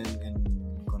también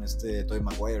con Tobey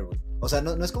Maguire, güey. O sea,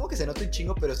 no es como que se note un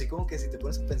chingo, pero sí como que si te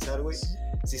pones a pensar, güey,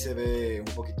 sí se ve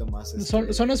un poquito más.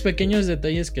 Son los pequeños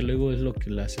detalles que luego es lo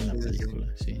que le hacen la película,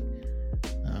 sí.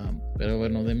 Pero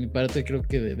bueno, de mi parte creo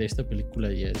que de esta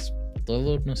película ya es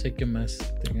todo, no sé qué más.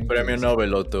 Premio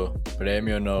Nobel, Otto,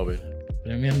 Premio Nobel.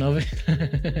 Premio Nobel.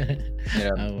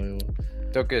 Mira, huevo.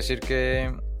 Tengo que decir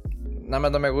que nada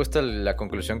más no me gusta la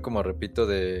conclusión, como repito,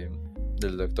 del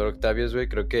Dr. Octavius, güey.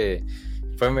 Creo que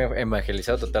fue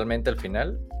evangelizado totalmente al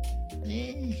final.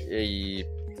 Y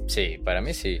sí, para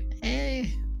mí sí.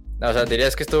 No, o sea,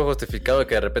 dirías que estuvo justificado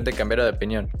que de repente cambiara de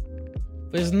opinión.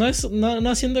 Pues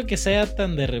no siento que sea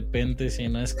tan de repente,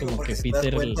 sino es como que si Peter...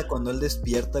 te das cuenta cuando él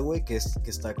despierta, güey, que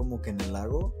está como que en el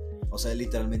lago. O sea, él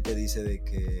literalmente dice de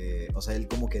que... O sea, él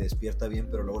como que despierta bien,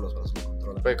 pero luego los brazos lo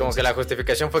controlan. Pues como que la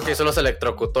justificación fue que solo se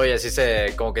electrocutó y así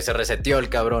como que se reseteó el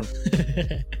cabrón.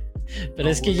 Pero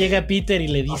es que llega Peter y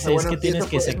le dice, es que tienes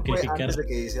que sacrificar. Antes de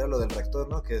que hiciera lo del reactor,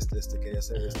 ¿no? Que quería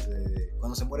hacer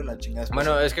cuando se muere la chingada.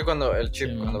 Bueno, es que cuando el chip,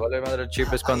 cuando vale madre el chip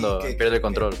es cuando pierde el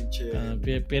control.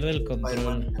 Pierde el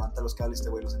control. Levanta los cables,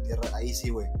 güey, los entierra. Ahí sí,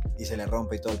 güey. Y se le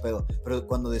rompe y todo el pedo. Pero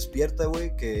cuando despierta,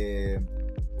 güey, que...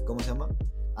 ¿Cómo se llama?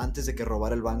 Antes de que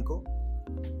robara el banco,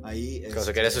 ahí... Cuando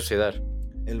se quería suicidar.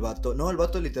 El vato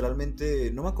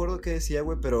literalmente, no me acuerdo qué decía,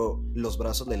 güey, pero los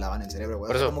brazos le lavan el cerebro,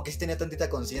 güey. O sea, como que sí tenía tantita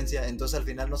conciencia, entonces al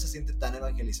final no se siente tan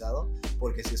evangelizado,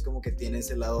 porque sí es como que tiene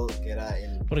ese lado que era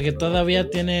el... Porque todavía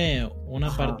tiene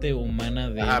una parte humana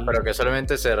de... pero que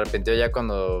solamente se arrepintió ya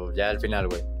al final,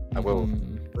 güey. A huevo.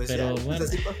 Pues pero ya, bueno. Pues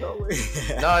así pasó, güey.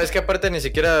 No, es que aparte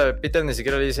Peter ni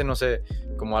siquiera le dice, no sé,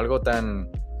 como algo tan...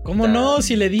 ¿Cómo no?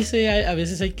 Si le dice, a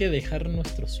veces hay que dejar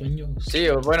nuestros sueños. Sí,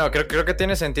 bueno, creo que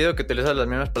tiene sentido que utiliza las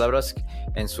mismas palabras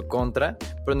en su contra,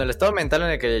 pero en el estado mental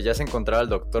en el que ya se encontraba el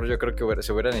doctor, yo creo que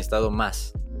se hubiera necesitado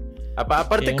más.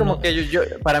 Aparte, como que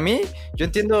para mí, yo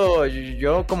entiendo,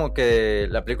 yo como que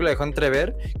la película dejó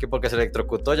entrever que porque se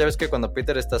electrocutó, ya ves que cuando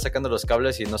Peter está sacando los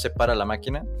cables y no se para la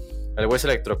máquina, el güey se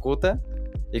electrocuta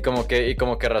y como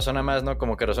que razona más, ¿no?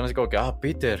 Como que razona así como que,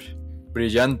 Peter...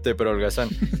 brillante, pero holgazán.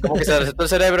 Como que se resetó el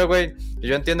cerebro, güey. Y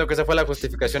yo entiendo que esa fue la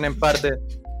justificación en parte.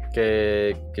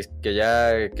 Que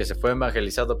se fue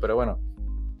evangelizado. Pero bueno.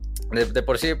 De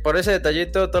por sí, por ese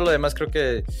detallito, todo lo demás creo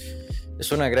que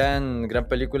es una gran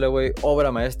película, güey.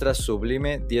 Obra maestra,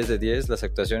 sublime, 10 de 10. Las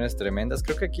actuaciones tremendas.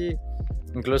 Creo que aquí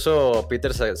incluso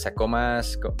Peter sacó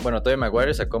más. Bueno, Tobey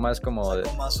Maguire sacó más como.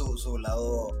 Sacó más su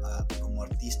lado como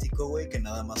artístico, güey, que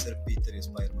nada más ser Peter y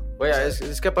Spider-Man. Güey,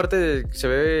 es que aparte se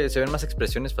ven más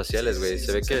expresiones faciales, güey. Sí,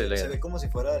 se ve como si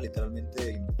fuera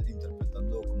literalmente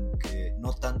interpretando como que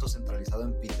no tanto centralizado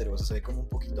en Peter, o sea, se ve como un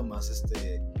poquito más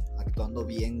actuando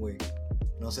bien, güey.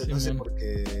 No sé por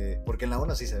qué, porque en la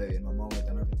 1 sí se ve bien, no me voy a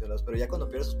meter en el de lados, pero ya cuando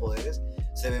pierde sus poderes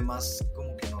se ve más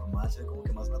como que normal, se ve como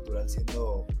que más natural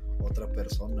siendo otra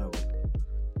persona, güey.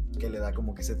 Que le da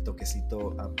como que ese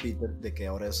toquecito a Peter de que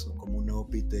ahora es como un nuevo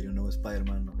Peter y un nuevo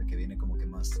Spider-Man, ¿no? De que viene como que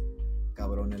más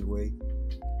cabrón el güey.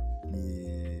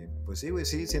 Y pues sí, güey,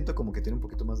 sí, siento como que tiene un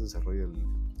poquito más de desarrollo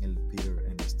el Peter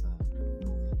en esta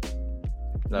movie.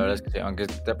 La verdad es que sí, aunque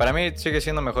para mí sigue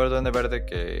siendo mejor Duende Verde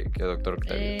que Doctor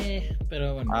Octavius.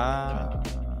 Pero bueno.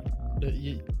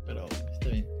 Pero está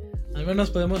bien. Al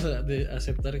menos podemos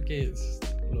aceptar que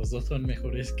los dos son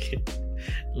mejores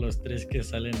los 3 que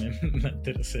salen en la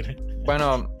tercera.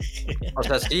 Bueno, o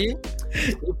sea, sí,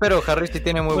 pero Harry sí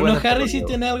tiene muy bueno, buen Harry desarrollo. sí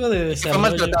tiene algo de desarrollo. Fue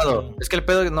maltratado. Pero... Es que el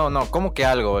pedo, no, ¿cómo que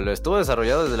algo? Lo estuvo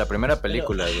desarrollado desde la primera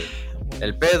película, güey. Bueno.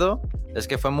 El pedo es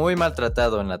que fue muy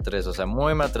maltratado en la 3, o sea,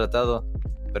 muy maltratado.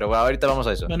 Pero bueno, ahorita vamos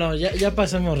a eso. Bueno, ya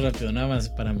pasamos rápido, nada más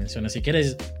para mencionar. Si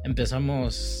quieres,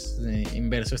 empezamos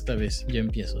inverso esta vez. Yo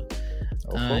empiezo.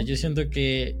 Yo siento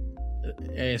que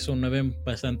es un 9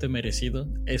 bastante merecido.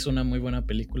 Es una muy buena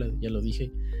película, ya lo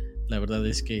dije. La verdad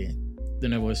es que, de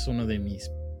nuevo, es uno de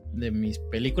mis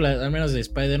películas, al menos de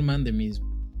Spider-Man, de mis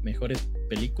mejores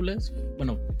películas.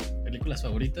 Bueno, películas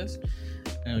favoritas.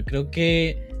 Creo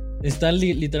que está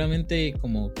literalmente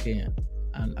como que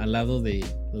al lado de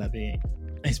la de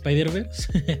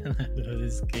Spider-Verse. La verdad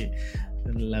es que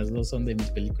las dos son de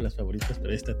mis películas favoritas,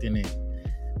 pero esta tiene,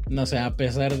 no sé, a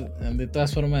pesar de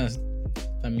todas formas,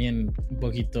 también un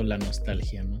poquito la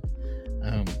nostalgia, ¿no?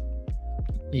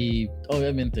 Y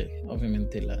obviamente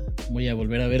la voy a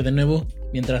volver a ver de nuevo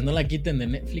mientras no la quiten de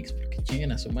Netflix, porque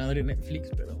chinguen a su madre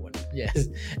Netflix, pero bueno, ya es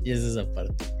esa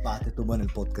parte. Te tumbo en el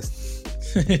podcast.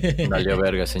 Valió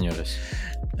verga, señores.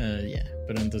 Ya,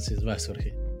 pero entonces va,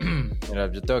 Jorge.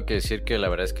 Mira, yo tengo que decir que la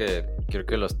verdad es que creo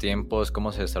que los tiempos,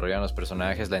 cómo se desarrollan los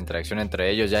personajes, la interacción entre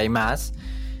ellos, ya hay más,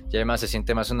 se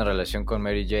siente más una relación con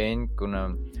Mary Jane, con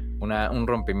un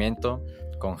rompimiento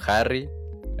con Harry.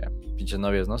 Pinches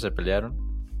novios, ¿no? Se pelearon.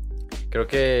 Creo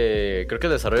que el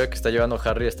desarrollo que está llevando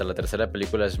Harry hasta la tercera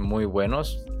película es muy bueno.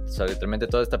 O sea, literalmente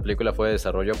toda esta película fue de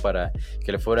desarrollo para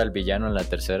que le fuera el villano en la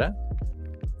tercera.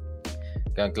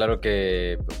 Claro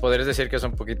que podrías decir que es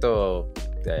un poquito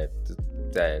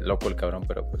loco el cabrón,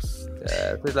 pero pues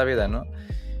es la vida, ¿no?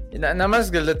 Y nada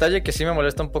más el detalle que sí me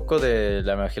molesta un poco de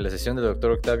la evangelización del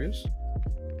Dr. Octavius.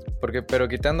 Pero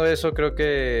quitando eso, creo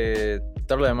que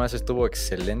todo lo demás estuvo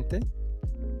excelente.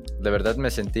 De verdad me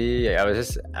sentí a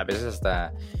veces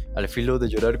hasta al filo de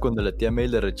llorar cuando la tía May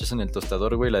le rechazan el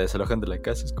tostador, güey, y la desalojan de la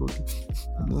casa. Es como que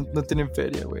no tienen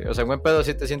feria, güey. O sea, en buen pedo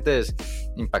sí te sientes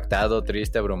impactado,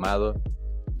 triste, abrumado.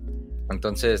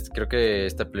 Entonces creo que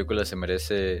esta película se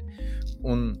merece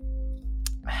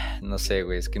no sé,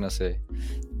 güey, es que no sé.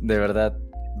 De verdad.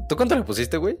 ¿Tú cuánto le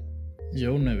pusiste, güey?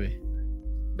 Yo un 9.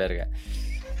 Verga.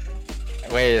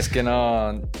 Güey, es que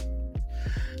no...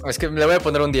 Es que le voy a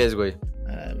poner un 10, güey.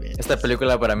 Bien. Esta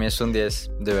película para mí es un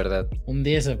 10, de verdad. Un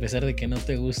 10 a pesar de que no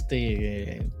te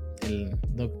guste el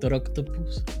Doctor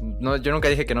Octopus. No, yo nunca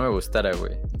dije que no me gustara,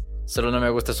 güey. Solo no me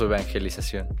gusta su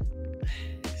evangelización.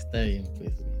 Está bien,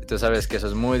 pues. Tú sabes que eso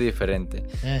es muy diferente.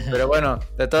 Ajá. Pero bueno,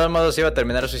 de todos modos iba a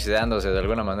terminar suicidándose de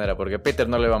alguna manera, porque Peter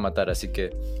no le va a matar, así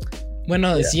que...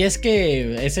 Bueno, yeah. Si es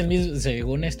que es el mismo,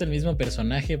 según esto, el mismo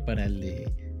personaje para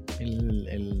el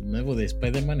nuevo de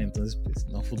Spider-Man, entonces pues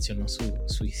no funcionó su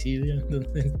suicidio.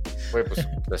 Güey, pues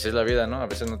así es la vida, ¿no? A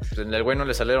veces el güey no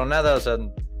le salieron nada, o sea,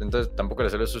 entonces tampoco le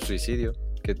salió su suicidio.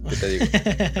 ¿Qué te digo?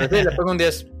 Pero sí, le pongo un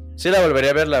 10. Sí la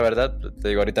volvería a ver, la verdad. Te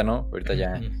digo, ahorita no, ahorita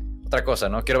ya... Otra cosa,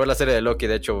 ¿no? Quiero ver la serie de Loki,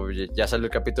 de hecho, ya salió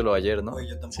el capítulo ayer, ¿no? Oye,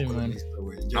 yo tampoco la he visto,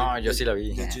 güey. Yo sí la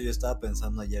vi. De hecho, yo estaba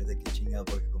pensando ayer de qué chingado,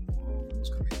 porque como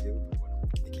fuimos con mi tío, pero bueno,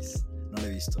 X, no la he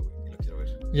visto, güey, y lo quiero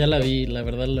ver. Ya la vi, la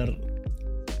verdad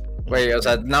Güey, o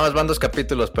sea, nada más van 2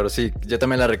 capítulos, pero sí, yo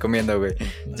también la recomiendo, güey.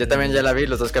 Yo también ya la vi,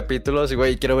 los 2 capítulos, y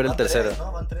güey, quiero ver el tercero.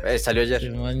 Salió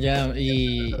ayer. Ya,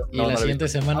 y la siguiente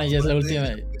semana ya es la última.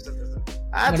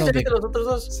 ¿tú ya viste los otros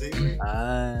 2? Sí.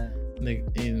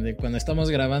 De cuando estamos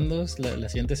grabando, la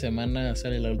siguiente semana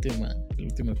sale el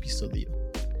último episodio.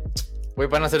 Güey,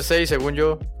 van a ser 6, según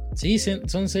yo. Sí,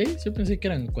 son 6. Yo pensé que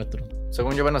eran 4.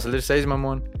 Según yo van a salir 6,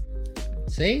 mamón.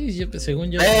 6, según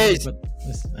yo. 6.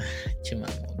 Che,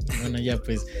 mamón. Bueno, ya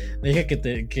pues, deja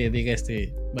que diga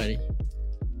Barry.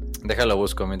 Déjalo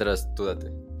busco mientras tú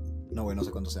date. No, güey, no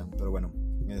sé cuántos sean, pero bueno.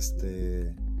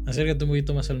 Acércate un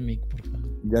poquito más al mic, por favor.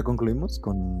 ¿Ya concluimos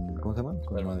con... ¿Cómo se llama?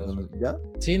 ¿Ya?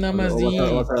 Sí, nada más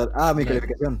mi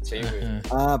calificación. Sí, güey.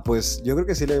 Pues yo creo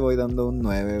que sí le voy dando un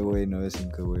 9, güey,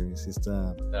 9.5, güey. Sí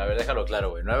está... A ver, déjalo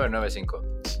claro, güey. 9 o 9.5.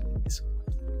 Sí, eso, güey.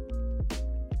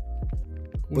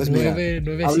 Pues mira,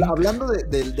 9, hablando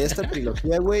de esta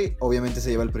trilogía, güey, obviamente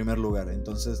se lleva el primer lugar.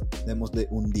 Entonces, démosle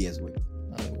un 10, güey.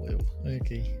 Huevo.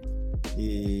 Ok.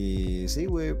 Y sí,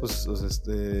 güey, pues, o sea,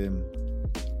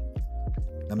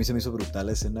 a mí se me hizo brutal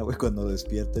la escena, güey, cuando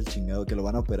despierta el chingado, que lo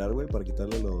van a operar, güey, para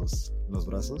quitarle los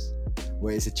brazos.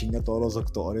 Güey, se chinga a todos los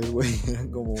doctores, güey.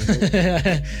 Eran como...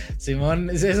 Simón,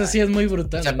 eso sí es muy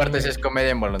brutal. Esa parte sí es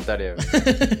comedia involuntaria, güey.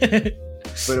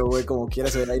 Pero, güey, como quiera,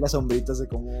 se ven ahí las sombritas de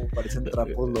cómo parecen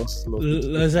trapos los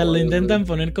o sea, lo intentan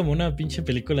poner como una pinche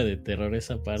película de terror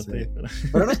esa parte. Sí.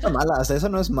 Pero no está mala, o sea, eso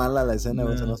no es mala la escena, no.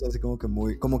 O sea, no sé, así como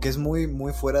que es muy,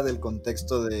 muy fuera del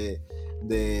contexto de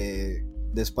de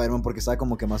Spider-Man porque estaba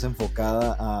como que más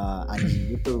enfocada a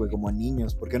niñitos, güey, como a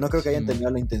niños, porque no creo que hayan tenido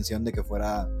la intención de que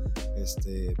fuera,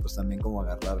 pues también como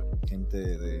agarrar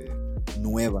gente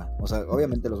nueva, o sea,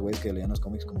 obviamente los güeyes que leían los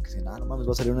cómics como que dicen, no mames,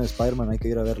 va a salir una de Spider-Man, hay que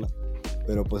ir a verla,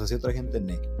 pero pues así otra gente,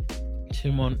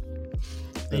 Simón.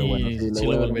 Pero bueno, sí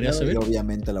lo volverías a ver. Y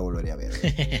obviamente la volvería a ver.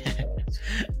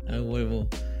 A huevo.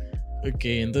 Ok,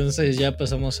 entonces ya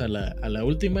pasamos a la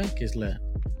última, que es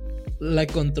la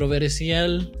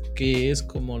controversial, que es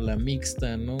como la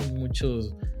mixta, ¿no?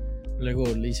 Muchos luego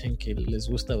le dicen que les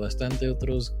gusta bastante,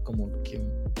 otros como que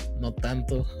no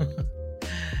tanto.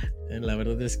 La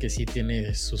verdad es que sí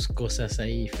tiene sus cosas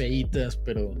ahí feitas,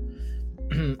 pero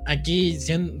aquí,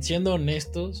 siendo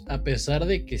honestos, a pesar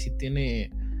de que sí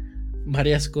tiene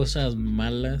varias cosas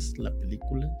malas la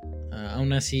película,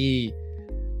 aún así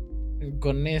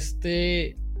con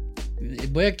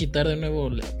voy a quitar de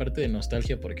nuevo la parte de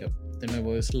nostalgia porque de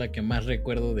nuevo es la que más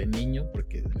recuerdo de niño,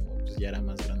 porque de nuevo pues ya era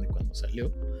más grande cuando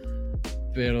salió,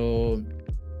 pero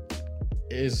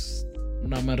es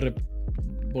nada más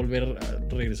volver a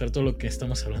regresar todo lo que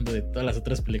estamos hablando de todas las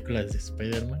otras películas de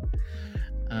Spider-Man,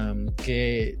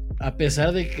 que a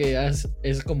pesar de que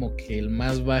es como que el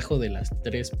más bajo de las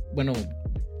tres, bueno,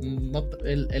 no,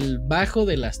 el bajo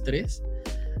de las tres,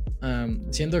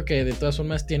 siento que de todas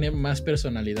formas tiene más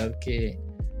personalidad que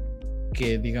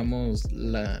digamos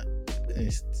la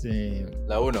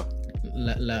 1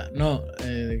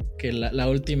 que la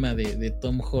última de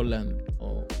Tom Holland,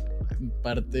 o en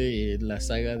parte la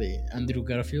saga de Andrew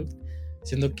Garfield,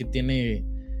 siendo que tiene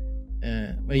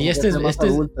y es más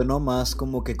adulto, ¿no? Más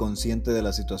como que consciente de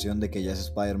la situación de que ya es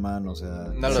Spider-Man, o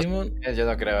sea... yo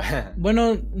no creo.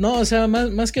 Bueno, no, o sea,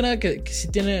 más que nada que sí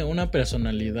tiene una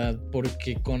personalidad,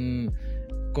 porque con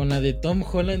la de Tom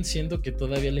Holland siento que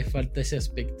todavía le falta ese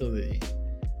aspecto de...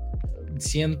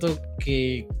 Siento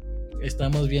que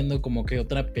estamos viendo como que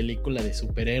otra película de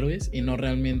superhéroes y no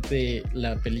realmente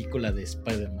la película de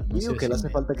Spider-Man. No digo que le hace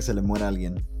falta que se le muera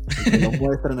alguien. Y que lo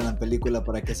muestran en la película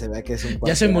para que se vea que es un...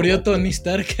 Ya se murió Tony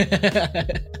Stark.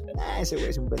 Ese güey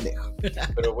es un pendejo.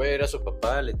 Pero güey, era su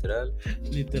papá, literal.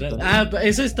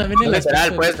 Eso es también el literal,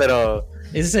 aspecto. Pues, pero...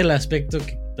 Ese es el aspecto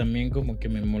que también como que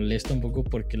me molesta un poco,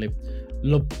 porque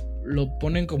lo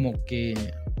ponen como que...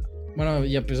 Bueno,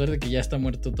 y a pesar de que ya está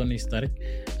muerto Tony Stark,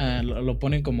 lo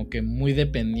ponen como que muy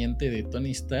dependiente de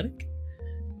Tony Stark,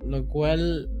 lo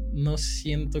cual no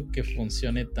siento que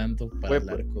funcione tanto para el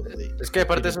arco de... Es que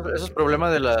aparte eso es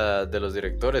problema de los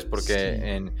directores, porque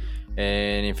sí.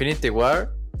 en Infinity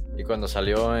War y cuando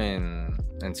salió en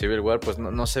Civil War, pues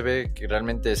no se ve que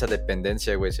realmente esa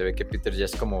dependencia, güey. Se ve que Peter ya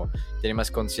es como... Tiene más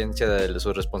conciencia de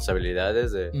sus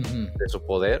responsabilidades, de su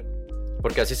poder.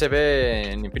 Porque así se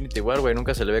ve en Infinity War, güey.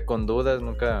 Nunca se le ve con dudas,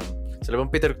 nunca... Se le ve un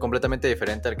Peter completamente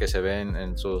diferente al que se ve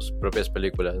en sus propias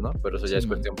películas, ¿no? Pero eso ya es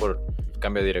cuestión por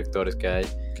cambio de directores que hay.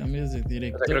 Cambios de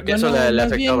director. O sea, creo que eso le ha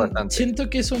afectado bastante.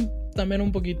 Siento que son también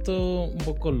un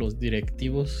poco los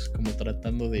directivos como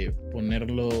tratando de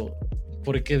ponerlo...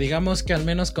 Porque digamos que al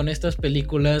menos con estas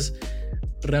películas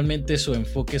realmente su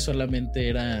enfoque solamente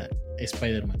era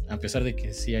Spider-Man. A pesar de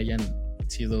que sí hayan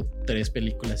sido 3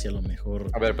 películas y a lo mejor...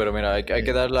 A ver, pero mira, hay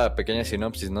que dar la pequeña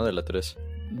sinopsis, ¿no? De la 3.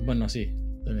 Bueno, sí,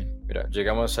 también. Mira,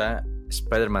 llegamos a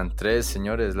Spider-Man 3,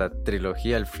 señores, la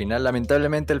trilogía, al final,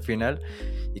 lamentablemente al final.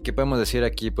 ¿Y qué podemos decir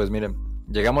aquí? Pues miren,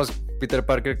 llegamos Peter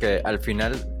Parker, que al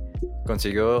final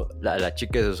consiguió la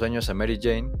chica de sus sueños, a Mary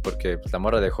Jane, porque pues, la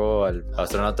morra dejó al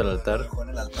astronauta en el altar. Dejó en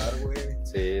el altar, güey.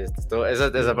 Sí,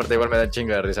 esa parte igual me da un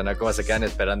chingo de risa, ¿no? Como se quedan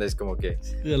esperando, es como que...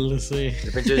 Ya lo sé.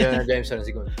 El pinche Jameson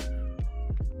así como...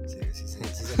 Sí.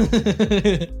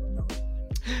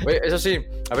 Oye, eso sí,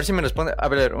 a ver si me responde. A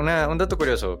ver, un dato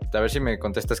curioso. A ver si me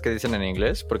contestas qué dicen en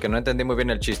inglés, porque no entendí muy bien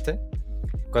el chiste.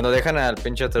 Cuando dejan al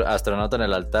pinche astronauta en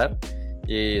el altar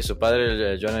y su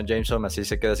padre, el Jonah Jameson, así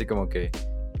se queda así como que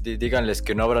díganles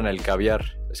que no abran el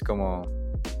caviar. Es como...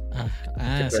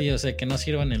 sí, o sea, que no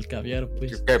sirvan el caviar,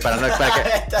 pues. Que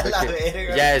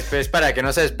ya es para que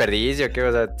no se desperdicie, ¿o qué?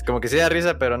 O sea, como que sí da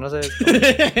risa, pero no sé.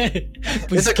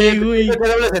 Pues qué, güey. ¿Qué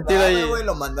doble sentido ahí? Güey,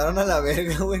 lo mandaron a la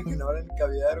verga, güey, que no abran el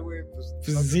caviar, güey. Pues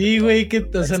no sí, güey,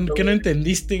 o sea, que no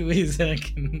entendiste, güey. O sea,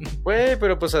 que... Güey,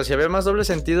 pero pues si había más doble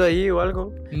sentido ahí o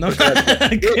algo. No,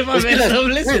 ¿qué va a haber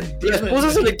doble sentido? La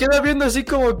esposa se le queda viendo así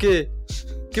como que...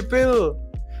 ¿Qué pedo?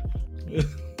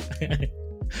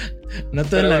 No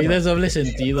toda la vida es doble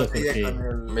sentido, Jorge.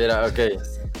 Mira, ok.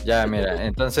 Ya, mira.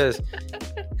 Entonces,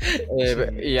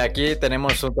 y aquí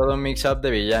tenemos todo un mix-up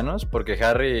de villanos, porque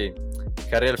Harry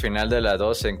al final de la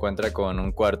 2 se encuentra con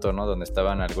un cuarto, ¿no? Donde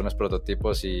estaban algunos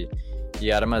prototipos y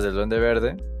armas del Duende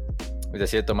Verde.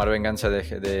 decide tomar venganza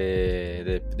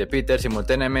de Peter.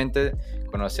 Simultáneamente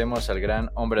conocemos al gran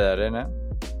Hombre de Arena,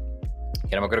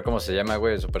 que no me acuerdo cómo se llama,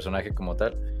 güey, su personaje como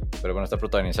tal, pero bueno, está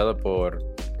protagonizado por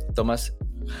Thomas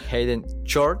Hayden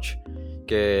Church,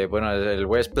 que bueno, el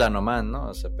güey es planoman, ¿no?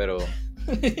 O sea, pero...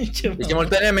 y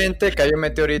simultáneamente cae un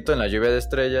meteorito en la lluvia de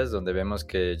estrellas, donde vemos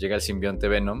que llega el simbionte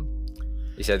Venom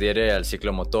y se adhiere al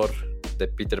ciclo motor de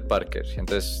Peter Parker.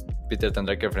 Entonces Peter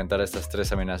tendrá que enfrentar a estas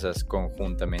 3 amenazas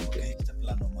conjuntamente.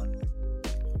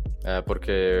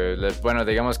 Porque, bueno,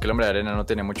 digamos que el Hombre de Arena no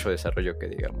tiene mucho desarrollo, que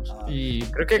digamos. Y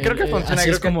creo que funciona.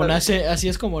 Así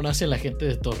es como nace la gente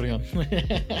de Torreón.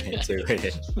 Sí, güey.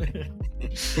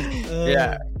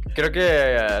 Mira, creo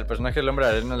que al personaje del Hombre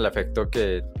de Arena le afectó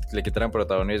que le quitaran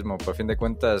protagonismo. Por fin de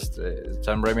cuentas,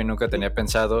 Sam Raimi nunca tenía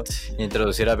pensado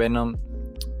introducir a Venom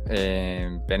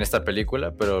en esta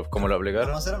película, pero como lo obligaron.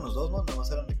 Nada más eran los dos, ¿no? Nada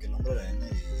más eran de que el Hombre de Arena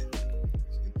y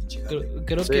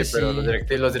creo que sí. Pero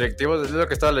los directivos, es lo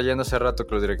que estaba leyendo hace rato,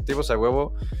 que los directivos a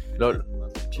huevo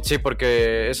sí,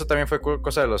 porque eso también fue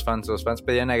cosa de los fans. Los fans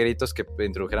pedían a gritos que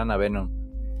introdujeran a Venom.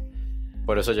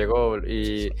 Por eso llegó.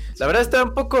 Y la verdad está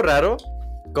un poco raro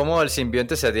cómo el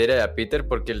simbionte se adhiere a Peter,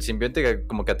 porque el simbionte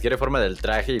como que adquiere forma del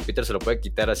traje y Peter se lo puede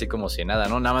quitar así como si nada,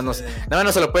 ¿no? Nada más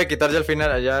no se lo puede quitar ya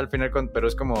al final pero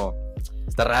es como...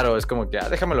 Está raro, es como que,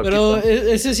 déjamelo pero quito.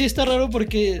 Ese sí está raro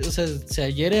porque, o sea, se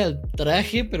adhiere al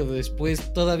traje, pero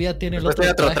después todavía tiene el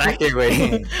otro traje,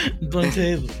 güey.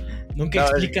 Entonces, nunca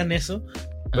explican eso.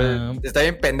 Pues, está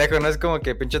bien pendejo, ¿no? Es como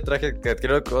que pinche traje que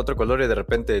adquiere otro color y de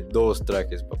repente 2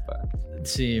 trajes, papá.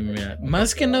 Sí, mira,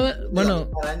 más que nada, bueno...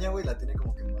 La araña, güey, la tiene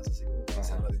como que más así, como que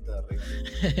cerradita de arriba.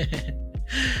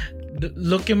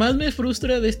 Lo que más me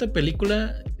frustra de esta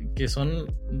película, que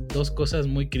son 2 cosas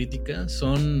muy críticas,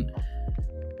 son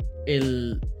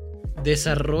el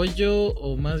desarrollo,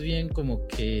 o más bien como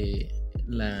que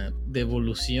la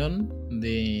devolución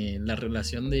de la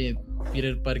relación de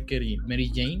Peter Parker y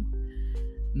Mary Jane.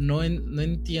 No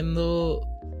entiendo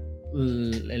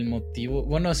el motivo.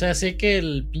 Bueno, o sea, sé que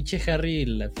el pinche Harry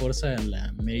la forza a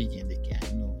la Mary Jane de que,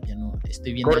 ya no,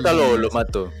 estoy viendo. Córtalo o lo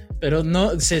mato. Pero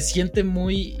no, se siente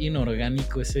muy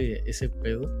inorgánico ese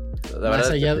pedo.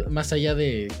 Más allá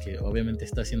de que obviamente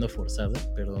está siendo forzada,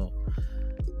 pero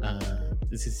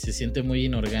se siente muy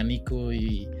inorgánico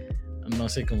y no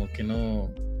sé, como que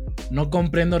no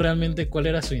comprendo realmente cuál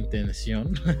era su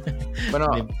intención. Bueno,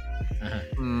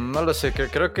 no lo sé,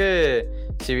 creo que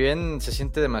si bien se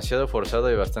siente demasiado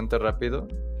forzado y bastante rápido,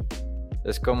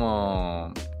 es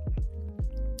como...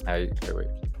 Ay, güey,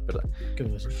 ¿verdad? ¿Qué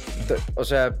pasó? O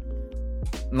sea,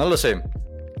 no lo sé.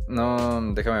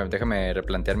 No, déjame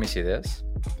replantear mis ideas.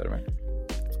 Espérame.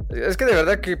 Es que de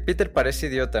verdad que Peter parece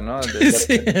idiota, ¿no?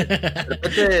 Sí. De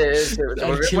repente se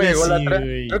volvió muy ególatra.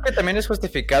 Sí, creo que también es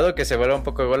justificado que se vuelva un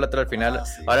poco ególatra al final.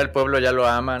 Sí. Ahora el pueblo ya lo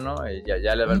ama, ¿no? Y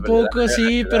ya le va un poco,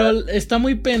 sí, pero está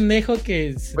muy pendejo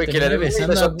que se termine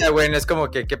besando. Güey, es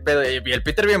como que, ¿qué pedo? Y el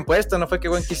Peter bien puesto, no fue que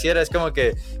güey quisiera. Es como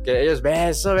que ellos,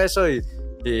 beso, y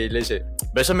le dice,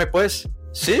 bésame pues.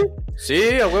 Sí,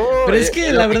 a huevo. Pero es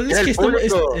que la verdad es que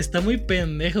está muy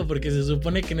pendejo, porque se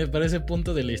supone que para ese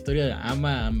punto de la historia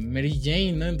ama a Mary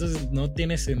Jane, ¿no? Entonces no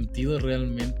tiene sentido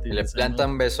realmente. Le planta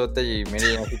un besote y Mary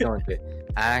Jane así como que,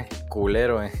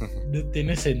 culero, No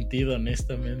tiene sentido,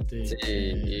 honestamente. Sí,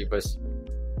 y pues,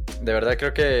 de verdad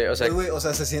creo que, o sea... Güey, o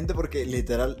sea, se siente porque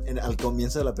literal, al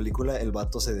comienzo de la película, el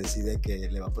vato se decide que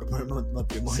le va a proponer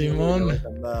matrimonio. Simón. Güey,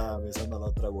 anda besando a la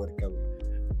otra huerca, güey.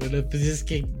 Bueno, pues es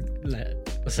que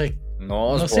o sea,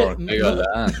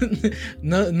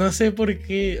 no sé por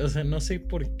qué, o sea, no sé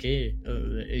por qué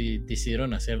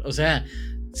decidieron hacerlo. O sea,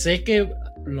 sé que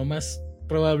lo más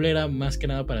probable era más que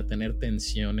nada para tener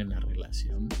tensión en la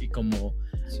relación y como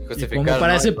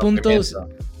para ese punto,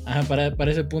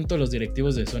 para ese punto los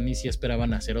directivos de Sony sí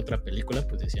esperaban hacer otra película,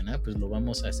 pues decían, pues lo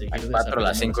vamos a seguir. Las 4,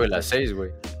 las 5 y las 6,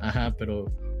 güey.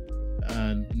 Pero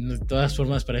de todas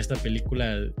formas para esta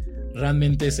película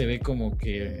realmente se ve como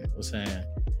que, o sea,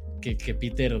 que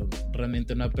Peter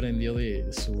realmente no aprendió de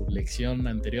su lección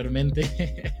anteriormente.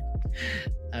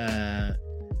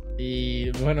 Y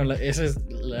bueno, esa es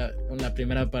la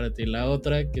primera parte. Y la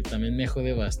otra que también me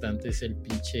jode bastante es el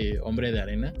pinche Hombre de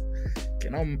Arena. Que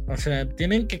no, o sea,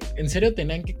 en serio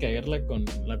tenían que cagarla con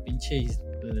la pinche...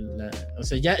 o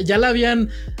sea, ya la habían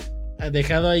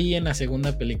dejado ahí en la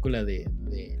segunda película de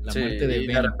la muerte de Ben.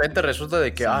 Y de repente resulta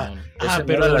de que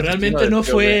pero realmente no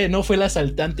fue el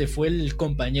asaltante, fue el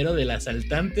compañero del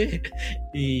asaltante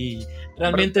y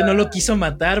realmente no lo quiso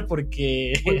matar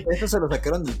porque eso se lo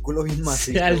sacaron del culo bien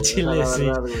macizo. Al chile, sí.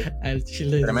 Al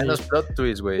chile. Tremendos plot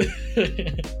twists, güey.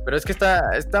 Pero es que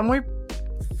está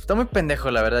está muy pendejo,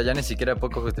 la verdad, ya ni siquiera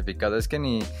poco justificado. Es que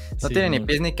no tiene ni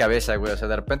pies ni cabeza, güey. O sea,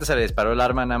 de repente se le disparó el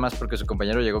arma nada más porque su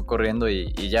compañero llegó corriendo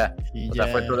y ya. O sea,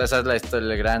 fue toda esa es la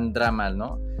historia, el gran drama,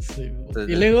 ¿no? Sí. Entonces,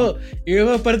 y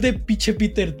luego aparte, pinche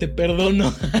Peter, te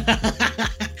perdono.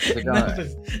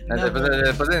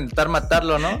 Después de intentar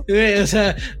matarlo, ¿no? O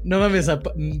sea, no mames,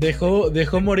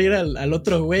 dejó morir al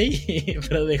otro güey,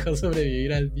 pero dejó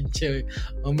sobrevivir al pinche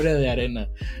hombre de arena.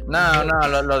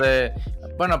 No, lo de...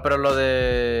 Bueno, pero lo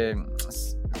de...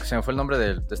 Se me fue el nombre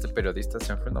de este periodista,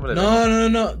 se me fue el nombre de...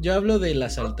 No, yo hablo del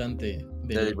asaltante.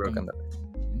 De Eddie Brock.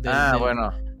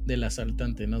 Bueno. Del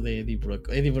asaltante, no de Eddie Brock.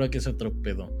 Eddie Brock es otro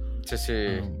pedo. Sí,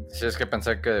 sí, es que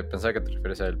pensaba que te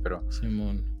refieres a él, pero...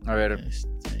 Simón. A ver,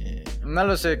 no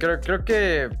lo sé, creo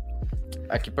que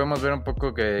aquí podemos ver un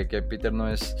poco que Peter no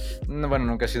es... Bueno,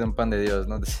 nunca ha sido un pan de Dios,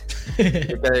 ¿no?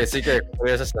 Sí que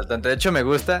es asaltante. De hecho, me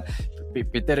gusta...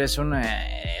 Peter es un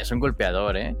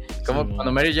golpeador, ¿eh? Como sí,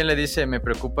 cuando Mary Jane le dice, me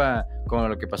preocupa con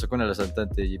lo que pasó con el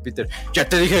asaltante. Y Peter, ya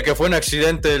te dije que fue un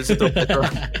accidente, él se tropezó.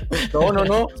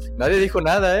 No, nadie dijo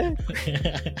nada, ¿eh?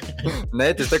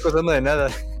 Nadie te está acusando de nada.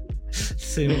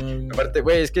 Sí, man. Aparte,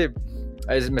 güey, es que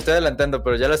me estoy adelantando,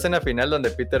 pero ya la escena final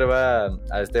donde Peter va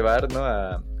a este bar, ¿no?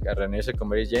 A reunirse con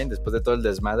Mary Jane después de todo el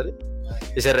desmadre.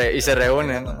 Y se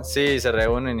reúnen, ¿no? Sí, se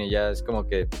reúnen y ya es como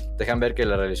que dejan ver que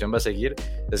la relación va a seguir.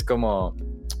 Es como,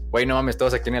 güey, no mames,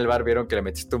 todos aquí en el bar vieron que le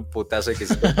metiste un putazo y que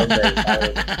hiciste un montón de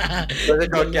desmadre. Entonces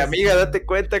como que, amiga, date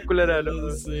cuenta, culera,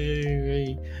 ¿no? Sí,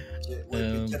 güey.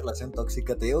 Pinche relación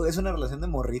tóxica, te digo, es una relación de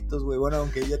morritos, güey. Bueno,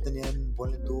 aunque ya tenían,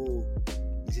 ponle tú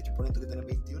que tenían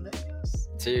 21 años.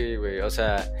 Sí, güey, o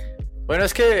sea... Bueno,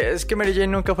 es que Mary Jane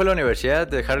nunca fue a la universidad,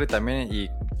 de Harry también, y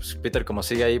pues, Peter como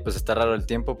sigue ahí, pues está raro el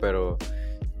tiempo, pero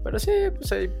sí,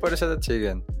 pues ahí por esa edad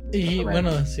siguen. Y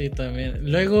bueno, sí, también.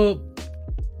 Luego,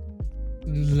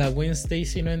 la Gwen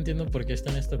Stacy no entiendo por qué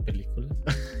está en esta película.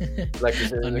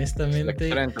 Honestamente. La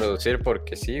quisiera introducir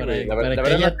porque sí, güey. Para que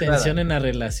haya tensión en la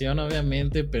relación,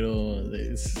 obviamente, pero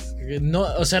no,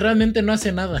 o sea, realmente no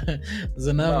hace nada. O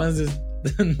sea, nada más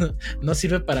no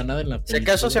sirve para nada en la película. Si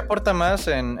acaso se aporta más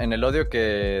en el odio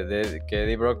que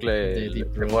Eddie Brock le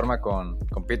forma con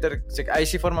Peter. Sí, ahí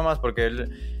sí forma más porque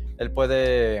él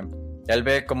puede... Él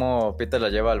ve cómo Peter la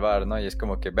lleva al bar, ¿no? Y es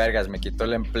como que, vergas, me quitó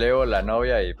el empleo, la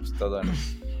novia y pues todo, ¿no?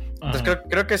 Entonces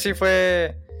creo que sí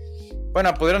fue...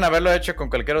 Bueno, pudieron haberlo hecho con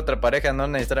cualquier otra pareja, no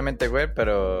necesariamente güey,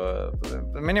 pero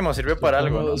pues, mínimo sirvió para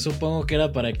algo, ¿no? Supongo que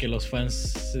era para que los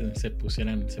fans se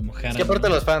mojaran. Es que aparte,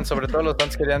 ¿no? Los fans, sobre todo los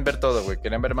fans, querían ver todo, güey,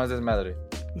 querían ver más desmadre.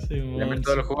 Sí, querían ver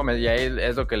todo el juego, y ahí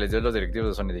es lo que les dio los directivos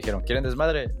de Sony. Dijeron, ¿quieren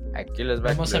desmadre? Aquí les va.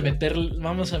 Vamos a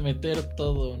meter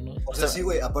todo, ¿no? O sea, sí,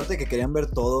 güey, aparte de que querían ver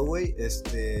todo, güey,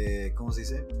 ¿cómo se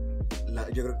dice?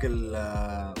 Yo creo que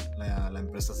la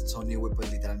empresa Sony, güey,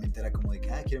 pues literalmente era como de que,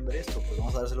 quieren ver esto, pues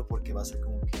vamos a dárselo porque va a ser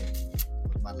como que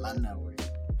pues, más lana, güey.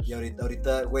 Y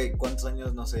ahorita, güey, ¿cuántos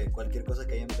años? No sé, cualquier cosa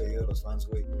que hayan pedido los fans,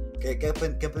 güey. ¿Qué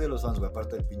han pedido los fans, güey?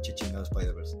 Aparte del pinche chingado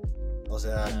Spider-Verse. O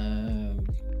sea,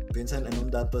 piensan en un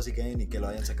dato así que ni que lo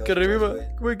hayan sacado. Que reviva,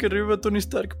 güey, que reviva Tony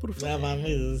Stark, por favor. No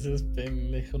mames, ese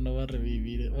pendejo no va a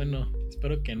revivir. Bueno,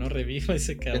 espero que no reviva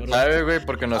ese cabrón. ¿Sabes, güey?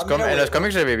 Porque en los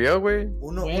cómics revivió, güey.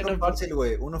 Uno fácil,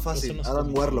 güey. Uno fácil.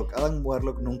 Adam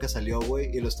Warlock nunca salió,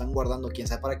 güey. Y lo están guardando, quién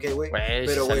sabe para qué, güey.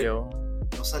 Pero, güey,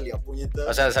 no salió, puñetas.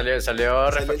 O sea, salió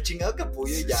el chingado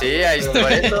capullo y ya. Sí, ahí está,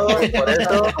 por eso.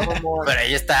 Pero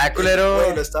ahí está, culero.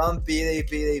 Güey, lo estaban pide,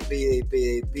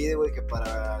 güey, que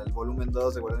para el volumen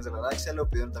 2 de Guardianes de la Galaxia lo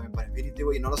pidieron también para Infinity,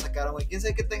 güey, y no lo sacaron, güey. Quién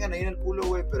sabe qué tengan ahí en el culo,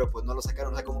 güey, pero pues no lo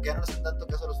sacaron. O sea, como que ya no hacen tanto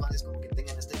caso a los fans, es como que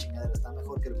tengan esta chingadera, está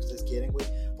mejor que lo que ustedes quieren, güey,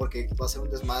 porque va a ser un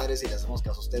desmadre si le hacemos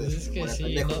caso a ustedes. Pues es que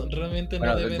sí, realmente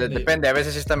no deben depende, a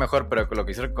veces sí está mejor, pero con lo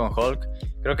que hicieron con Hulk,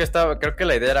 creo que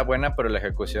la idea era buena, pero la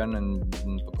ejecución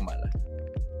un poco mala.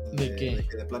 ¿De qué?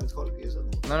 ¿De Planet Hulk y eso?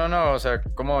 No, o sea,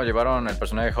 cómo llevaron el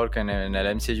personaje de Hulk en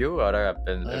el MCU, ahora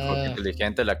el Hulk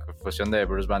inteligente, la fusión de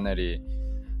Bruce Banner y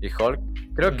Hulk.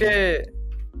 Creo que...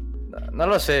 No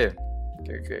lo sé.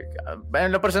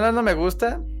 En lo personal no me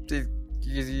gusta.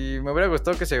 Y me hubiera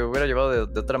gustado que se hubiera llevado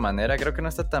de otra manera. Creo que no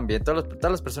está tan bien. Todas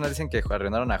las personas dicen que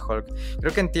arruinaron a Hulk.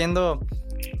 Creo que entiendo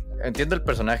el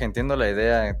personaje, entiendo la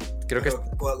idea. Creo que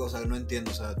o sea, no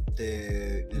entiendo, o sea,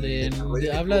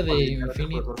 habla de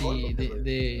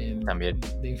Infinity también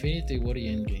de Infinity War y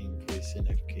Endgame, pues, en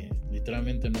el que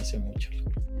literalmente no hace mucho.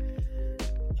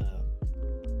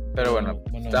 Pero bueno,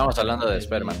 estábamos hablando de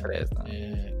Spider-Man 3, ¿no?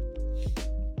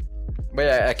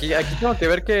 Vaya, aquí tengo que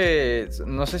ver que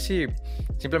no sé si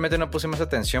simplemente no puse más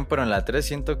atención, pero en la 3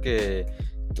 siento que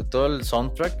todo el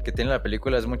soundtrack que tiene la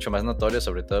película es mucho más notorio,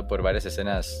 sobre todo por varias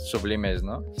escenas sublimes,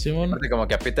 ¿no? Simón. Aparte como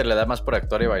que a Peter le da más por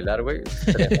actuar y bailar, güey.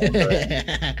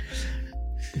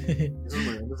 Esos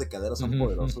movimientos de cadera son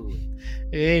poderosos,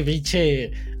 güey.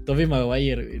 Pinche Tobey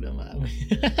Maguire, güey, no mames.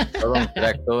 Todo un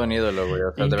crack, todo un ídolo, güey.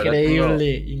 O sea,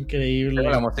 Increíble. Tengo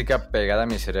la música pegada a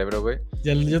mi cerebro, güey.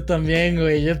 Yo también,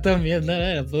 güey,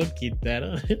 nada la puedo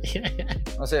quitar.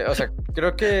 O sea,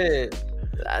 creo que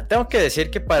tengo que decir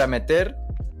que para meter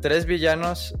 3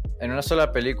 villanos en una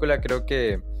sola película, creo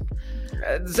que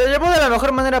se llevó de la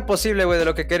mejor manera posible, güey, de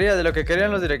lo que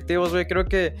querían los directivos, güey. Creo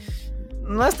que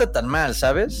no está tan mal,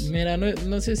 ¿sabes? Mira,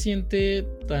 no se siente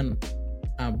tan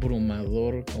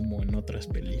abrumador como en otras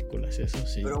películas, eso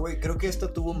sí. Pero, güey, creo que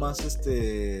esta tuvo más,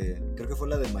 creo que fue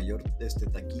la de mayor,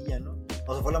 taquilla, ¿no?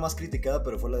 O sea, fue la más criticada,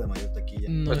 pero fue la de mayor taquilla.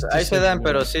 No pues estoy ahí se dan, seguro.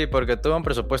 pero sí, porque tuvo un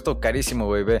presupuesto carísimo,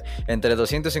 güey, ve, entre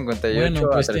 258 Bueno,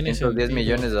 pues a tiene 310 sentido.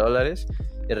 millones de dólares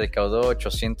y recaudó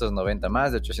 890,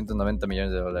 más de 890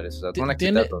 millones de dólares. O sea, un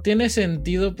exitazo. Tiene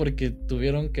sentido porque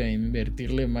tuvieron que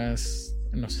invertirle más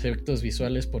en los efectos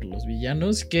visuales por los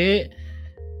villanos, que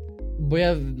voy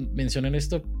a mencionar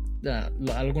esto,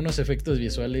 algunos efectos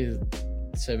visuales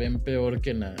se ven peor que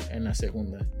en la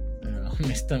segunda,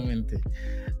 honestamente.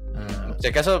 Si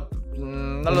acaso,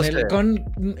 no lo sé.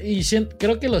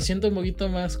 Creo que lo siento un poquito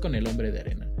más con el Hombre de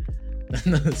Arena.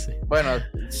 No sé. Bueno,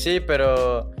 sí,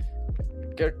 pero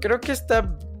creo que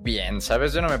está bien,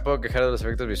 ¿sabes? Yo no me puedo quejar de los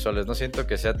efectos visuales. No siento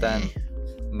que sea tan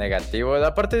negativo.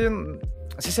 Aparte,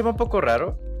 sí se ve un poco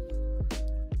raro,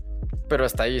 pero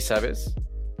hasta ahí, ¿sabes?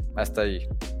 Hasta ahí.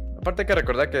 Aparte hay que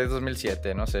recordar que es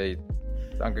 2007, no sé,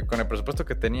 aunque con el presupuesto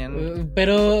que tenían.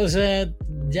 Pero, o sea,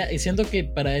 ya siento que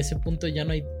para ese punto ya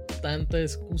no hay tanta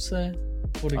excusa,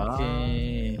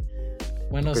 porque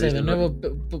bueno, o sea, de nuevo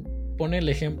pone el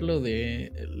ejemplo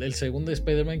de el segundo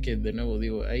Spider-Man, que de nuevo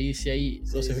digo, ahí sí hay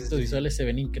los efectos visuales se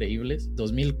ven increíbles,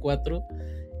 2004,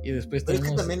 y después pero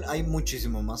tenemos... es que también hay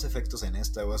muchísimo más efectos en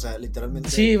esta, güey. O sea, literalmente.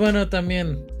 Sí, bueno,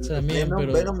 también.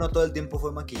 Venom no todo el tiempo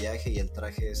fue maquillaje y el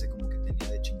traje ese como que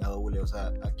tenía de chingado hule. O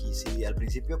sea, aquí sí, al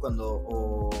principio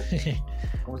cuando.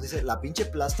 ¿Cómo se dice? La pinche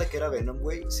plasta que era Venom,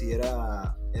 güey, sí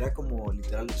era como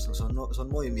literal. Son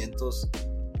movimientos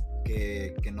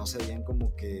que no se habían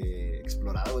como que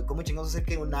explorado, güey. ¿Cómo chingados hacer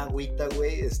que una agüita,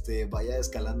 güey, vaya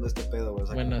escalando este pedo, güey? O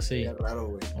sea, bueno, sí. Es raro,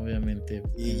 güey. Obviamente.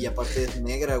 Y aparte es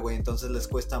negra, güey, entonces les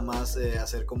cuesta más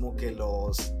hacer como que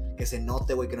que se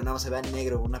note, güey, que no nada más se vea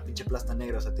negro, una pinche plasta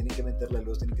negra. O sea, tienen que meterle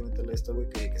luz, tienen que meterle esto, güey,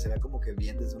 que se vea como que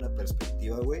bien desde una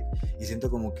perspectiva, güey. Y siento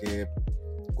como que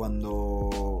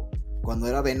cuando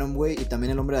era Venom, güey, y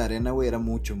también el Hombre de Arena, güey, era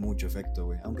mucho efecto,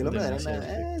 güey. Aunque el Hombre de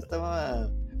Arena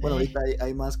estaba... Bueno, ahorita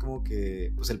hay más como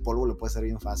que... Pues el polvo lo puede hacer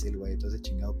bien fácil, güey, todo ese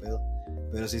chingado pedo.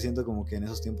 Pero sí siento como que en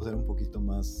esos tiempos era un poquito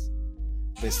más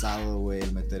pesado, güey,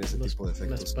 el meter ese tipo de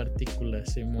efectos. Las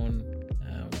partículas, Simón.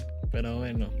 Pero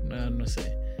bueno, no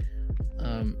sé.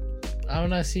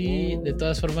 Aún así, de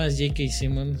todas formas, J.K.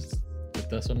 Simmons... De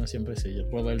todas formas siempre se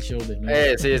roba el show de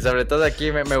nuevo. Sí, sobre todo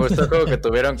aquí me gustó como que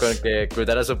tuvieron con que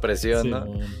cuidara su presión,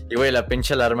 ¿no? Y güey, la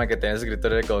pinche alarma que tenía ese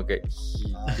escritor era como que...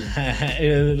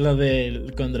 Lo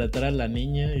de contratar a la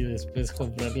niña y después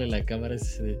comprarle la cámara,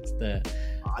 está...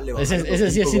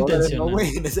 ese sí es intencional. No,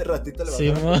 güey, en ese ratito le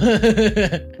sí,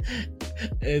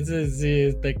 ese sí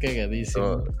está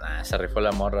cagadísimo. Se rifó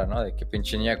la morra, ¿no? De que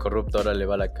pinche niña corrupta ahora le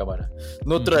va la cámara.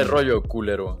 No trae rollo,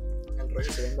 culero. Rollo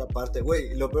se vende aparte,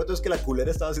 güey. Lo peor es que la culera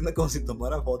estaba haciendo como si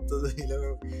tomara fotos y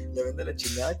luego le vende la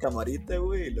chingada camarita,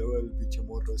 güey. Y luego el pinche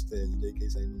morro, el J.K.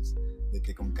 Simmons, de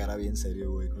que con cara bien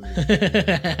serio, güey.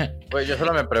 Güey, yo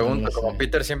solo me pregunto, no sé. Como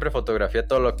Peter siempre fotografía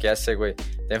todo lo que hace, güey.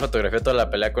 También fotografía toda la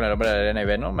pelea con el Hombre de la Arena y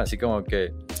Venom, así como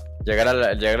que llegar a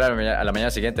la mañana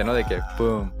siguiente, ¿no? De que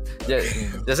pum.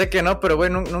 Ya sé que no, pero güey,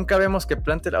 nunca vemos que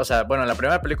plante, o sea, bueno, en la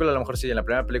primera película a lo mejor sí, en la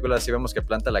primera película sí vemos que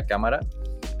planta la cámara.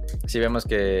 Sí vemos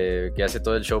que hace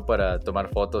todo el show para tomar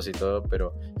fotos y todo,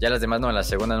 pero ya las demás no, en la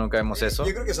segunda nunca vemos eso.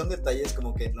 Yo creo que son detalles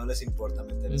como que no les importa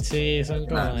meter esto. Sí, son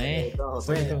como,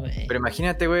 Pero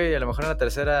imagínate, güey, a lo mejor en la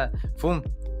tercera, ¡fum!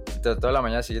 Toda la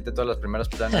mañana siguiente, todos los primeros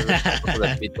planos de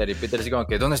Peter. Y Peter así como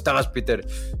que, ¿dónde estabas, Peter?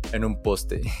 En un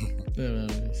poste.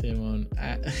 Simón.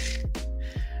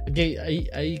 Ok,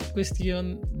 hay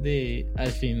cuestión de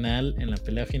al final, en la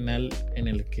pelea final, en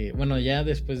el que, bueno, ya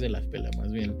después de la pelea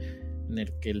más bien, en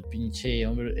el que el pinche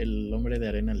hombre de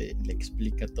arena le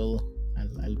explica todo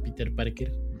al Peter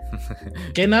Parker.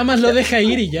 Que nada más lo deja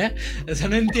ir y ya. O sea,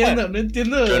 no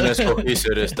entiendo. Yo no escogí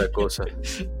ser esta cosa.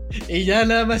 Y ya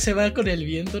nada más se va con el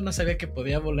viento. No sabía que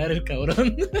podía volar el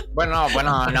cabrón. Bueno,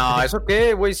 no, ¿eso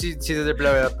qué, güey? Si desde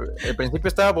el principio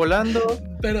estaba volando.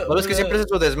 Pero, ¿no ves que siempre hace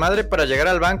su desmadre para llegar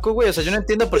al banco, güey? O sea, yo no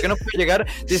entiendo por qué no puede llegar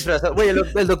disfrazado. Güey,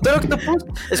 el Doctor Octopus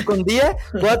escondía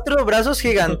 4 brazos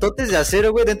gigantotes de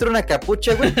acero, güey, dentro de una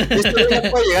capucha, güey. Y esto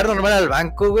no puede llegar normal al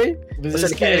banco, güey. Pues o sea,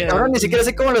 es que, el cabrón ni siquiera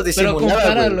sé cómo los disimulaba. Pero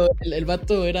compáralo, el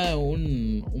vato era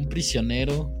un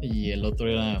prisionero y el otro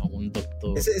era un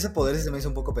doctor. Ese poder se me hizo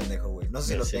un poco pendejo, güey. No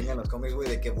sé si lo Sí. tengan los cómics, güey,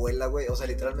 de que vuela, güey. O sea,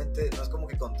 literalmente no es como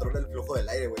que controla el flujo del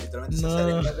aire, güey. Literalmente se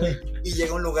aleja, güey, y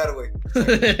llega a un lugar, güey. O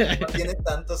sea, no tiene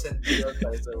tanto sentido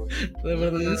hasta eso, güey. De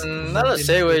verdad No lo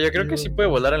sé, güey. Yo creo que sí puede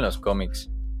volar en los cómics.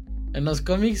 En los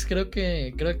cómics creo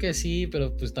que sí,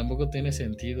 pero pues tampoco tiene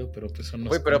sentido, pero pues son los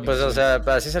Güey, pero cómics, pues, o sea,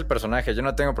 así es el personaje, yo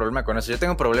no tengo problema con eso. Yo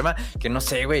tengo un problema que no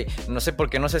sé, güey, no sé por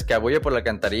qué no se escabulle por la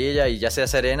alcantarilla y ya se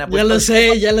hace arena. Pues, ya lo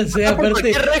sé,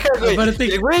 aparte,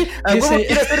 güey, a huevo ese-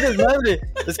 quiere hacer desmadre.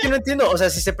 Es que no entiendo, o sea,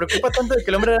 si se preocupa tanto de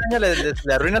que el hombre araña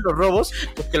le arruina los robos,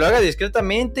 pues que lo haga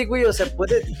discretamente, güey, o sea,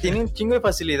 tiene un chingo de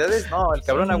facilidades. No, el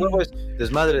cabrón a huevo es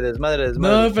desmadre.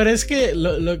 No, pero es que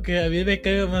lo que a mí me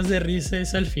cae más de risa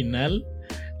es al final.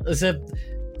 O sea,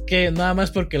 que nada más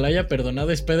porque lo haya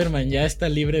perdonado Spider-Man ya está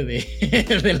libre de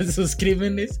sus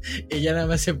crímenes y ya nada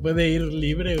más se puede ir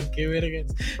libre o qué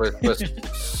vergas. Pues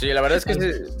sí, la verdad es que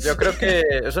sí, yo creo que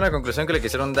es una conclusión que le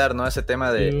quisieron dar, ¿no? Ese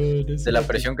tema de la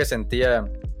presión que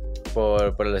sentía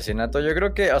por el asesinato. Yo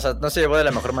creo que, o sea, no se llevó de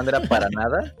la mejor manera para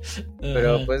nada,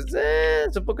 pero pues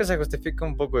supongo que se justifica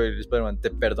un poco el Spider-Man. Te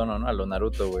perdono, ¿no? A lo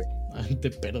Naruto, güey. Te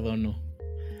perdono.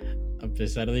 A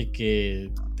pesar de que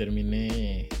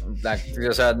terminé...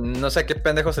 O sea, no sé a qué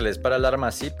pendejo se les para el arma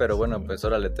así, pero bueno, pues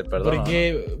órale, te perdono.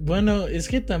 Porque, ¿no? bueno, es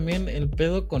que también el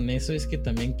pedo con eso es que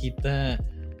también quita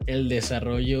el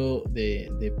desarrollo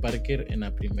de Parker en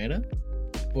la primera.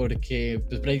 Porque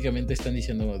pues prácticamente están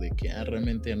diciendo de que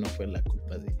realmente no fue la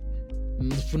culpa de...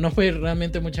 No fue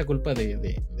realmente mucha culpa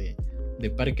de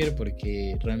Parker,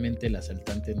 porque realmente el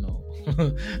asaltante no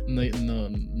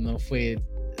fue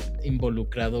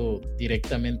involucrado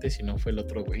directamente, sino fue el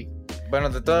otro güey. Bueno,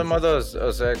 de todos modos,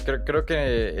 o sea, creo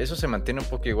que eso se mantiene un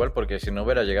poco igual, porque si no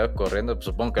hubiera llegado corriendo, pues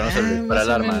supongo que no se le dispara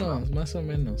el arma, ¿no? Más o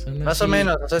menos. Más o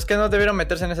menos, o sea, es que no debieron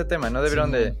meterse en ese tema, no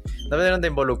debieron de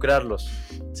involucrarlos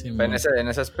en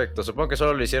ese aspecto. Supongo que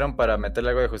solo lo hicieron para meterle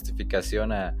algo de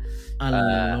justificación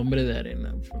al hombre de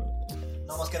arena.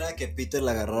 No, más que nada que Peter le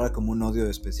agarrara como un odio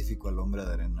específico al hombre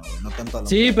de arena, güey. No tanto al hombre.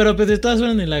 Sí, pero pues de todas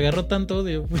formas ni le agarró tanto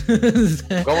odio.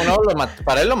 ¿Cómo no?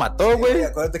 Para él lo mató, güey. Sí,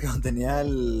 acuérdate que cuando tenía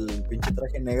el pinche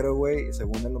traje negro, güey,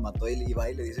 según él lo mató y iba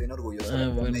y le dice bien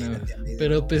orgulloso. Bueno,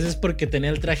 pero pues es porque tenía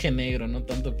el traje negro, no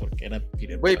tanto porque era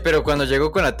Peter. Güey, pero cuando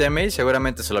llegó con la tía May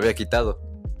seguramente se lo había quitado.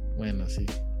 Bueno, sí.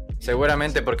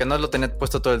 Seguramente, porque no lo tenía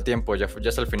puesto todo el tiempo. Ya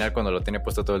hasta el final cuando lo tenía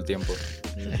puesto todo el tiempo.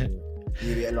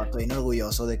 Y lo estoy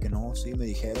orgulloso de que no, sí, me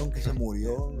dijeron que se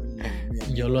murió.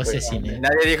 Yo lo asesiné.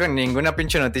 Nadie dijo en ninguna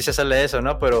pinche noticia sale eso,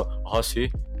 ¿no? Pero, sí,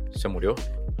 se murió.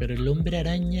 Pero el hombre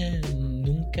araña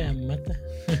nunca mata.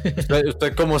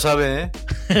 Usted cómo sabe, ¿eh?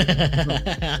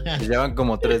 Se llevan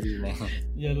como 3 Disney.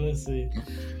 Ya lo sé.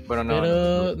 Bueno, no.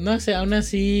 Pero, no sé, aún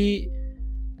así,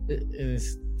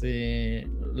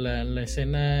 la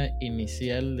escena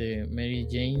inicial de Mary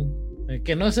Jane,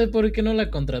 que no sé por qué no la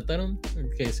contrataron,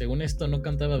 que según esto no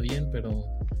cantaba bien, pero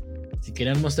si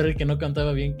querían mostrar que no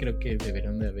cantaba bien, creo que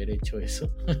deberían de haber hecho eso.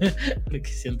 Porque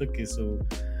siento que su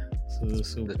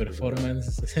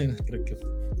performance creo que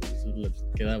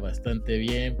queda bastante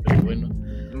bien, pero bueno.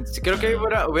 Sí, creo que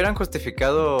hubieran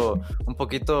justificado un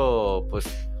poquito, pues,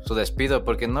 su despido,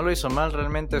 porque no lo hizo mal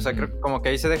realmente. O sea, creo que como que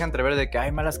ahí se deja entrever de que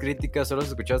hay malas críticas, solo se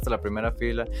escuchó hasta la primera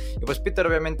fila. Y pues Peter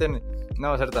obviamente no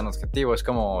va a ser tan objetivo, es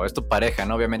como, es tu pareja,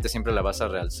 ¿no? Obviamente siempre la vas a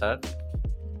realzar.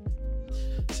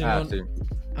 Sí.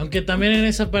 Aunque también en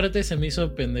esa parte se me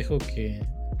hizo pendejo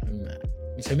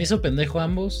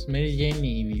ambos, Mary Jane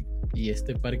y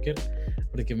Parker,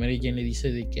 porque Mary Jane le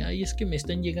dice de que es que me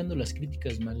están llegando las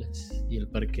críticas malas, y el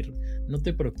Parker, no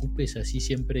te preocupes, así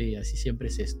siempre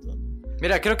es esto, ¿no?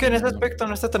 Mira, creo que en ese aspecto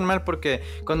no está tan mal, porque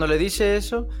cuando le dice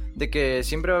eso, de que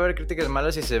siempre va a haber críticas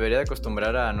malas y se debería de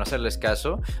acostumbrar a no hacerles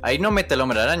caso, ahí no mete el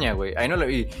hombre araña, güey. Ahí no lo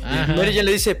vi. Y Mary ya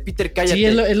le dice, Peter, cállate. Sí,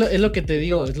 es lo que te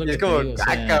digo. Es como, te digo,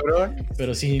 cabrón.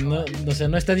 Pero sí, no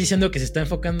está diciendo que se está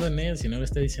enfocando en él, sino lo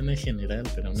está diciendo en general,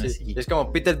 pero aún así. Es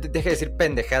como, Peter, deja de decir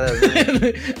pendejadas,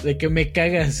 güey. De que me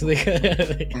cagas,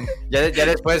 Ya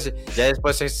después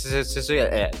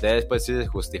sí se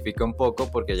justifica un poco,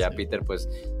 porque ya Peter, pues,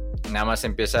 nada más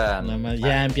empieza a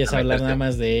hablar nada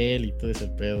más de él y todo ese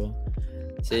pedo.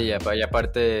 Sí, y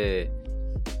aparte,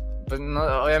 pues no,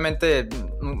 obviamente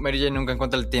Mary Jane nunca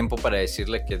encuentra el tiempo para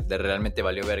decirle que realmente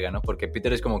valió verga, ¿no? Porque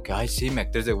Peter es como que, ay, sí, mi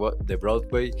actriz de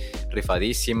Broadway,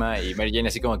 rifadísima, y Mary Jane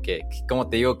así como que, ¿cómo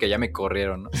te digo que ya me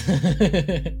corrieron, no?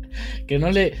 Que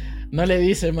no le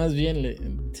dice, más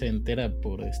bien se entera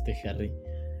por Harry.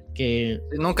 Que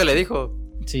nunca le dijo.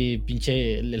 Sí,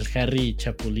 pinche el Harry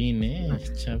Chapulín,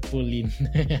 Chapulín.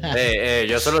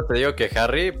 Yo solo te digo que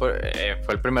Harry fue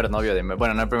el primer novio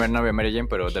bueno, no el primer novio de Mary Jane,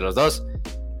 pero de los dos,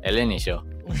 él inició.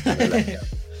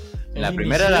 En la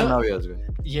primera eran novios, güey.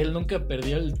 Y él nunca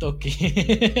perdió el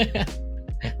toque.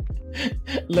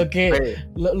 Lo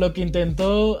que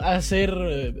intentó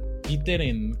hacer Peter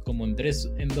en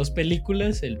 2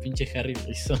 películas, el pinche Harry lo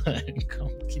hizo en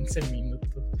como 15 minutos.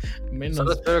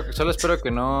 Menos. Solo espero que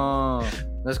no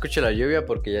escuche la lluvia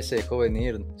porque ya se dejó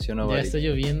venir, ¿sí o no? Ya está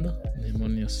lloviendo,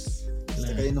 demonios.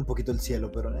 Está cayendo un poquito el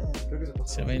cielo, pero creo que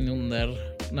se va a inundar.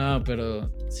 No,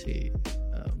 pero sí.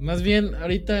 Más bien,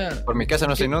 ahorita... Por mi casa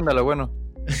no se inunda, lo bueno.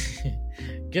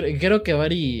 Quiero que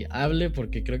Bari hable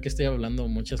porque creo que estoy hablando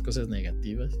muchas cosas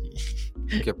negativas.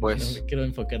 ¿Qué pues? No me quiero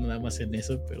enfocar nada más en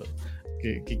eso, pero...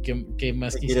 ¿Qué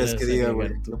más quisieras que diga, güey?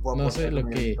 No sé lo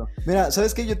que... Mira,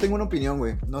 ¿sabes qué? Yo tengo una opinión,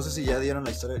 güey. No sé si ya dieron la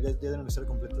historia,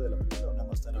 completa de la película o nada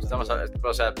más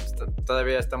están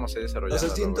todavía estamos desarrollando.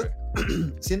 O sea,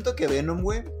 siento que Venom,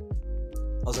 güey,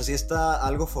 o sea, sí está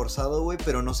algo forzado, güey,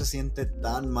 pero no se siente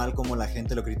tan mal como la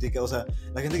gente lo critica. O sea,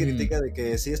 la gente critica de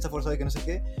que sí está forzado y que no sé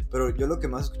qué, pero yo lo que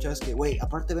más he escuchado es que, güey,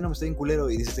 aparte Venom está bien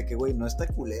culero. Y dices de que, güey, no está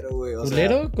culero, güey.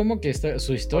 ¿Culero? Sea, ¿cómo que está?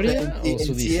 ¿Su historia o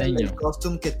su diseño? El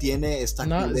costume que tiene está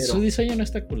culero. Su diseño no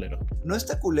está culero. No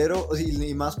está culero,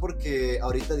 y más porque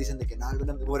ahorita dicen de que no,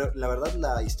 bueno, la verdad,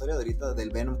 la historia de ahorita del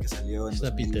Venom que salió en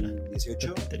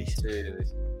 2018.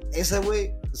 Esa,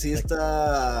 güey, sí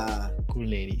está...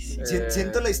 culerísima.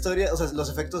 Siento la historia, o sea, los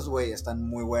efectos, güey, están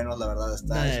muy buenos, la verdad.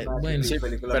 Bueno, sí,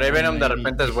 película, pero ahí Venom de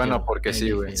repente es bueno porque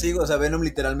sí, güey. Sí, o sea, Venom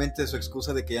literalmente su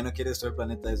excusa de que ya no quiere destruir el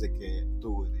planeta es de que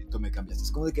tú me cambiaste.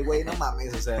 Es como de que, güey, no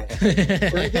mames, o sea...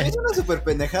 es una super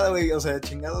pendejada, güey, o sea,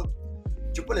 chingado...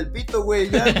 Chúpale el pito, güey,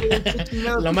 ya,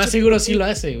 güey. Lo más seguro sí lo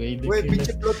hace, güey. Güey,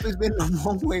 pinche plot twist bien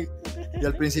mamón, güey. Y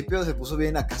al principio se puso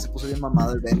bien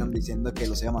mamado el Venom diciendo que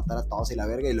los iba a matar a todos y la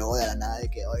verga. Y luego de la nada de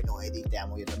que, oye, no, Eddie, te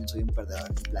amo, yo también soy un perdedor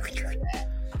en mi planeta.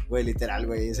 Güey, literal,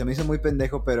 güey. Se me hizo muy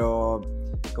pendejo, pero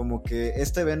como que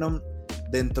este Venom,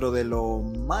 dentro de lo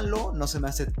malo, no se me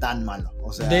hace tan malo.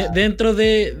 O sea, dentro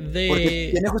de... Porque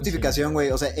tiene justificación,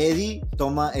 güey. O sea, Eddie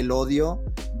toma el odio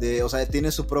o sea,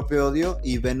 tiene su propio odio,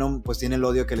 y Venom pues tiene el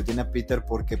odio que le tiene a Peter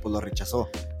porque pues lo rechazó.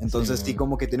 Entonces sí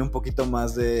como que tiene un poquito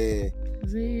más de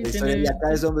historia. Y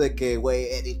acá es donde de que, güey,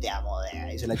 Eddie, te amo,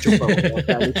 y se la chupa, güey. O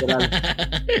sea, literal.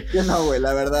 Yo no, güey,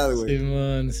 la verdad, güey.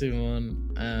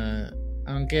 Simón.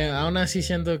 Aunque aún así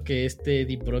siento que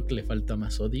Eddie Brock le falta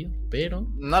más odio, pero...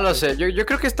 No lo sé, yo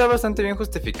creo que está bastante bien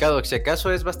justificado. Si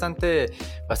acaso es bastante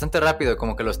rápido,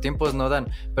 como que los tiempos no dan.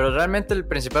 Pero realmente el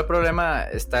principal problema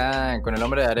está con el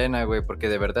Hombre de Arena, güey. Porque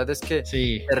de verdad es que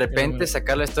de repente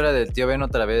sacar la historia del tío Ben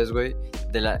otra vez, güey,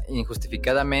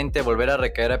 injustificadamente volver a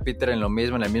recaer a Peter en lo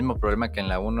mismo, en el mismo problema que en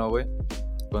la 1, güey,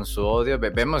 con su odio.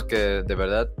 Vemos que de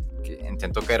verdad que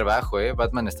intentó caer bajo,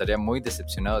 Batman estaría muy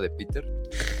decepcionado de Peter.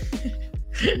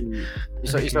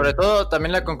 Y sobre todo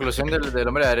también la conclusión del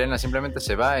Hombre de Arena, simplemente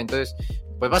se va, entonces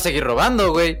pues va a seguir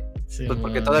robando, güey. Sí, pues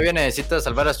porque todavía necesita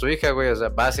salvar a su hija, güey. O sea,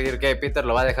 ¿va a seguir que Peter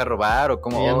lo va a dejar robar? ¿O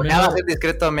cómo? ¿O ya va a ser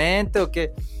discretamente o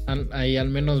qué? Ahí al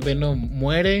menos Venom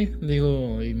muere,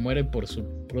 y muere por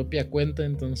su propia cuenta,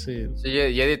 entonces... Sí,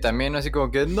 y Eddie también, así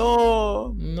como que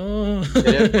 ¡no!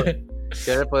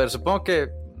 Querer poder. Supongo que,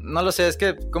 no lo sé, es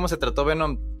que cómo se trató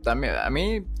Venom también, a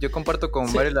mí, yo comparto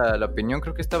con Mari la opinión,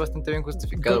 creo que está bastante bien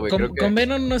justificado, güey. Con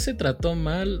Venom no se trató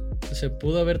mal, se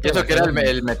pudo haber tratado. Eso que era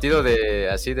el metido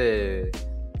de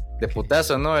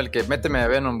putazo, ¿no? El que méteme a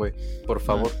Venom, güey, por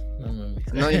favor.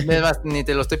 No, ni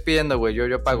te lo estoy pidiendo, güey,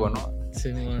 yo pago, ¿no?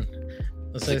 Sí, man.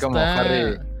 O sea, así como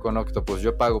Harry con Octopus,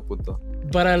 yo pago, puto.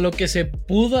 Para lo que se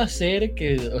pudo hacer,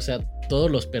 o sea, todos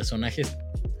los personajes,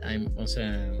 o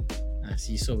sea,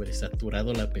 así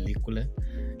sobresaturado la película,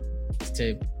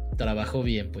 se trabajó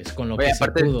bien, pues, con lo que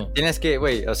se pudo. Tienes que,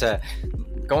 güey, o sea,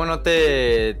 ¿cómo no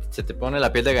se te pone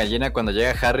la piel de gallina cuando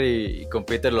llega Harry y con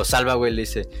Peter lo salva, güey? Le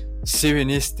dice, sí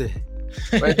viniste,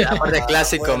 Güey, aparte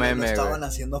clásico meme, güey. Estaban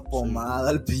haciendo pomada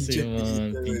al pinche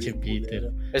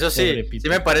Peter. Eso sí, sí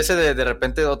me parece de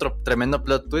repente otro tremendo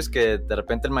plot twist que de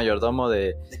repente el mayordomo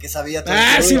de que sabía todo.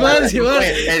 Sí,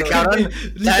 el cabrón.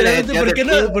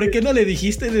 Literalmente, ¿por qué no le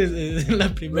dijiste desde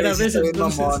la primera vez?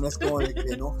 Mamón, es como de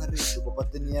que no, Harry, tu papá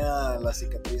tenía las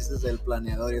cicatrices del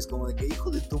planeador y es como de que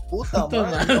hijo de tu puta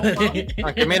madre.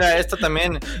 Aunque mira, esto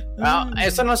también,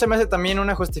 esto no se me hace también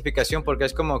una justificación porque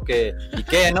es como que, ¿y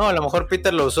qué? No, a lo mejor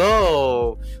Peter lo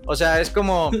usó, o sea, es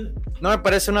como, no me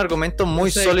parece un argumento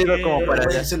muy sólido como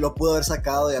para... Se lo pudo haber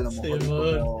sacado y a lo mejor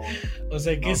como... O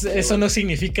sea, que eso no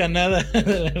significa nada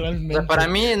realmente. O sea, para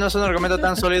mí no es un argumento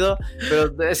tan sólido,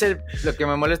 pero es lo que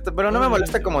me molesta, pero no me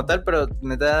molesta como tal, pero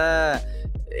me da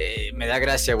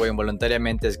gracia, güey,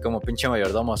 involuntariamente. Es como pinche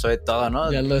mayordomo, sabe todo,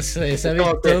 ¿no? Ya lo sé, sabe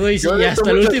todo y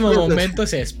hasta el último momento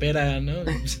se espera, ¿no?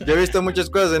 Yo he visto muchas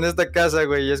cosas en esta casa,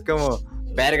 güey, y es como,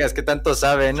 vergas, ¿qué tanto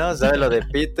sabe, no? Sabe lo de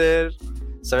Peter,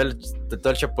 sabe de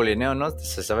todo el chapulineo, ¿no?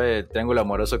 Se sabe el triángulo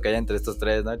amoroso que hay entre estos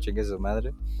tres, ¿no? Chingue su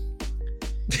madre.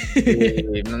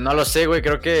 No lo sé, güey,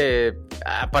 creo que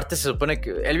aparte se supone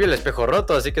que él vio el espejo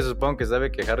roto, así que supongo que sabe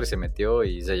que Harry se metió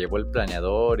y se llevó el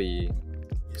planeador y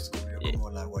descubrió como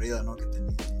la guarida, ¿no? Que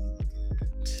tenía.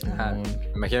 Ajá,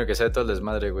 me imagino que sabe todo el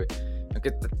desmadre, güey.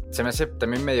 Aunque se me hace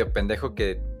también medio pendejo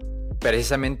que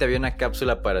precisamente había una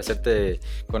cápsula para hacerte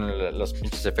con los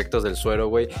pinches efectos del suero,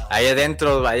 güey. Ahí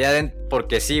adentro,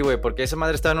 porque sí, güey, porque esa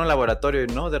madre estaba en un laboratorio y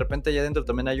no, de repente allá adentro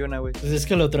también hay una, güey. Pues es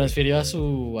que lo transfirió a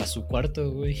su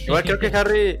cuarto, güey. Igual creo que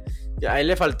Harry, ahí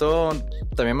le faltó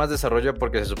también más desarrollo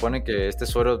porque se supone que este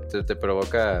suero te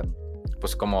provoca,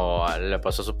 pues como le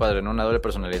pasó a su padre, ¿no? Una doble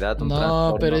personalidad, un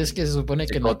trastorno. No, pero es que se supone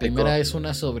que psicótico. la primera es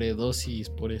una sobredosis,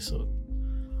 por eso.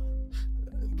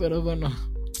 Pero bueno,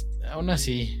 aún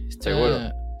así. ¿Seguro?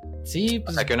 Sí,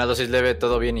 pues. O sea, que una dosis leve,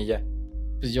 todo bien y ya.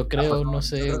 Pues yo creo, no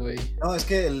sé, güey. No, es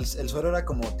que el suero era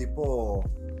como tipo.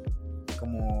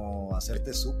 Como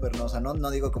hacerte súper, ¿no? O sea, no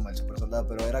digo como el super soldado,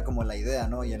 pero era como la idea,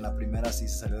 ¿no? Y en la primera sí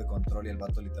se salió de control y el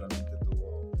vato literalmente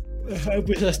tuvo.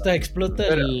 Pues hasta explota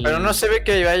pero no se ve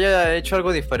que haya hecho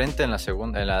algo diferente en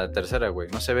la tercera, güey.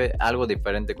 No se ve algo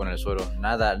diferente con el suero.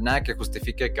 Nada que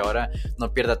justifique que ahora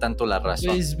no pierda tanto la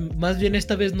razón. Pues más bien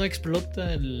esta vez no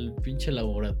explota el pinche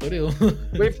laboratorio.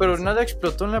 Güey, pero nada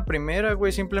explotó en la primera,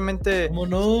 güey. Simplemente... ¿Cómo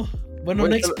no? Bueno,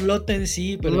 güey, no explota en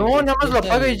sí, pero... No, nada más lo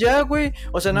apaga y ya, güey.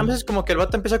 O sea, nada más es como que el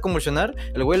vato empieza a convulsionar,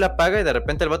 el güey la apaga y de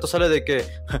repente el vato sale de que...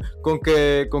 Con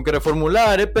que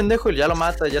reformular, pendejo, y ya lo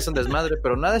mata, ya es un desmadre,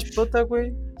 pero nada explota,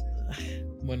 güey.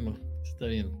 Bueno, está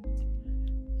bien.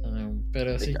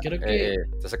 Pero sí, creo que...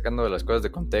 Está sacando las cosas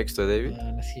de contexto, David.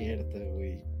 No es cierto,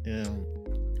 güey.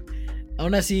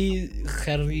 Aún así,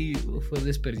 Harry fue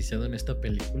desperdiciado en esta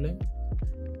película.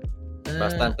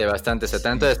 Bastante.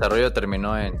 70 de desarrollo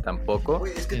terminó en tan poco.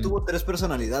 Güey, es que tuvo 3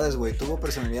 personalidades, güey. Tuvo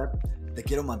personalidad, te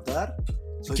quiero matar.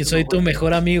 Soy tu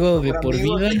mejor amigo de por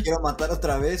vida. Te quiero matar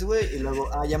otra vez, güey. Y luego,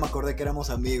 ya me acordé que éramos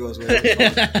amigos, güey.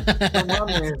 No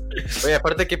mames. Oye,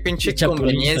 aparte qué pinche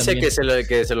conveniencia que se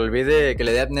le olvide, que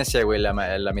le dé amnesia, güey,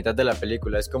 la mitad de la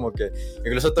película. Es como que,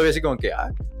 incluso todavía así como que,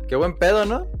 qué buen pedo,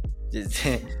 ¿no? Es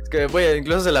que, güey,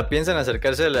 incluso se la piensan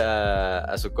acercarse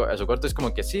a su cuarto. Es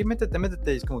como que, sí, métete.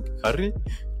 Y es como que, Harry,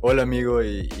 hola, amigo.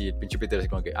 Y el pinche Peter es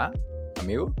como que,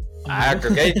 ¿amigo?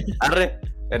 Ok, arre.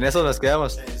 En eso nos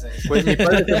quedamos. Sí. Pues mi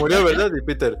padre se murió, ¿verdad? Y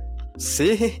Peter,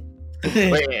 sí.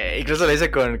 Güey, incluso le dice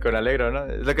con alegro, ¿no?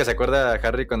 Es lo que se acuerda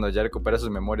Harry cuando ya recupera sus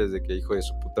memorias de que hijo de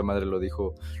su puta madre lo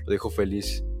dijo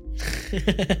feliz.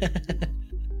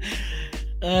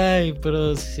 Ay,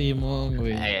 pero Simón,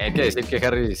 güey. Hay que decir que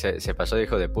Harry se pasó de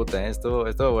hijo de puta, ¿eh? Estuvo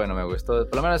bueno, me gustó.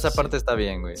 Por lo menos esa parte está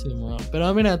bien, güey. Simón.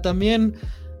 Pero mira, también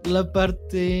la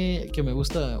parte que me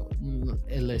gusta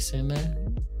en la escena,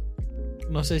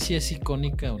 no sé si es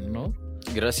icónica o no.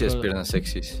 Gracias, piernas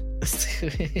sexys.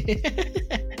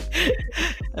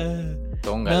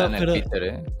 Todo un galán el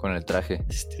Peter, con el traje.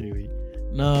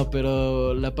 No,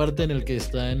 pero la parte en la que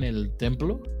está en el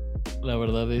templo, la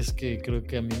verdad es que creo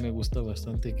que a mí me gusta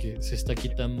bastante que se está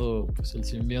quitando pues el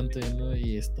simbionte, ¿no?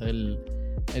 Y está el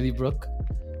Eddie Brock.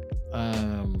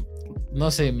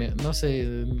 No sé,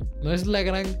 no es la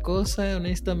gran cosa,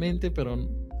 honestamente, pero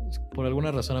por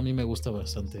alguna razón a mí me gusta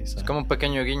bastante esa. Es como un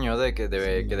pequeño guiño de que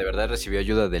de verdad recibió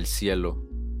ayuda del cielo.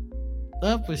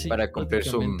 Pues sí. Para cumplir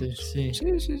su... Sí.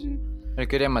 Él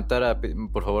quería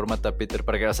por favor, mata a Peter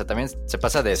para que, o sea, también se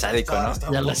pasa de sádico, ¿no?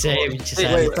 Ya lo sé, pinche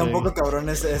sádico. Güey, está un poco cabrón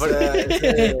ese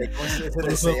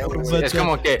deseo, güey. Es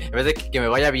como que, en vez de que me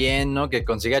vaya bien, ¿no? Que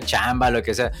consiga chamba, lo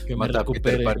que sea, que mata a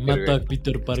Peter Parker. Mata a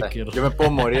Peter Parker. O sea, yo me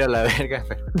puedo morir a la verga,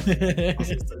 pero...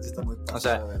 está muy o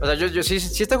sea, yo sí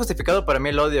está justificado para mí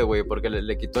el odio, güey, porque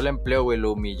le quitó el empleo, güey,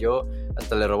 lo humilló,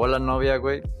 hasta le robó a la novia,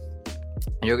 güey.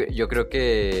 Yo creo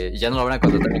que ya no lo van a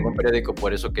contratar en ningún periódico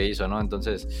por eso que hizo, ¿no?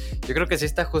 Entonces, yo creo que sí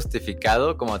está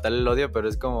justificado como tal el odio, pero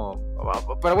es como...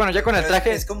 Pero bueno, ya con el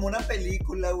traje... Es como una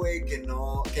película, güey, que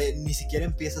ni siquiera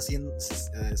empieza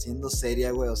siendo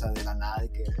seria, güey, o sea, de la nada,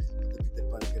 de que... Peter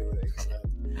Parker, güey.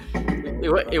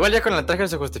 Igual ya con el traje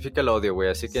se justifica el odio, güey,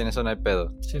 así que en eso no hay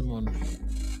pedo. Simón.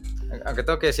 Aunque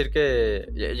tengo que decir que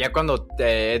ya cuando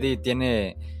Eddie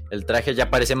tiene... El traje ya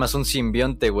parece más un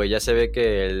simbionte, güey. Ya se ve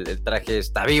que el traje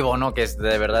está vivo, ¿no? Que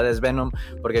de verdad es Venom.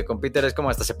 Porque con Peter es como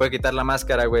hasta se puede quitar la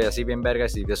máscara, güey. Así bien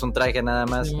vergas y es un traje nada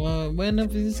más. Bueno,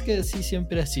 pues es que así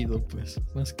siempre ha sido, pues.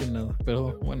 Más que nada.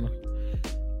 Pero bueno.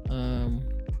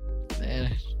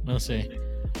 No sé.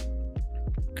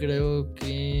 Creo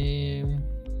que...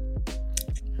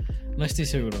 No estoy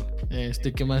seguro.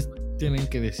 ¿Qué más tienen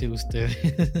que decir ustedes?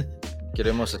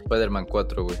 Queremos Spider-Man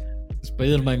 4, güey.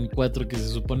 Spider-Man 4, que se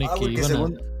supone que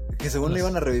iban según le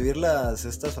iban a revivir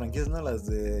estas franquicias, ¿no? Las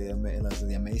de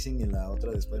The Amazing y la otra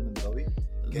de Spider-Man Tobey.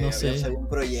 Que no sé. Había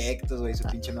proyectos, güey, su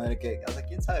pinche madre que... O sea,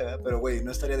 quién sabe, ¿verdad? Pero, güey,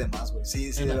 no estaría de más, güey.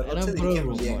 Sí, de verdad se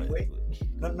dirigen bien, güey.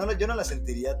 Yo no las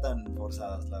sentiría tan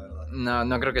forzadas, la verdad.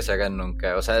 No creo que se hagan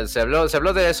nunca. O sea, se habló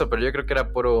de eso, pero yo creo que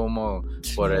era puro humo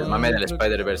por el mame del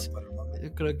Spider-Verse.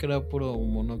 Yo creo que era puro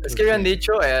humo, ¿no? Es que habían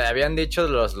dicho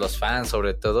los fans,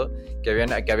 sobre todo, que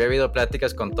había habido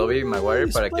pláticas con Tobey Maguire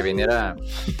para que viniera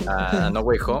a No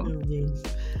Way Home.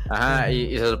 Ajá,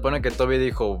 y se supone que Tobey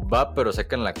dijo, va, pero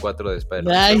sacan la 4 de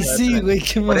Spider-Man. Ay, sí, güey,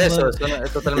 qué Por mamada. eso,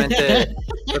 es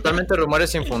totalmente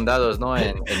rumores infundados, ¿no?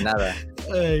 En nada.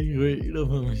 Ay, güey, no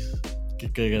mames.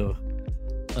 Qué cagado.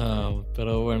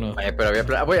 Pero bueno.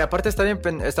 Güey, aparte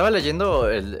estaba leyendo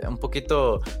un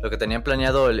poquito lo que tenían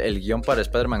planeado el guión para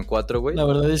Spider-Man 4, güey. La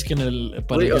verdad es que en el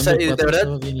o sea, y de verdad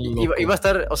iba a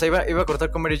estar, o sea, iba a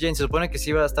cortar con Mary Jane. Se supone que sí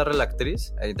iba a estar la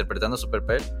actriz interpretando Super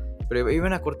Pet, pero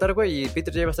iban a cortar, güey, y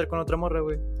Peter ya iba a estar con otra morra,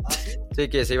 güey. Sí,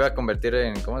 que se iba a convertir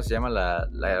en, ¿cómo se llama? La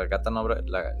gata negra,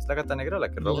 ¿es la gata negra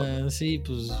la que roba? Sí,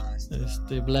 pues,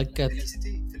 Black Cat.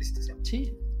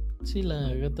 Felicity. Sí,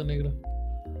 la gata negra.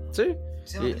 Sí.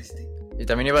 Y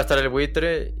también iba a estar el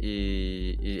buitre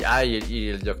y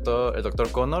el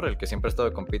doctor Connor, el que siempre ha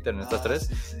estado con Peter en estas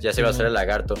tres, ya se iba a hacer el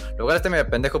lagarto. Luego medio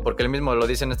pendejo porque él mismo lo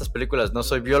dice en estas películas, no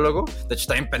soy biólogo. De hecho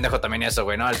está bien pendejo también eso,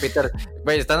 güey, ¿no? El Peter,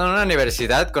 güey, estando en una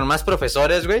universidad con más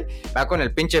profesores, güey, va con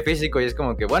el pinche físico y es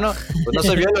como que, bueno, pues no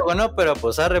soy biólogo, ¿no? Pero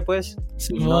pues arre, pues.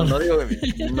 Sí, no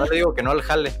le digo que no al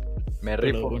jale, me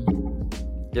rifo. Bueno.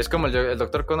 Y es como el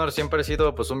doctor Connor siempre ha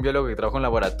sido pues un biólogo que trabajó en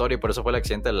laboratorio y por eso fue el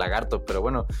accidente del lagarto, pero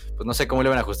bueno, pues no sé cómo le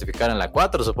iban a justificar en la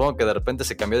 4, supongo que de repente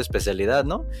se cambió de especialidad,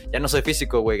 ¿no? Ya no soy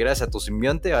físico, güey, gracias a tu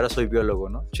simbionte, ahora soy biólogo,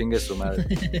 ¿no? Chingue su madre.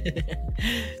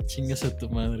 Chingas a tu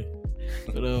madre.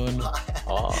 Pero bueno.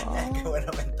 Qué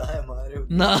buena mentada de madre, güey.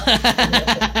 No.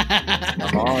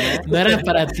 No era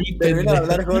para ti, Termina de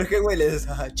hablar Jorge, güey, le dices,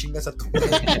 chingas a tu madre.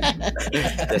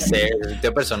 Ya sé, el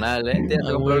tío personal, ¿eh? ¿Tienes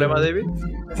algún problema, David?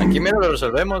 Aquí menos lo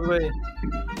resolvemos, güey.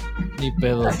 Ni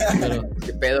pedo, pero...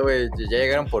 ¿Qué pedo, güey? ¿Ya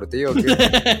llegaron por ti o qué?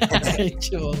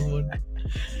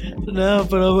 No,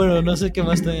 pero bueno, no sé qué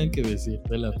más tengan que decir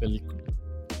de la película.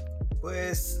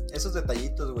 Pues esos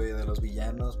detallitos, güey, de los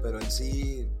villanos, pero en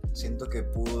sí siento que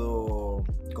pudo,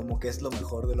 como que es lo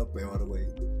mejor de lo peor, güey.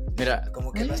 Mira,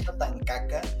 como que no está tan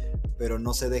caca, pero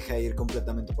no se deja ir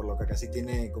completamente por lo caca. Sí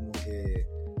tiene como que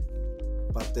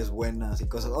partes buenas y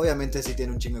cosas. Obviamente sí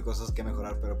tiene un chingo de cosas que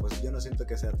mejorar, pero pues yo no siento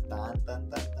que sea tan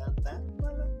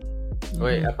mala.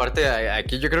 Güey, aparte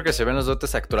aquí yo creo que se ven los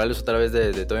dotes actorales otra vez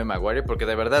de Tobey Maguire, porque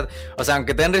de verdad, o sea,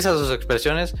 aunque te den risa sus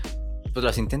expresiones, pues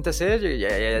las intenta hacer,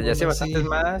 ya hace bastantes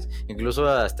más, incluso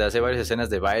hasta hace varias escenas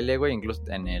de baile, güey, incluso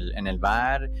en el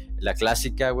bar, la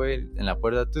clásica, güey, en la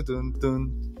puerta,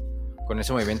 con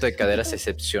ese movimiento de caderas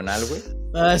excepcional, güey.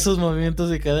 Esos movimientos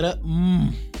de cadera.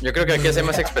 Yo creo que aquí hace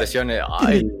más expresiones.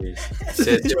 Ay,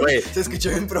 güey. Se escuchó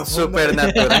bien profundo. Súper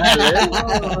natural, ¿eh?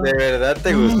 De verdad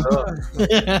te gustó.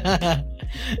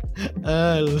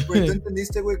 Güey, ¿tú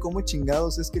entendiste, güey, cómo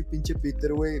chingados es que el pinche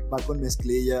Peter, güey, va con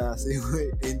mezclilla, así, güey,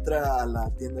 entra a la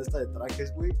tienda esta de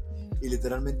trajes, güey, y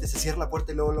literalmente se cierra la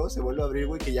puerta y luego se vuelve a abrir,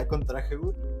 güey, que ya con traje,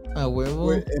 güey. A huevo.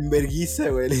 Güey, en verguiza,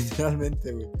 güey,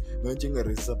 literalmente, güey. Me da un chingo de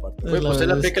risa esa parte. Güey, pues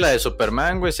él aplica la de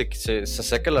Superman, güey, se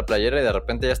saca la playera y de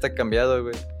repente ya está cambiado,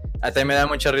 güey. También me da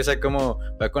mucha risa cómo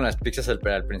va con las pizzas al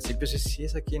principio. Sí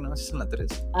es aquí, ¿no? Sí es en la 3.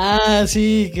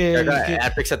 Sí, que...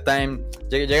 A Pizza Time.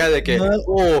 Llega de que...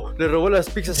 le robó las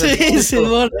pizzas al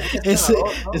Simón.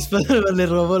 Spider-Man le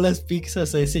robó las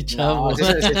pizzas a ese chavo. No,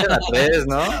 ese es en la 3,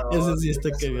 ¿no? Eso sí está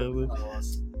cagado.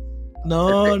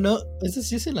 No, esa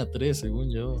sí es en la 3,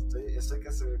 según yo. Estoy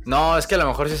casi... No, es que a lo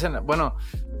mejor sí es en la... Bueno,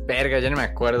 verga, ya no me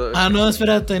acuerdo. Ah, no,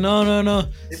 espérate, no.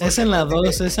 Es en la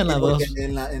 2, es en la 2.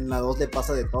 En la 2 le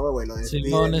pasa de todo, güey. Lo despiden,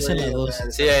 Simón, es en la 2. Sí,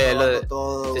 sí,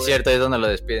 es cierto, es donde lo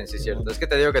despiden, sí, es cierto. Es que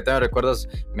te digo que tengo recuerdos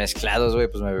mezclados, güey,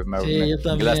 pues me yo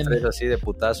también. las 3 así de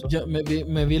putazo. Yo me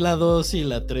vi la 2 y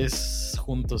la 3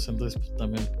 juntos, entonces pues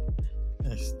también.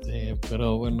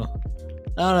 Pero bueno.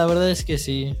 No, la verdad es que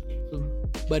sí.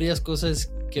 Varias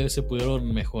cosas que se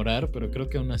pudieron mejorar, pero creo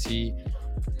que aún así.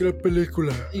 Gran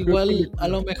película. Igual, a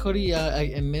lo mejor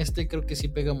en creo que sí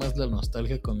pega más la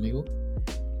nostalgia conmigo.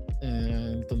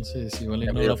 Entonces, igual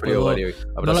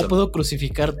no la puedo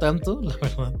crucificar tanto, la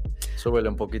verdad. Súbele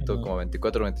un poquito, como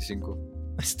 24 o 25.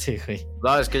 Güey.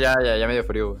 No, es que ya me dio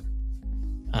frío, güey.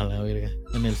 A la verga,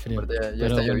 en el frío. Ya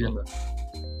está lloviendo.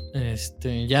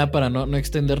 Ya para no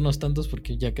extendernos tantos,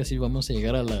 porque ya casi vamos a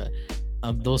llegar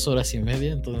a 2 horas y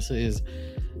media, entonces...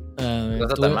 no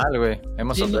está tan mal, güey.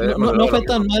 No fue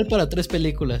tan mal para 3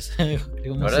 películas. La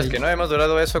verdad es que no hemos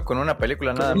durado eso con una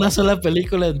película nada más. Una sola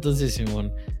película, entonces,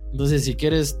 Simón. Entonces, si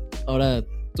quieres, ahora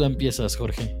tú empiezas,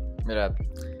 Jorge. Mira,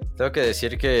 tengo que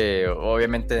decir que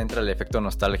obviamente entra el efecto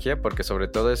nostalgia, porque sobre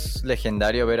todo es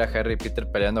legendario ver a Harry y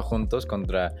Peter peleando juntos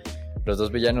contra los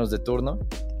 2 villanos de turno.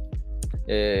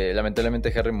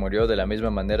 Lamentablemente Harry murió de la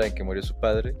misma manera en que murió su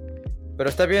padre. Pero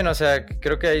está bien, o sea,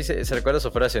 creo que ahí se recuerda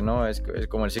su frase, ¿no? Es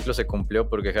como el ciclo se cumplió,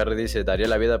 porque Harry dice, daría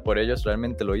la vida por ellos,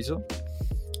 realmente lo hizo.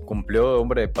 Cumplió,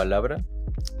 hombre de palabra.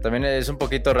 También es un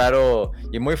poquito raro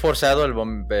y muy forzado el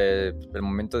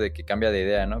momento de que cambia de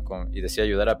idea, ¿no? Y decide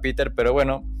ayudar a Peter, pero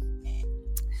bueno.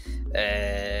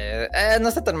 No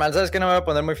está tan mal, ¿sabes qué? No me voy a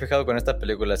poner muy fijado con esta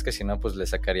película, es que si no, pues le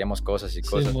sacaríamos cosas y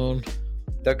cosas. Simón.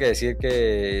 Tengo que decir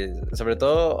que, sobre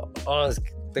todo, es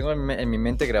que tengo en mi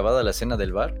mente grabada la escena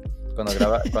del bar.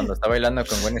 Cuando está bailando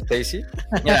con Gwen Stacy.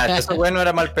 Mira, eso bueno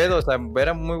era mal pedo, o sea,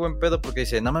 era muy buen pedo porque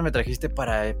dice, no más me trajiste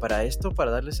para esto, para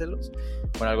darle celos.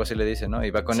 Bueno, algo así le dice, ¿no?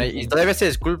 Y va con ella. Y todavía se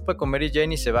disculpa con Mary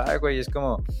Jane y se va, güey. Es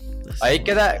como. Ahí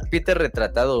queda Peter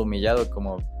retratado, humillado,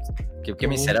 como. Qué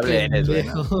miserable eres, güey,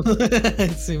 ¿no?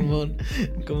 Simón,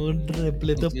 como un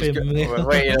repleto pendejo.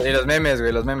 Güey, y los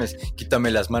memes. Quítame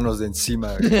las manos de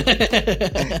encima, güey.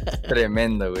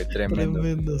 Tremendo, güey,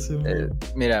 tremendo. Simón.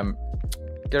 Mira.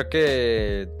 Creo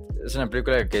que es una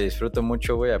película que disfruto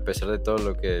mucho, güey, a pesar de todo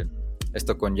lo que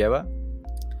esto conlleva.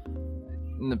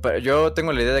 Yo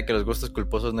tengo la idea de que los gustos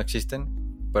culposos no existen,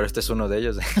 pero este es uno de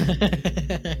ellos.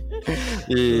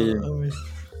 Y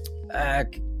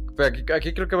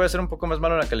aquí creo que voy a ser un poco más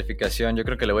malo en la calificación. Yo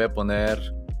creo que le voy a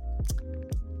poner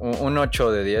un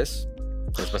 8 de 10.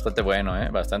 Es bastante bueno,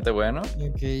 bastante bueno.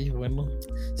 Ok, bueno.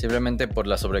 Simplemente por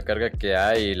la sobrecarga que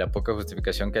hay y la poca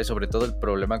justificación que hay, sobre todo el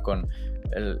problema con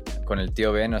el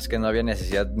tío Ben, es que no había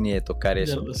necesidad ni de tocar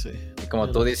eso. Ya lo sé. Y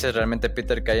como tú dices, realmente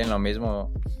Peter cae en lo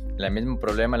mismo, el mismo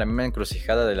problema, la misma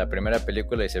encrucijada de la primera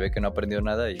película y se ve que no ha aprendido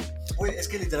nada. Güey, es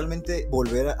que literalmente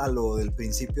volver a lo del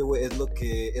principio, güey, es lo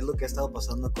que ha estado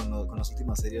pasando con las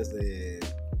últimas series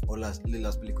o las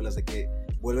películas, de que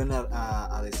vuelven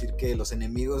a decir que los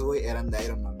enemigos, güey, eran de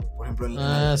Iron Man, güey. Por ejemplo, en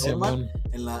la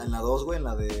en la 2, güey, en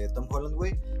la de Tom Holland,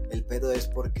 güey, el pedo es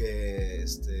porque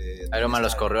Iron Man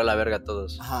los corrió a la verga a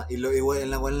todos. Ajá, y güey, en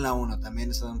la 1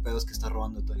 también son pedos que está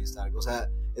robando Tony Stark. O sea,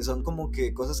 son como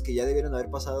que cosas que ya debieron haber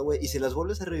pasado, güey, y si las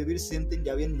vuelves a revivir se sienten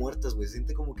ya bien muertas, güey. Se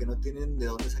sienten como que no tienen de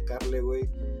dónde sacarle, güey.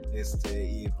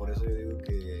 Y por eso yo digo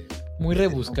que muy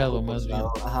rebuscado, más bien.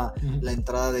 Ajá, la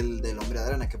entrada del hombre de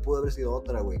arena, que pudo haber sido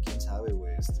otra, güey, quién sabe,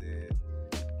 güey.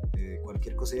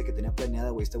 Cualquier cosilla que tenía planeada,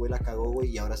 güey, este güey la cagó,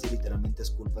 güey, y ahora sí literalmente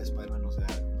es culpa de Spider-Man. O sea,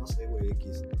 no sé, güey,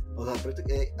 X. O sea, pero,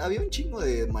 había un chingo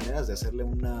de maneras de hacerle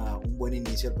un buen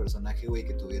inicio al personaje, güey,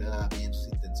 que tuviera bien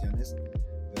sus intenciones.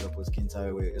 Pero pues quién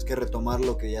sabe, güey. Es que retomar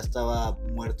lo que ya estaba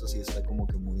muerto sí está como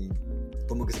que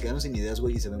como que se quedaron sin ideas,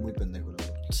 güey, y se ve muy pendejo, ¿no?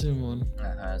 Simón.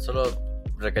 Ajá, solo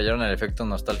recayeron en el efecto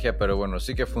nostalgia, pero bueno,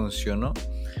 sí que funcionó.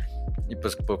 Y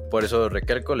pues por eso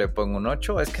recalco, le pongo un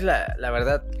 8. Es que la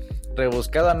verdad,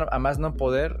 rebuscada a más no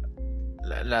poder,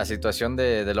 la situación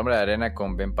del hombre de arena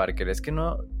con Ben Parker. Es que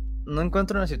no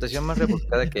encuentro una situación más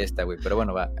rebuscada que esta, güey. Pero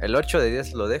bueno, va, el 8 de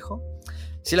 10 lo dejo.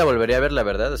 Sí la volvería a ver, la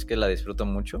verdad, es que la disfruto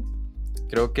mucho.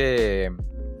 Creo que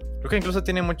incluso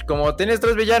tiene mucho... Como tienes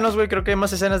 3 villanos, güey, creo que hay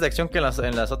más escenas de acción que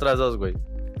en las otras 2, güey.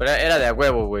 Pero era de a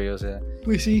huevo, güey, o sea...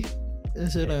 Pues sí,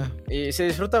 eso era... Y se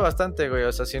disfruta bastante, güey,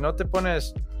 o sea, si no te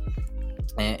pones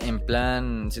en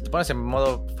plan... Si te pones en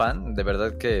modo fan, de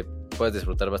verdad que puedes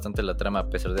disfrutar bastante la trama a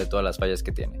pesar de todas las fallas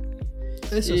que tiene.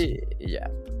 Eso sí. Y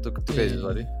ya, ¿tú qué dices,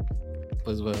 Lori?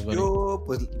 Pues bueno.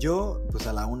 Yo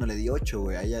a la 1 le di 8,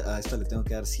 güey. A esta le tengo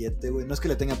que dar 7, güey. No es que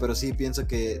le tenga, pero sí pienso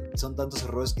que son tantos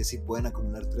errores que sí pueden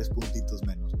acumular 3 puntitos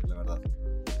menos, güey, la verdad.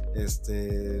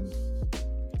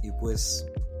 Y pues,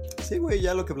 sí, güey,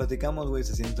 ya lo que platicamos, güey,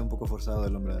 se siente un poco forzado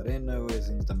el Hombre de Arena, güey. Se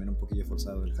siente también un poquillo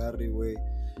forzado el Harry, güey.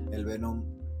 El Venom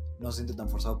no se siente tan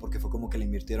forzado porque fue como que le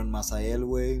invirtieron más a él,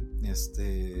 güey.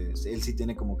 Él sí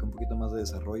tiene como que un poquito más de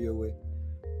desarrollo, güey.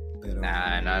 Pero,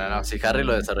 no. Si Harry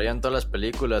lo desarrolló en todas las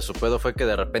películas, su pedo fue que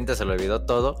de repente se le olvidó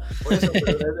todo. Por eso,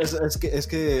 pero es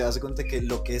que hace cuenta que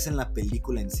lo que es en la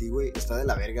película en sí, güey, está de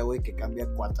la verga, güey, que cambia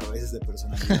 4 veces de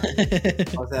personalidad, güey.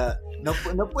 O sea,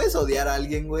 no puedes odiar a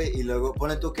alguien, güey, y luego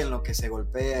pone tú que en lo que se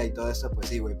golpea y todo eso, pues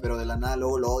sí, güey, pero de la nada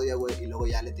luego lo odia, güey, y luego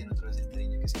ya le tiene otra vez el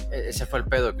cariño que siempre. Ese fue el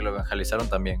pedo, que lo evangelizaron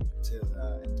también. Sí, o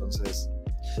sea, entonces,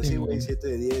 pues sí, güey, 7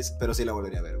 de 10, pero sí la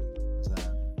volvería a ver, güey. O sea,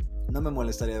 no me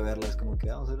molestaría verla, es como que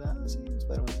vamos a ver, sí,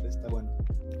 Spider-Man 3 está bueno.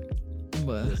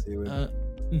 Sí,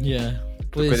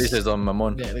 ¿Tú qué dices, don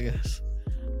mamón? Vergas.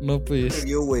 No, pues. Un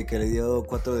review, güey, que le dio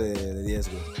 4 de 10,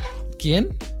 güey. ¿Quién?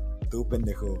 Tú,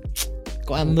 pendejo.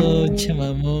 ¿Cuándo, che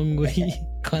mamón, güey?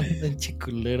 ¿Cuándo, che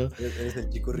culero? Eres el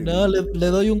chico review. No, le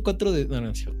doy un 4 de... No,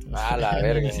 es cierto. La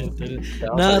verga.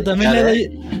 No, también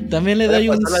le doy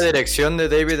un... ¿Pasar la dirección de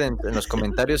David en los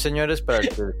comentarios, señores, para el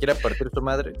que quiera partir su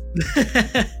madre?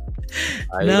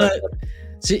 No,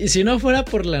 si no fuera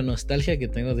por la nostalgia que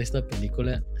tengo de esta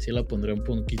película, sí la pondré un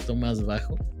poquito más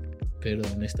bajo. Pero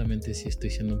honestamente sí estoy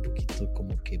siendo un poquito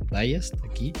como que biased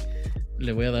aquí.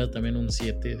 Le voy a dar también un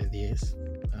 7 de 10.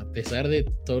 A pesar de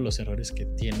todos los errores que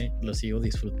tiene, lo sigo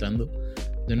disfrutando.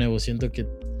 De nuevo, siento que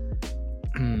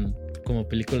como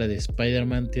película de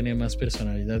Spider-Man tiene más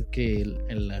personalidad que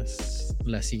en las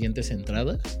siguientes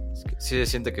entradas. Sí se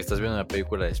siente que estás viendo una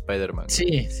película de Spider-Man.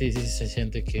 Sí, se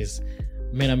siente que es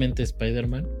meramente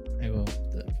Spider-Man.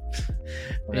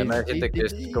 Además se siente que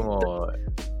es como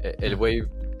el güey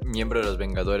miembro de los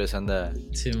Vengadores anda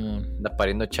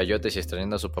pariendo chayotes y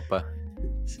extrañando a su papá.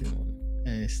 Simón.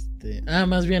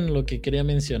 Más bien lo que quería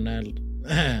mencionar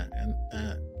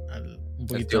un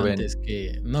poquito antes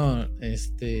que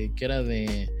era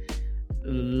de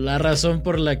la razón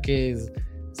por la que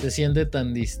se siente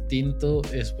tan distinto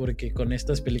es porque con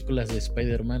estas películas de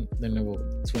Spider-Man, de nuevo,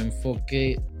 su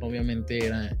enfoque obviamente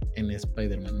era en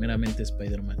Spider-Man, meramente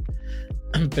Spider-Man,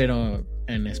 pero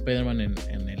en Spider-Man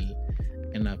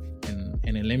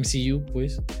en el MCU,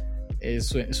 pues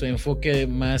su enfoque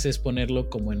más es ponerlo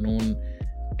como en un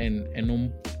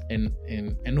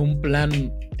plan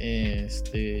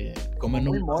como en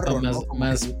un mapa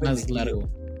más largo.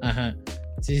 Ajá.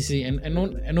 Sí, en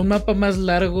un mapa más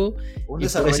largo. Un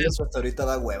desarrollo que hasta ahorita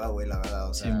da hueva, güey, la verdad,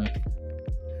 o sea.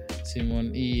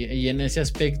 Simón, y en ese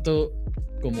aspecto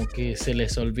como que se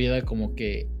les olvida como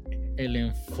que el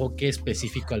enfoque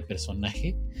específico al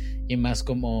personaje y más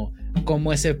como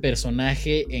ese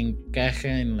personaje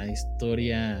encaja en la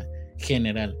historia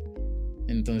general.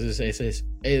 Entonces ese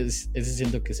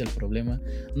siento que es el problema.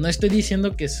 No estoy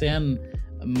diciendo que sean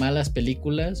malas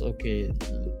películas o que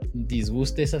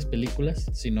disguste esas películas,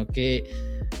 sino que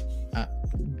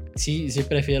sí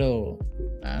prefiero,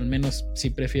 al menos sí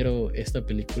prefiero esta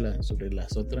película sobre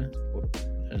las otras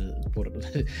por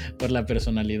la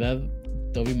personalidad.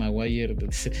 Tobey Maguire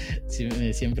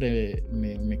siempre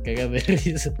me caga de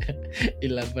risa. Y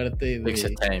la parte del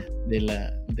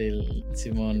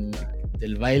Simón,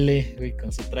 del baile, güey,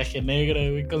 con su traje negro,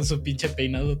 güey, con su pinche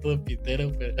peinado todo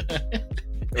pitero, pero...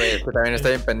 Güey, es que también está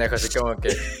bien pendejo, así como que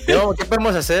 ¿qué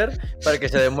podemos hacer para que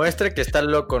se demuestre que está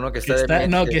loco, ¿no? Que es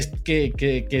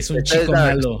un chico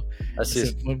malo. Así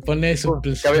es. Pone su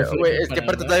güey, es que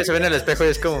aparte todavía se ve en el espejo y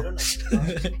es como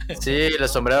sí, le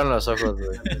sombrearon los ojos, güey.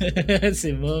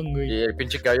 Simón, güey. Y el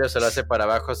pinche cabello se lo hace para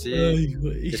abajo así. Ay,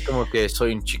 güey. Es como que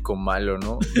soy un chico malo,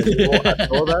 ¿no? Digo a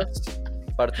todas,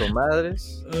 parto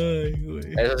madres. Ay, güey.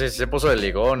 Eso sí, se puso de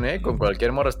ligón, ¿eh? Con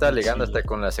cualquier morro estaba ligando, hasta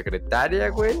con la secretaria,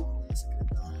 güey.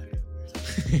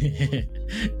 Qué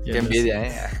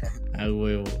envidia, A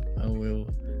huevo.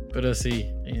 Pero sí,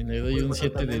 le doy un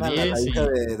 7 de 10. La hija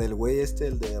del güey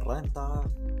el de Ranta.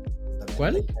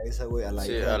 ¿Cuál? Esa, güey, a la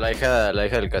hija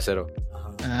del casero.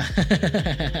 Ajá.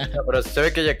 No, pero se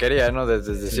ve que ella quería, ¿no?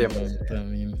 Desde siempre.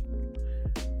 También.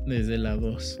 Desde la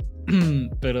 2.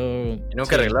 Pero... Y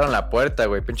nunca arreglaron la puerta,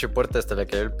 güey. Pinche puerta hasta le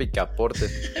cayó el picaporte.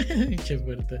 Pinche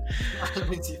puerta. Al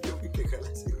principio fui que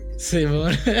jalas, güey. Sí,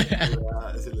 bueno.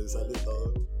 Se le sale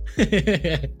todo.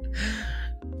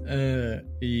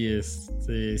 Y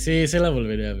sí, se la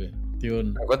volveré a ver. Digo,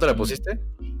 ¿a cuánto le pusiste?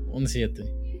 Un 7.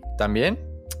 ¿También?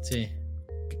 Sí.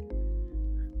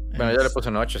 Bueno, yo le puse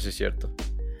un 8, sí es cierto.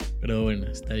 Pero bueno,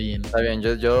 está bien. Está bien,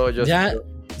 yo ya,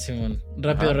 Simón,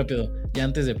 rápido. ya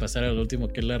antes de pasar al último,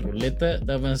 que es la ruleta,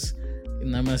 nada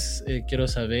más quiero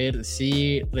saber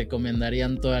si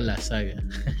recomendarían toda la saga.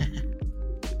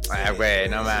 Güey,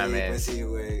 no mames. Pues sí,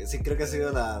 güey. Sí, creo que ha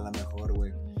sido la mejor,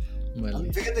 güey.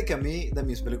 Vale. Fíjate que a mí, de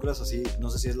mis películas así, no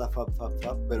sé si es la fab,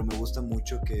 pero me gusta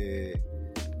mucho que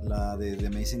la de The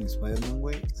Amazing Spider-Man,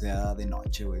 güey, sea de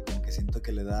noche, güey. Como que siento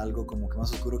que le da algo como que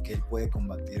más oscuro que él puede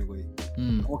combatir, güey.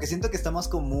 Como que siento que está más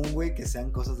común, güey, que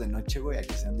sean cosas de noche, güey, a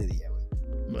que sean de día, güey.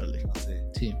 Vale. No sé.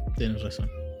 Sí, tienes razón.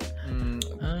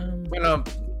 Bueno,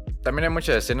 también hay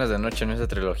muchas escenas de noche en esa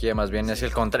trilogía, más bien es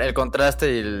el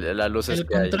contraste y las luces el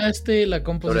que hay. contraste, la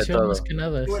composición más que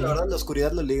nada. Bueno, sí. la verdad, la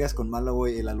oscuridad lo ligas con malo,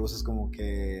 güey, y la luz es como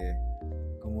que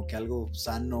algo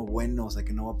sano, bueno, o sea,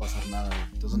 que no va a pasar nada, güey.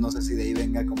 Entonces no sé si de ahí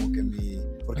venga como que mi...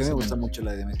 Porque me gusta mucho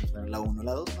la de la 1,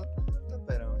 la 2, no,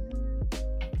 pero...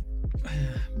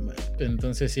 Bueno,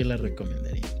 entonces sí la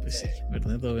recomendaría. Pues sí,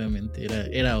 ¿verdad? Obviamente,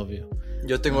 era obvio.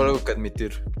 Yo tengo algo que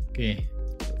admitir. ¿Qué?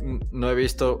 No he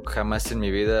visto jamás en mi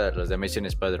vida las de Amazing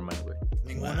Spider-Man, güey.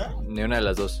 ¿Ninguna? Ni una de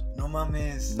las dos. No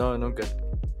mames. No, nunca.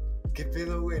 ¿Qué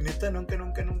pedo, güey? ¿Neta? ¿Nunca?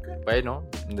 Güey, no,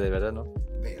 de verdad no.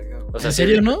 Verga, güey. O sea, ¿En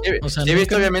serio sí, no? Sí, O sea, sí he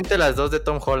visto nunca... obviamente las dos de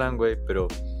Tom Holland, güey, pero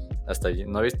hasta allí.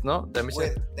 ¿No he visto? ¿No? De Amazing.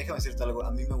 Güey, déjame decirte algo.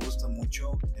 A mí me gusta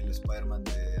mucho el Spider-Man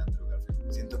de Andrew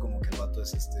Garfield. Siento como que el vato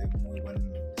es muy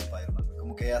buen Spider-Man, güey.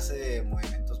 Como que hace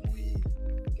movimientos muy...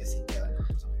 que sí quedan con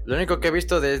los amigos. Lo único que he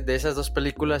visto de esas dos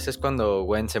películas es cuando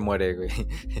Gwen se muere, güey.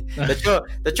 De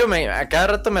hecho a cada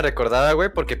rato me recordaba, güey,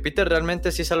 porque Peter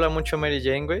realmente sí salva mucho a Mary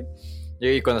Jane, güey.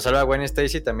 Y cuando salva a Gwen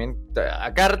Stacy también,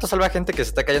 a cada rato salva a gente que se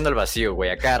está cayendo al vacío, güey,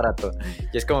 a cada rato.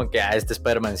 Y es como que, este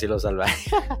Spider-Man sí lo salva.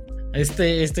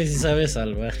 Este sí sabe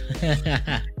salvar.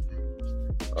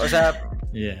 O sea,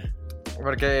 Yeah.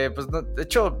 porque, pues, no, de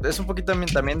hecho, es un poquito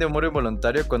también de humor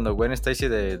involuntario cuando Gwen Stacy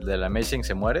de la Amazing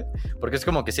se muere. Porque es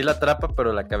como que sí la atrapa,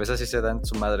 pero la cabeza sí se da en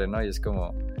su madre, ¿no? Y es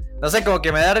como, no sé, como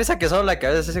que me da risa que solo la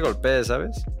cabeza sí se golpee,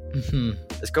 ¿sabes?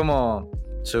 Es como...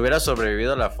 Si hubiera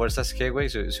sobrevivido a las fuerzas G, güey,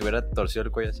 si hubiera torcido el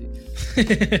cuello así.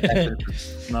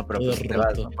 No, pero pues te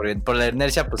vas, ¿no? Por la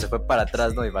inercia, pues se fue para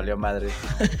atrás, ¿no? Y valió madre.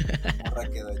 Ahora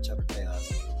quedó hecha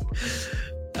pedazo.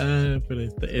 Pero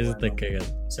eso está cagado.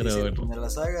 Sí, Pero bueno. poner la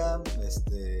saga,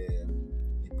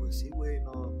 y pues sí, güey,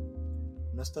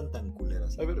 no están tan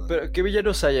culeras. A ver, pero ¿qué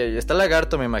villanos hay ahí? Está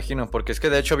Lagarto, me imagino, porque es que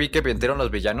de hecho vi que metieron los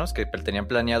villanos que tenían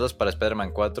planeados para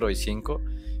Spider-Man 4 y 5.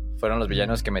 Fueron los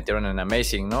villanos que metieron en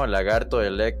Amazing, ¿no? Lagarto,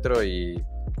 Electro y...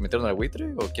 ¿Metieron al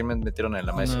buitre? ¿O quién metieron en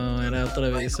la Amazing? No, era otra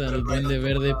vez el Duende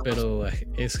Verde, pero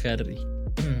es Harry.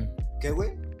 ¿Qué,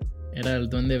 güey? Era el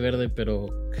Duende Verde, pero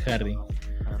Harry.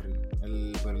 Harry,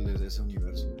 el de ese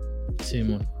universo.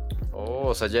 Simón. Oh,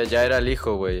 o sea, ya era el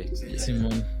hijo, güey. Sí,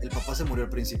 Simón. El papá se murió al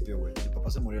principio, güey. El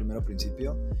papá se murió al mero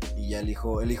principio. Y ya el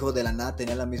hijo de la nada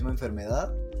tenía la misma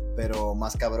enfermedad, pero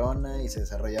más cabrona y se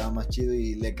desarrollaba más chido.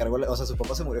 Y le cargó, o sea, su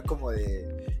papá se murió como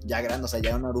de ya grande, o sea,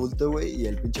 ya un adulto, güey. Y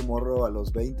el pinche morro a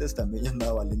los 20 también ya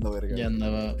andaba valiendo verga. Ya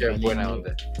andaba. Qué buena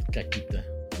onda. Caquita.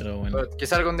 Pero bueno. Pero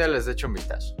quizá algún día les dé hecho un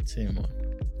vistazo. Simón.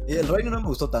 Y el Reimi no me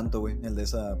gustó tanto, güey, el de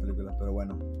esa película, pero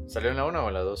bueno. ¿Salió en la 1 o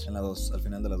en la 2? En la 2, al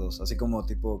final de las 2. Así como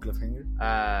tipo Cliffhanger.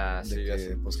 Ah, De sí, que, ya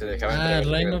sé. pues, Se que- dejaban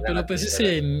Reino, entregar pero la pues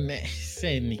tercera.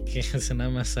 ese ni que, o sea, nada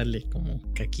más sale como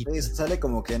caquita. Sí, sale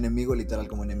como que enemigo, literal,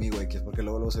 como enemigo X, porque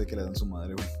luego se ve que le dan su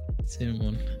madre, güey.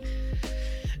 Simón.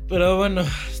 Pero bueno,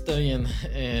 está bien.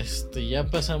 Ya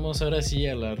pasamos ahora sí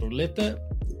a la ruleta.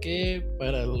 Que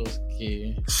para los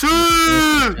que están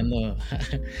escuchando,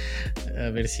 a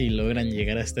ver si logran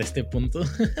llegar hasta este punto.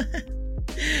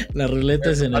 La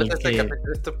ruleta es en el que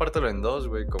Esto pártelo en dos,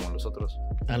 güey, como los otros.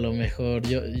 a lo mejor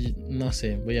yo no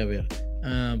sé, voy a ver.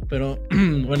 Pero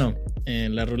bueno,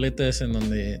 la ruleta es en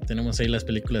donde tenemos ahí las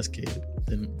películas que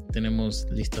tenemos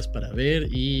listas para ver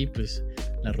y pues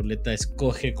la ruleta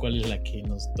escoge cuál es la que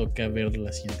nos toca ver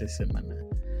la siguiente semana.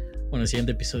 Bueno, el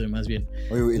siguiente episodio más bien.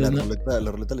 Oye, ¿y Pues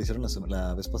la ruleta la hicieron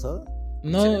la vez pasada?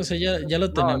 No, Sí. o sea, ya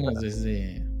lo tenemos No,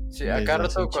 desde... Sí, desde acá hace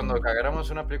rato un cuando chingo. agarramos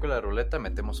una película de ruleta,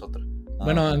 metemos otra.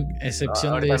 Bueno, Ah, a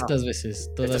excepción de ahorita no. estas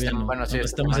veces, todavía Esta no. semana, bueno, sí, esta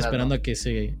Estamos semana esperando no. a que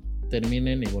se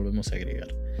terminen y volvemos a agregar.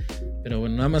 Pero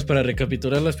bueno, nada más para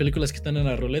recapitular las películas que están en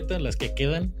la ruleta, las que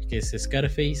quedan, que es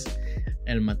Scarface,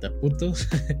 El Mataputos,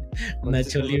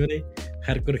 Nacho Libre,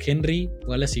 Hardcore Henry,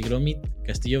 Wallace y Gromit,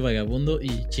 Castillo Vagabundo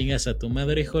y Chingas a tu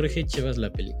madre, Jorge, Chivas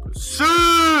la película. ¡Sí!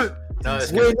 No,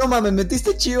 es que, güey, no mames,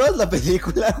 ¿metiste Chivas la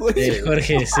película, güey? El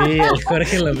Jorge, sí, el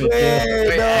Jorge lo metió.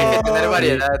 güey, hay que tener no,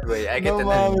 variedad, güey. Hay que no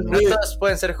tener. mames, No güey. todas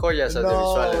pueden ser joyas No,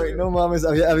 audiovisuales. güey, no mames,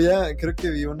 creo que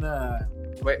vi un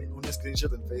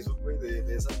screenshot en Facebook, güey,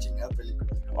 de esa chingada película.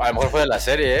 O a lo mejor fue de la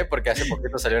serie, ¿eh? Porque hace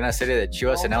poquito salió una serie de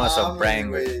Chivas No en Amazon mames, Prime,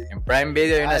 güey. güey. En Prime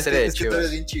Video hay una serie de Es que tú eres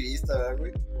Chivas. bien chivista, ¿verdad,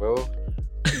 güey? Huevo.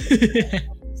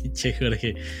 Che,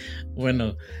 Jorge.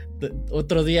 Bueno,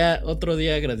 otro día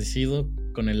agradecido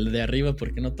con el de arriba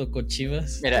porque no tocó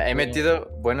Chivas. Mira, he metido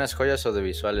buenas joyas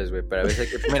audiovisuales, güey, pero a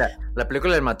veces hay que... Mira, la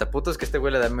película del Mataputos, que este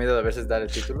güey le da miedo a veces dar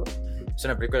el título, es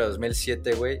una película de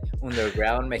 2007, güey,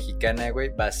 underground mexicana, güey,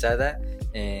 basada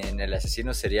en el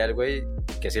asesino serial, güey,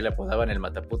 que así le apodaban el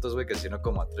Mataputos, güey, que asesinó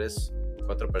como a 3,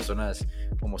 4 personas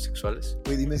homosexuales.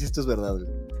 Güey, dime si esto es verdad,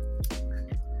 güey.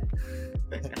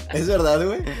 ¿Es verdad,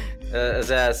 güey? O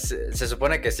sea, se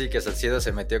supone que sí, que Salcido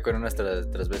se metió con unas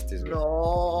transvestis, güey.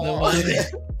 No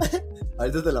mames.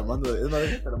 Ahorita te la mando, es más,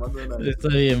 te la mando de una vez. Está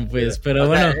bien, pues, pero O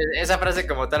bueno. sea, esa frase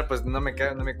como tal, pues no me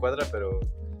cuadra, pero...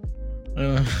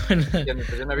 Yo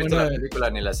no he visto la película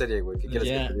ni la serie, güey. ¿Qué quieres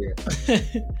que te diga?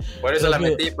 Por eso la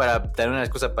metí, para tener una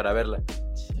excusa para verla.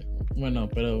 Bueno,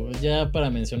 pero ya para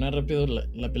mencionar rápido,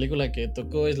 la película que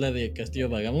tocó es la de Castillo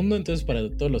Vagabundo. Entonces, para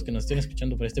todos los que nos estén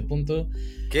escuchando por este punto,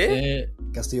 ¿qué?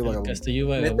 Castillo Vagabundo. Castillo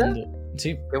Vagabundo. ¿Neta?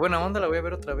 Sí. Qué buena onda, la voy a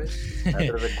ver otra vez.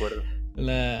 Te recuerdo.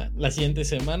 La siguiente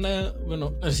semana,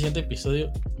 bueno, el siguiente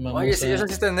episodio. Oye, si eso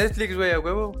sí está en Netflix, güey, a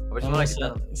huevo. A ver si no la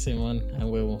quitaron. Simón, a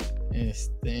huevo.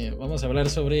 Vamos a hablar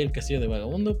sobre el Castillo de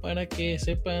Vagabundo para que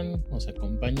sepan, nos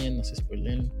acompañen, nos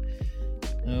spoilen.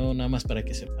 No, nada más para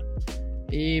que sepan.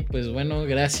 Y pues bueno,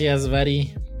 gracias,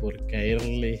 Bari, por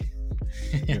caerle.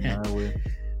 Nada, güey.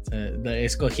 O sea,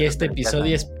 escogí este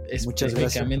episodio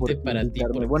específicamente para ti.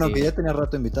 Porque... Bueno, que ya tenía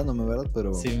rato invitándome, ¿verdad?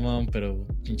 Pero... Simón, pero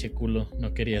pinche culo,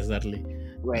 no querías darle.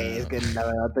 Güey, es que la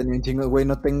verdad tenía un chingo, güey,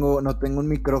 no tengo un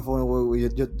micrófono, güey.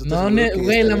 No,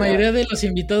 güey, la mayoría de los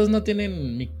invitados no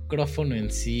tienen micrófono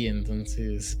en sí,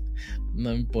 entonces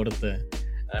no importa.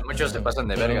 Muchos se pasan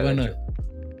de verga. Bueno,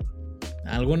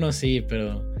 algunos sí,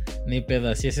 pero ni pedo,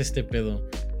 así es este pedo.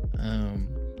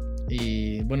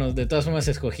 Y bueno, de todas formas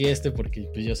escogí porque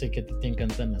pues yo sé que a ti te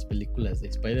encantan las películas de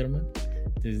Spider-Man.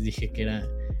 Entonces dije que era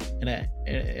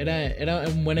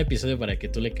un buen episodio para que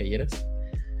tú le cayeras.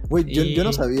 Güey, yo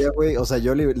no sabía, güey, o sea,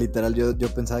 yo literal, yo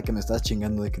pensaba que me estabas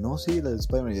chingando de que no, sí, la de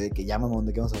Spider-Man, y yo de que ya, mamón,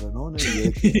 ¿de qué vamos a hablar? No, y yo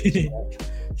de que,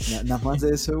 nada más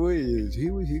de eso, güey, sí,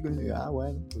 güey,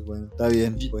 bueno, pues bueno, está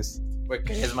bien, pues. Güey,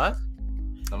 ¿querías más?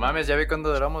 No mames, ya vi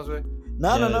cuándo duramos, güey.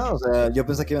 No, o sea, yo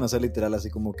pensé que iban a ser literal así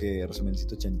como que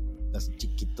resumencitos así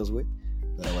chiquitos, güey,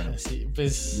 pero bueno. Sí,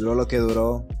 pues. Duró lo que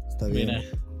duró, está bien. Mira,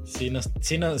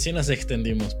 sí nos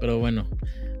extendimos, pero bueno.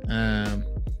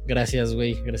 Gracias,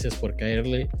 güey. Gracias por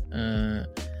caerle.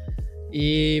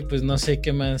 Y pues no sé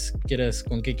qué más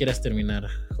con qué quieras terminar,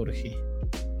 Jorge.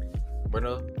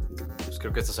 Bueno, pues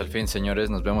creo que esto es el fin,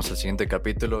 señores. Nos vemos al siguiente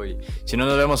capítulo. Y si no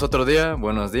nos vemos otro día,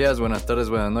 buenos días, buenas tardes,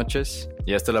 buenas noches.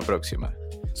 Y hasta la próxima.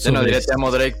 Ya no diré te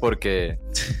amo, Drake, porque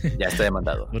ya está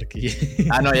demandado.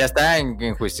 No, ya está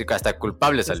en juicio. Hasta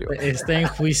culpable salió. Está en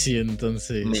juicio,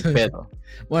 entonces. Ni pedo.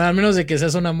 Bueno, al menos de que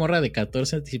seas una morra de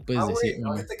 14, sí puedes decir. Güey,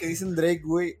 ahorita que dicen Drake,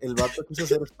 güey, el vato quiso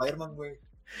ser Spider-Man, güey.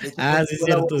 Sí, hizo cierto.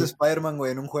 la voz de Spider-Man,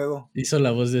 güey, en un juego. Hizo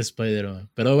la voz de Spider-Man.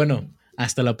 Pero bueno,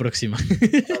 hasta la próxima.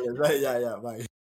 Vale, ya, bye.